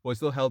China. But it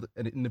still held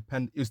an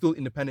independent. It was still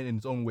independent in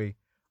its own way.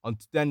 And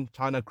then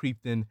China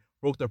creeped in,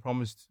 broke their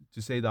promise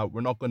to say that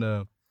we're not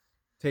gonna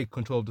take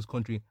control of this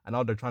country, and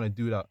now they're trying to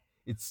do that.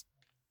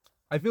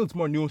 I feel it's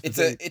more nuanced. It's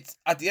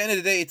at the end of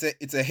the day,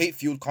 it's a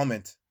hate-fueled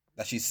comment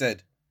that she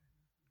said.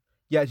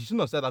 Yeah, she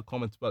shouldn't have said that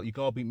comment, but you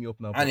can all beat me up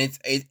now. And it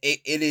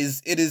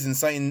is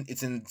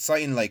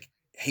inciting like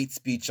hate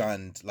speech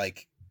and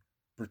like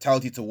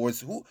brutality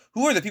towards who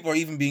are the people are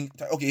even being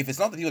okay. If it's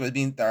not the people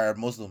that are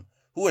Muslim,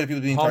 who are the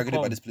people being targeted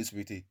by this police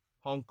brutality?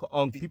 Hong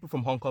Kong people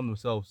from Hong Kong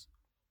themselves.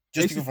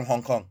 Just people from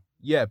Hong Kong.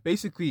 Yeah,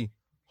 basically,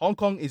 Hong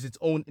Kong is its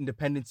own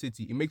independent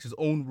city. It makes its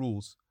own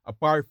rules.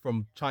 Apart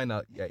from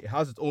China, yeah, it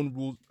has its own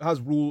rules. It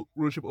has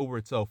rulership over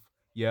itself.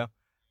 Yeah,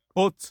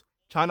 but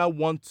China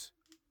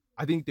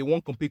I think they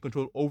want complete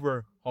control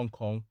over Hong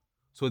Kong,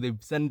 so they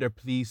send their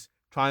police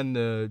trying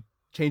to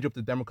change up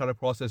the democratic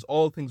process,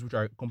 all things which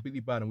are completely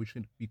bad and which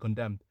should be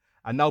condemned.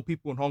 And now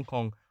people in Hong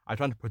Kong are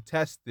trying to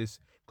protest this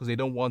because they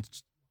don't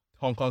want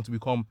Hong Kong to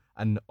become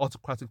an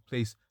autocratic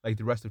place like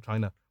the rest of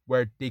China,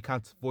 where they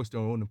can't voice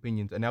their own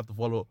opinions and they have to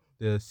follow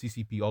the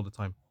CCP all the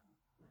time.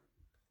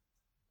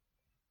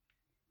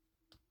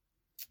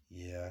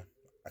 Yeah,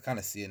 I kind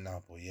of see it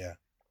now, but yeah,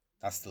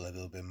 that's still a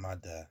little bit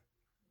mad.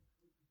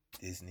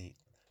 Disney.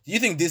 Do you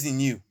think Disney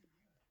knew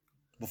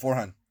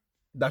beforehand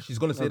that she's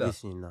gonna say that?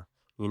 Obviously not.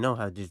 You know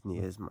how Disney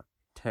is, man.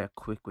 They're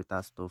quick with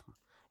that stuff.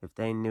 If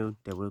they knew,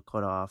 they will cut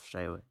it off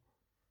straight away.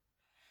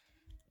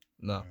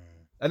 No.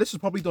 And this was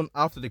probably done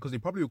after because they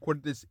probably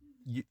recorded this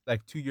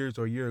like 2 years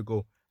or a year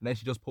ago, and then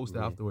she just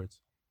posted afterwards.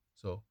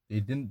 So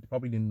they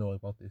probably didn't know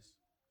about this.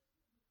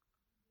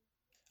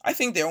 I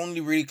think they're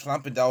only really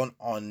clamping down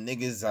on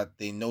niggas that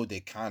they know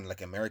they can,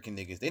 like American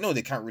niggas. They know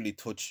they can't really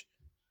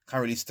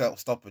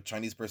stop a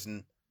Chinese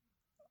person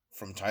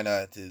from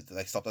China to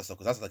like stop that stuff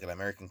because that's like an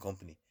American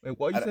company. Wait,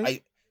 what are you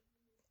saying?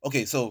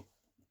 Okay, so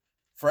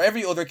for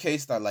every other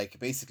case that like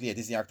basically a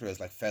Disney actor has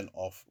like fell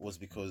off was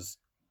because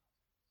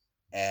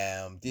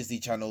Disney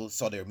Channel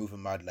saw they were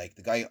moving mad. Like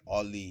the guy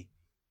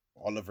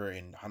Oliver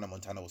in Hannah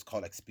Montana was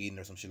caught like speeding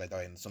or some shit like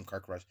that in some car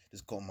crash.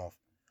 Just cut him off.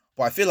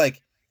 But I feel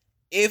like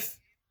if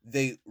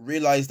they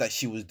realized that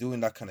she was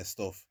doing that kind of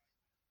stuff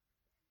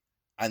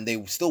and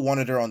they still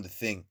wanted her on the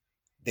thing,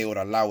 they would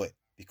allow it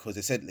because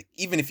they said like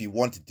even if you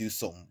want to do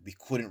something, we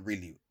couldn't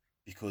really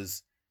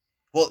because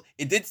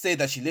it did say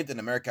that she lived in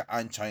America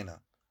and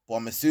China, but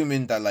I'm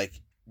assuming that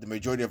like the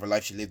majority of her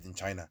life she lived in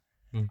China.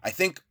 I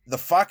think the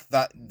fact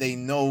that they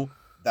know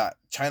that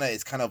China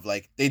is kind of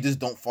like they just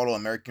don't follow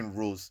American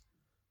rules,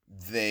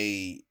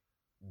 they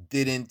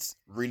didn't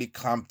really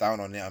clamp down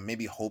on it and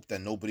maybe hope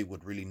that nobody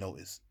would really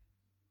notice.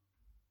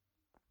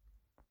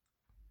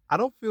 I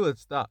don't feel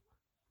it's that.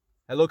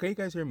 Hello, can you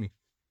guys hear me?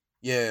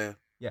 Yeah.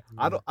 Yeah.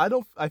 Yeah.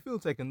 I feel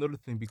it's like another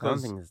thing I don't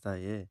because think it's that.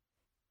 Yeah.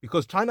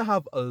 because China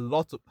has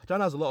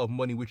a lot of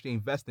money which they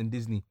invest in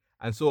Disney,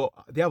 and so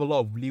they have a lot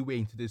of leeway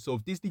into this. So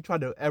if Disney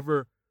tried to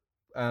ever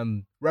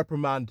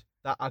reprimand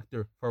that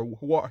actor for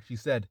what she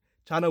said,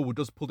 China would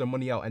just pull their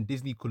money out, and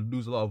Disney could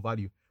lose a lot of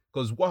value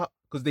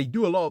because they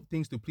do a lot of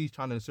things to please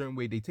China in a certain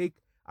way.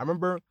 I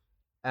remember,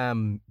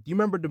 do you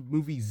remember the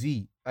movie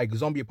Z, like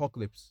Zombie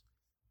Apocalypse?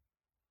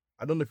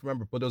 I don't know if you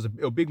remember, but there was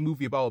a big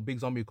movie about a big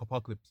zombie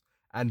apocalypse,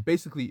 and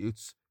basically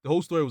it's the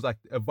whole story was like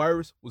a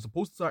virus was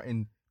supposed to start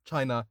in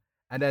China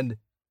and then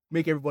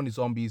make everybody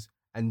zombies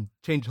and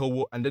change the whole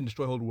world and then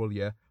destroy the whole world.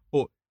 Yeah,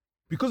 but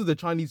because of the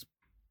Chinese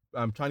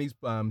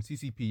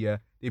CCP, yeah,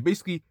 they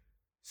basically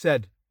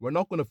said we're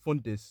not going to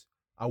fund this.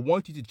 I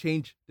want you to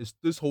change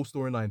this whole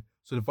storyline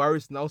so the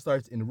virus now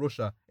starts in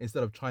Russia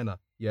instead of China.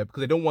 Yeah,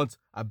 because they don't want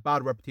a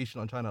bad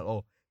reputation on China at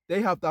all.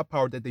 They have that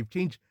power that they've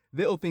changed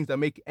little things that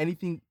make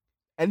anything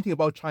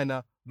about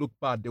China look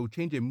bad. They will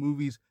change it in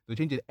movies. They'll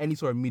change it in any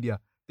sort of media.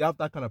 They have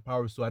that kind of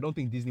power. So I don't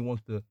think Disney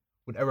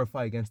would ever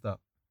fight against that.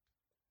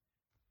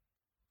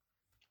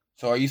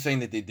 So are you saying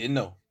that they did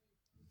know?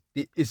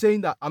 It's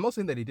saying that I'm not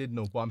saying that they did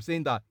know, but I'm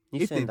saying that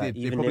He's if they saying did, that they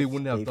even probably if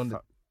wouldn't have they done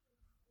it.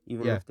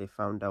 Even Yeah. if they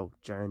found out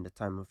during the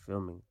time of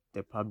filming,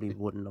 they probably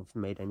wouldn't have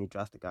made any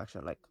drastic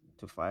action like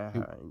to fire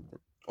her or anything.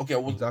 Okay,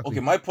 well, Exactly. okay,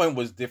 my point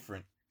was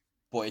different,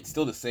 but it's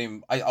still the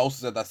same. I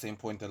also said that same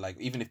point that like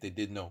even if they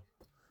did know,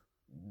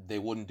 they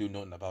wouldn't do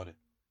nothing about it.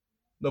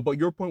 No, but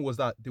your point was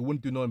that they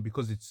wouldn't do nothing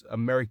because it's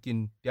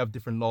American. They have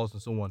different laws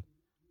and so on.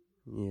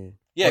 Yeah.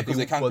 Yeah, But because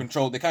they- they can't but-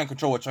 control. They can't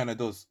control what China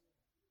does.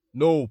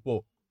 No,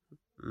 but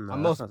No,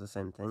 I'm that's not- not the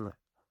same thing. Like.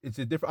 it's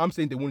a different. I'm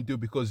saying they wouldn't do it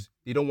because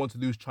they don't want to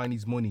lose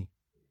Chinese money.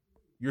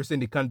 You're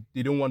saying they can't.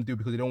 They don't want to do it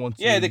because they don't want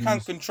to. Yeah, they can't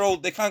lose- control.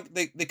 They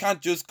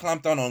can't just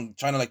clamp down on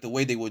China like the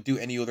way they would do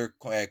any other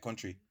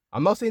country.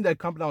 I'm not saying they're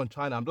clamping down on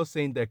China. I'm just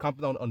saying they're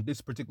clamping down on this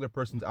particular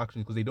person's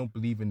actions because they don't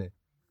believe in it.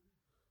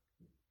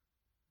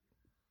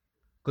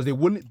 Because they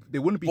wouldn't be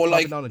But clamping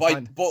like, down on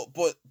China.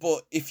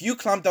 but if you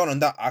clamp down on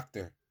that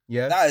actor,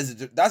 Yeah.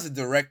 that's a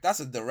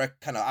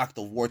direct kind of act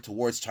of war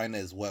towards China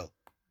as well.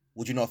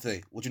 Would you not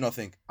think? Would you not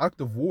think? Act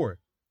of war.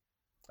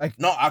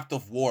 Not act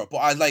of war, but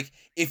I like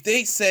if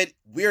they said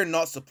we're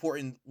not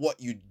supporting what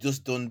you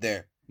just done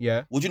there.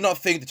 Yeah. Would you not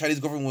think the Chinese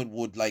government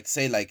would like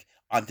say like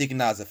I'm taking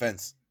that as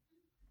offense,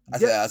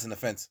 Yeah. as an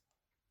offense?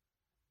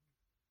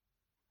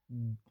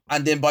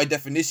 And then by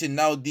definition,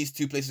 now these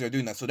two places are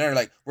doing that, so they're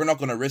like, we're not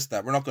gonna risk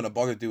that. We're not gonna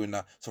bother doing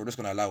that, so we're just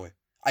gonna allow it.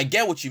 I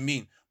get what you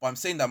mean, but I'm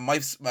saying that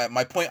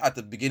my point at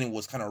the beginning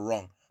was kind of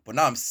wrong. But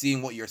now I'm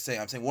seeing what you're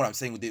saying. I'm saying what I'm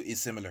saying with it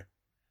is similar.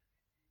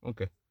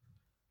 Okay.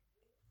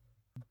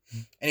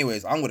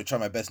 Anyways, I'm gonna try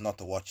my best not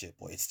to watch it,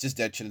 but it's just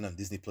dead chilling on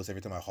Disney Plus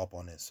every time I hop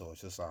on it. So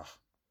it's just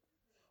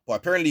But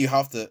apparently you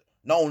have to.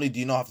 Not only do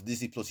you not have to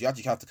Disney Plus, you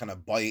actually have to kind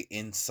of buy it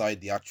inside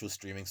the actual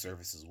streaming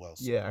service as well.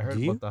 So Yeah, I heard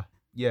Do you? about that.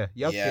 Yeah,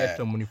 you have to pay Yeah,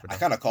 extra money for I that.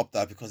 kind of copped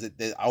that because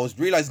I was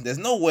realizing there's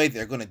no way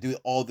they're gonna do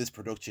all this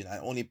production and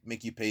only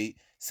make you pay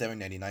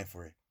 $7.99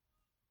 for it.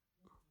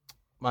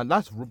 Man,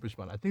 that's rubbish,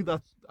 man. I think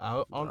that's I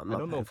I'm don't not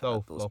know paying if for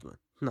that'll that dust, flop.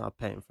 man. Not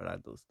paying for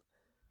that dust.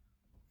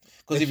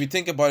 Because if you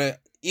think about it,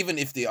 even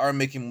if they are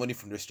making money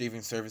from their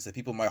streaming service that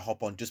people might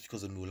hop on just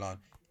because of Mulan,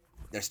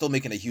 they're still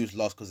making a huge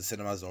loss because the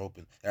cinemas are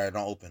open. They're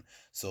not open.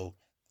 So,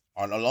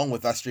 along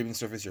with that streaming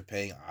service you're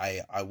paying,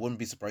 I wouldn't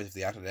be surprised if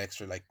they added an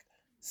extra like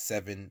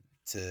 $7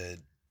 to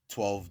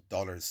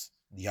 $12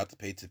 you have to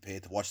pay to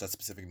watch that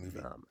specific movie.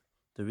 Nah, man.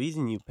 The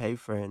reason you pay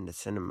for it in the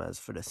cinema is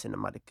for the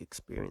cinematic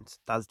experience.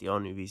 That's the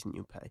only reason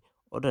you pay.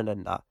 Other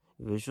than that,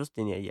 if it's just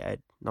in your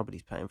head,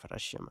 nobody's paying for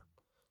that shit, man.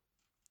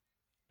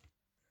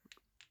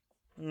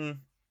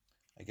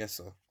 I guess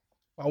so.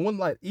 I won't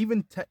lie.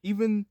 Even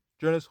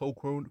during this whole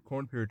corona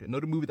period,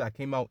 another movie that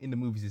came out in the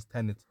movies is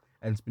Tenet,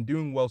 and it's been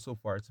doing well so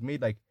far. It's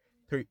made like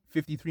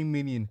 53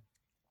 million.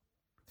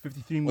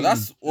 53 Well, million.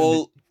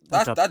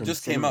 That that dropped in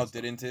just came out, cinemas,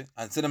 though. didn't it?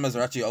 And cinemas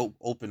are actually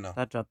open now.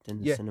 That dropped in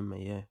the Yeah. cinema,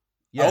 yeah.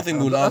 Yeah, I don't think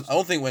and Mulan. that's- I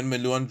don't think when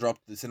Mulan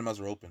dropped, the cinemas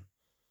were open.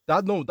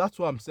 That's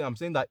what I'm saying. I'm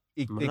saying that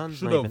they Mulan's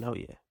should not even have. out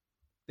yet.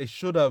 They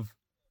should have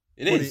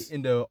It put is. it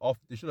in the off.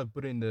 They should have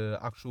put it in the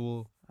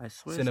actual. I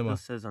swear Cinema. it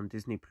still says on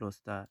Disney Plus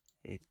that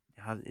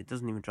it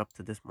doesn't even drop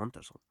to this month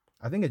or something.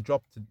 I think it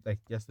dropped like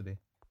yesterday.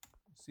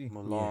 Let's see.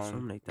 Mulan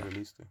something like that.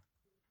 released it.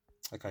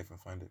 I can't even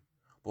find it.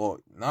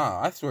 But nah,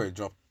 I swear it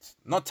dropped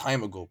not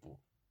time ago, but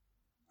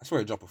I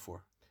swear it dropped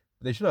before.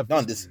 They should have.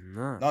 Not this.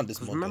 Nah. Not this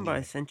 'Cause month remember I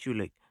anyway. sent you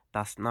like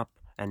that snap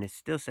and it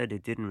still said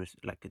it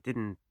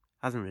didn't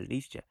hasn't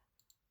released yet.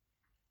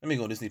 Let me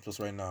go Disney Plus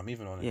right now. I'm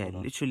even on it. Yeah, Hold it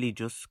on. literally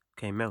just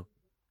came out.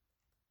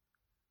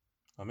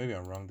 Oh, maybe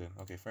I'm wrong then.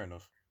 Okay, fair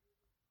enough.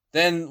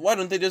 Then why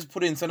don't they just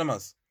put it in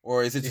cinemas?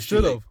 Or is it They just too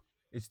should late? have.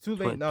 It's too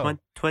late now.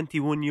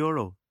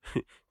 €21.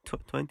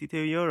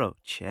 €22. Oh, yeah,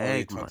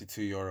 Check, man.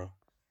 €22.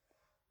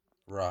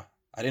 Rah.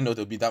 I didn't know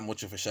there would be that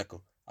much of a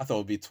shekel. I thought it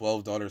would be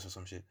 $12 or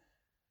some shit.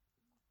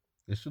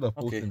 They should have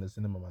posted Okay. in the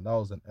cinema, man. That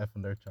was an F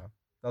on their chat.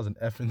 That was an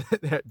F in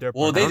their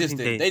Well, part. they I don't just think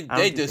did. I They don't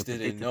think just they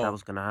didn't predicted know. that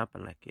was gonna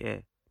happen. Like, yeah.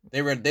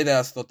 They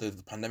just thought that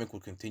the pandemic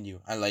would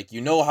continue, and like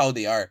you know how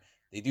they are.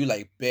 They do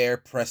like bare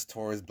press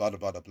tours, blah blah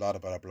blah blah blah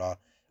blah blah.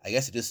 I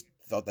guess it just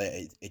thought that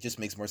it just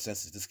makes more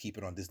sense to just keep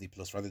it on Disney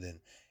Plus rather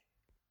than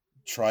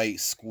try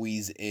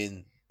squeeze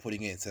in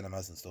putting it in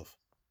cinemas and stuff.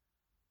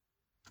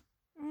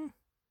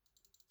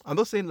 I'm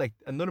not saying like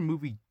another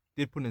movie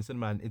did put in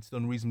cinema and it's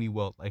done reasonably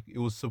well. Like it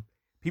was so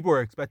people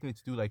were expecting it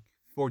to do like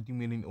 40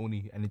 million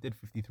only, and it did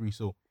 53.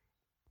 So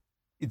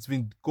it's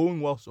been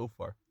going well so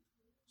far.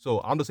 So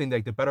I'm just saying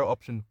like the better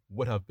option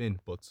would have been,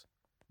 but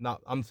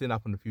not. I'm saying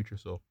that for the future.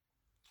 So,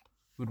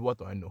 with what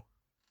do I know?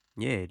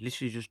 Yeah, it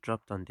literally just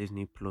dropped on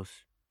Disney Plus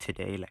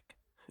today. Like,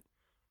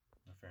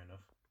 Fair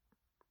enough.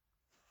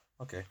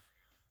 Okay.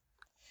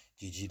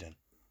 GG then.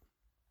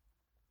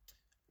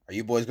 Are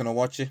you boys gonna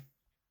watch it?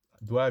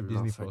 Do I have No,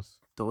 Disney for Plus?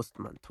 Dust,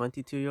 man,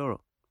 €22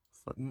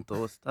 for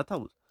Dust. I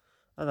thought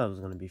it was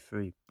gonna be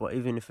free, but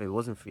even if it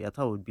wasn't free, I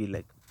thought it would be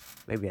like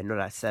maybe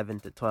another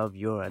 €7 to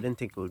 €12. I didn't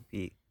think it would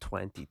be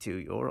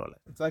 €22.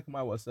 Like, It's like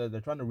Maiwa said,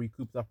 they're trying to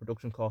recoup that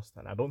production cost,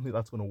 and I don't think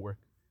that's gonna work.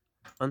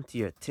 onto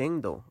your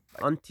thing though,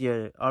 onto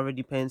your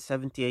already paying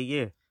 70 a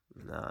year.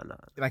 Nah.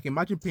 Like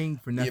imagine paying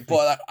for Netflix Yeah,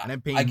 but like, and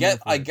then paying. I get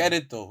more for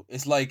it though.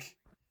 It's like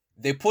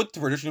they put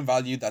the production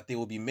value that they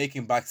will be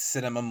making back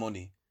cinema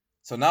money.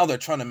 So now they're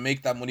trying to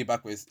make that money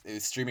back with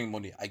streaming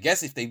money. I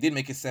guess if they did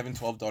make it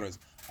 $7-12,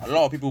 a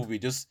lot of people would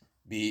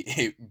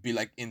be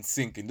like in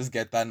sync and just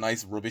get that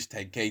nice rubbish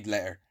 10K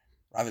letter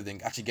rather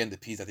than actually getting the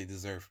piece that they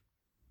deserve.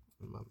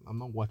 I'm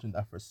not watching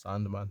that for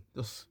Sand, man.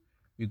 Just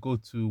we go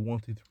to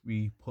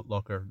 123 Put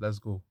Locker. Let's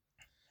go.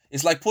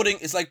 It's like putting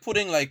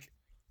like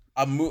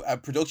a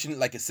production,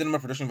 like a cinema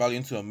production value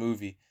into a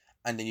movie,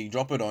 and then you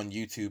drop it on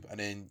YouTube, and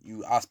then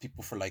you ask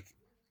people for like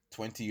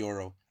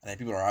 €20, and then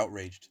people are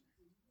outraged.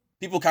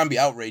 People can be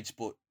outraged,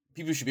 but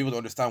people should be able to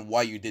understand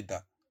why you did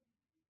that.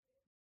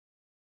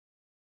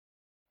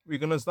 We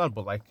can understand,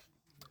 but like,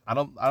 I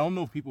don't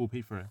know if people will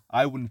pay for it.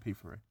 I wouldn't pay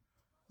for it.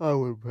 I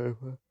would pay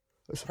for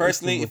it.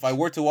 Personally, if I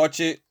were to watch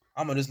it,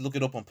 I'm gonna just look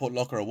it up on Put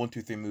Locker or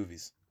 123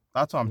 Movies.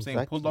 That's what I'm saying.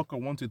 Exactly. Put Locker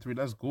 123.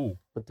 Let's go.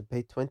 But to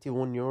pay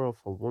 €21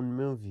 for one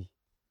movie,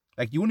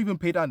 Like you wouldn't even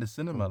pay that in the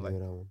cinema. can't do Like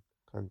that one.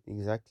 Can't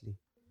exactly.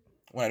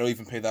 When I don't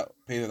even pay that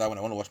when I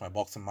want to watch my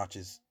boxing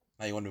matches.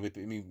 Now you want to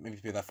maybe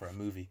pay that for a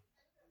movie.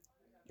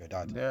 Your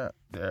dad. there.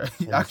 And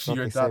it's Actually, not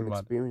you're the that same man.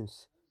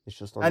 experience. It's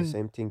just not And- the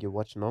same thing you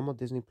watch normal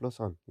Disney Plus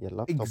on your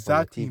laptop.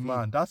 Exactly, on your TV.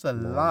 man. That's a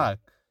Nah, lag.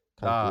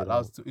 Can't do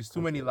that. It's too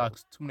Can't many do that.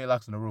 lags. Too many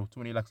lags in a row. Too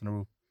many lags in a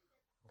row.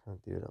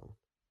 Can't do that one.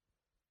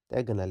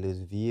 They're gonna lose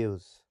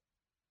views.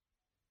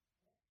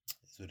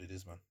 That's what it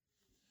is, man.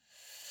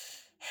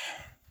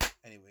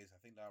 Anyways, I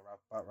think that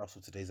wraps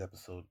up today's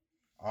episode.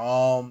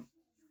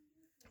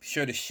 Be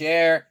sure to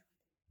share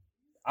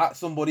at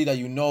somebody that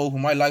you know who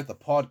might like the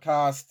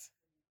podcast.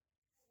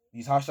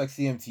 Use hashtag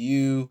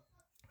CMTU.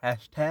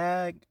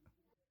 Hashtag.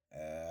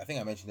 I think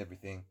I mentioned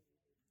everything.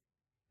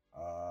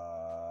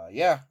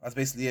 Yeah, that's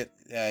basically it.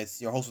 Yeah,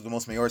 it's your host with the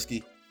most,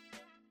 Mayorski.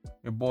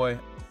 Your boy,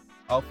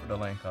 Alfred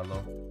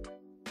Alain-Carlo.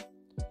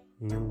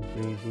 Young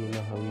Breezy, you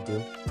know how we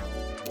do.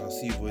 I'll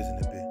see you boys in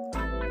a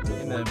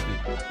bit. In a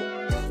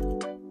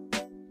bit.